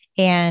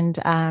 and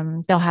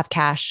they'll have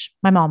cash.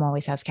 My mom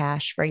always has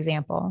cash, for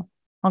example.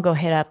 I'll go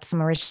hit up some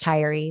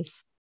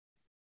retirees.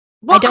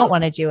 Well, I don't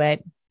want to do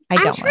it.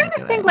 I'm trying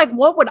to think, like,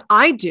 what would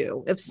I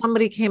do if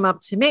somebody came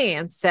up to me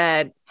and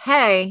said,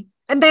 hey,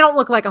 and they don't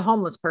look like a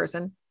homeless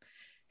person.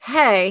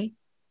 Hey,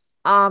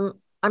 I'm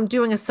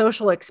doing a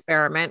social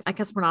experiment. I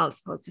guess we're not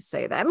supposed to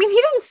say that. I mean, he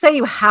didn't say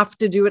you have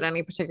to do it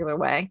any particular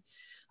way.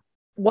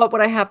 What would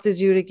I have to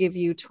do to give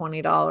you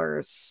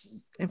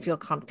 $20 and feel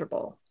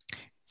comfortable?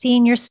 See,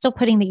 and you're still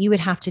putting that you would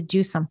have to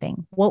do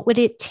something. What would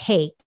it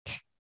take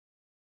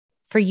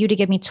for you to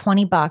give me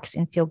 $20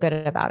 and feel good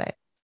about it?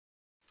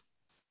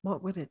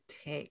 What would it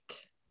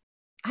take?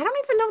 I don't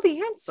even know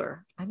the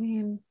answer. I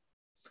mean,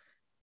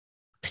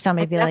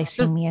 somebody be like,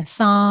 sing me a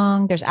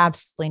song. There's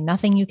absolutely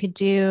nothing you could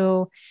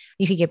do.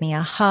 You could give me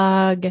a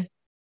hug.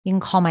 You can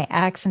call my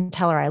ex and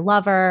tell her I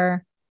love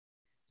her.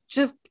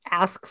 Just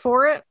ask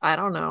for it. I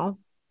don't know.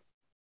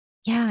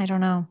 Yeah, I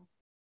don't know.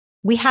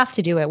 We have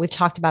to do it. We've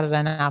talked about it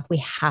enough. We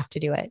have to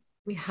do it.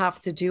 We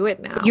have to do it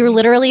now. You're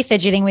literally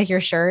fidgeting with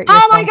your shirt.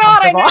 Oh my God,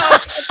 I know.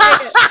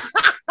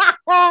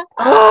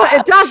 Oh,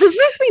 it does. This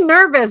makes me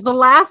nervous. The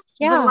last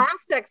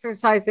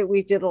exercise that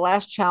we did, the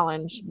last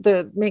challenge,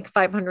 the make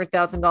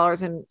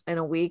 $500,000 in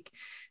a week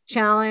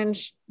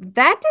challenge,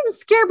 that didn't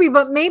scare me,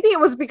 but maybe it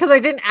was because I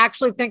didn't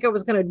actually think I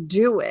was going to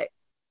do it.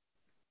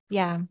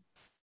 Yeah.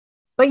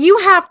 But you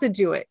have to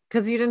do it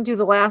because you didn't do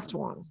the last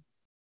one.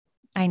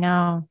 I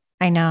know.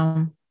 I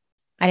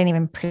didn't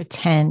even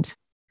pretend.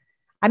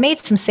 I made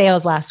some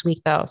sales last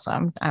week though.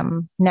 So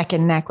I'm neck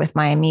and neck with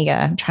my amiga.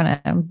 I'm trying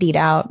to beat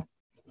out.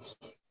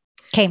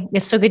 Okay.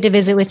 It's so good to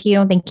visit with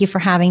you. Thank you for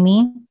having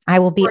me. I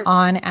will be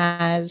on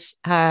as,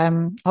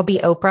 I'll be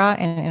Oprah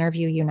and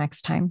interview you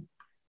next time.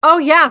 Oh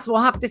yes.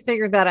 We'll have to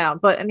figure that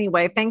out. But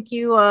anyway, thank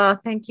you.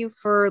 Thank you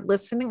for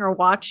listening or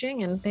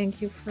watching, and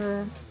thank you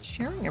for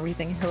sharing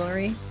everything,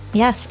 Hillary.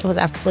 Yes, it was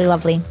absolutely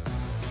lovely.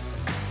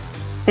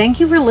 Thank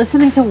you for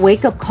listening to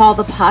Wake Up Call,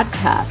 the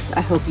podcast.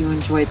 I hope you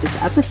enjoyed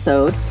this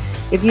episode.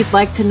 If you'd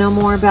like to know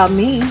more about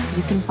me,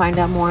 you can find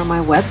out more on my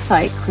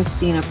website,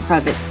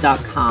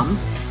 ChristinaPrevitt.com.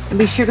 And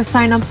be sure to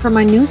sign up for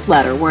my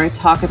newsletter where I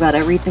talk about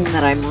everything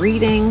that I'm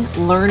reading,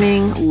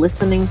 learning,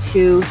 listening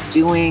to,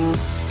 doing,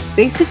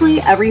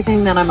 basically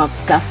everything that I'm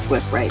obsessed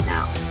with right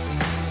now.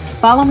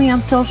 Follow me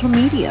on social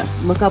media.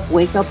 Look up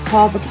Wake Up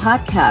Call, the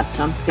podcast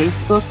on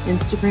Facebook,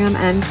 Instagram,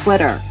 and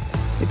Twitter.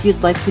 If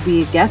you'd like to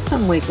be a guest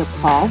on Wake Up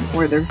Call,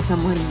 or there's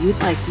someone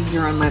you'd like to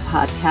hear on my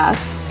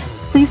podcast,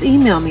 please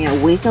email me at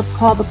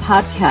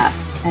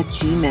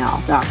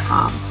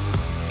wakeupcallthepodcast@gmail.com.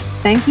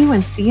 Thank you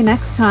and see you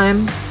next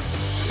time.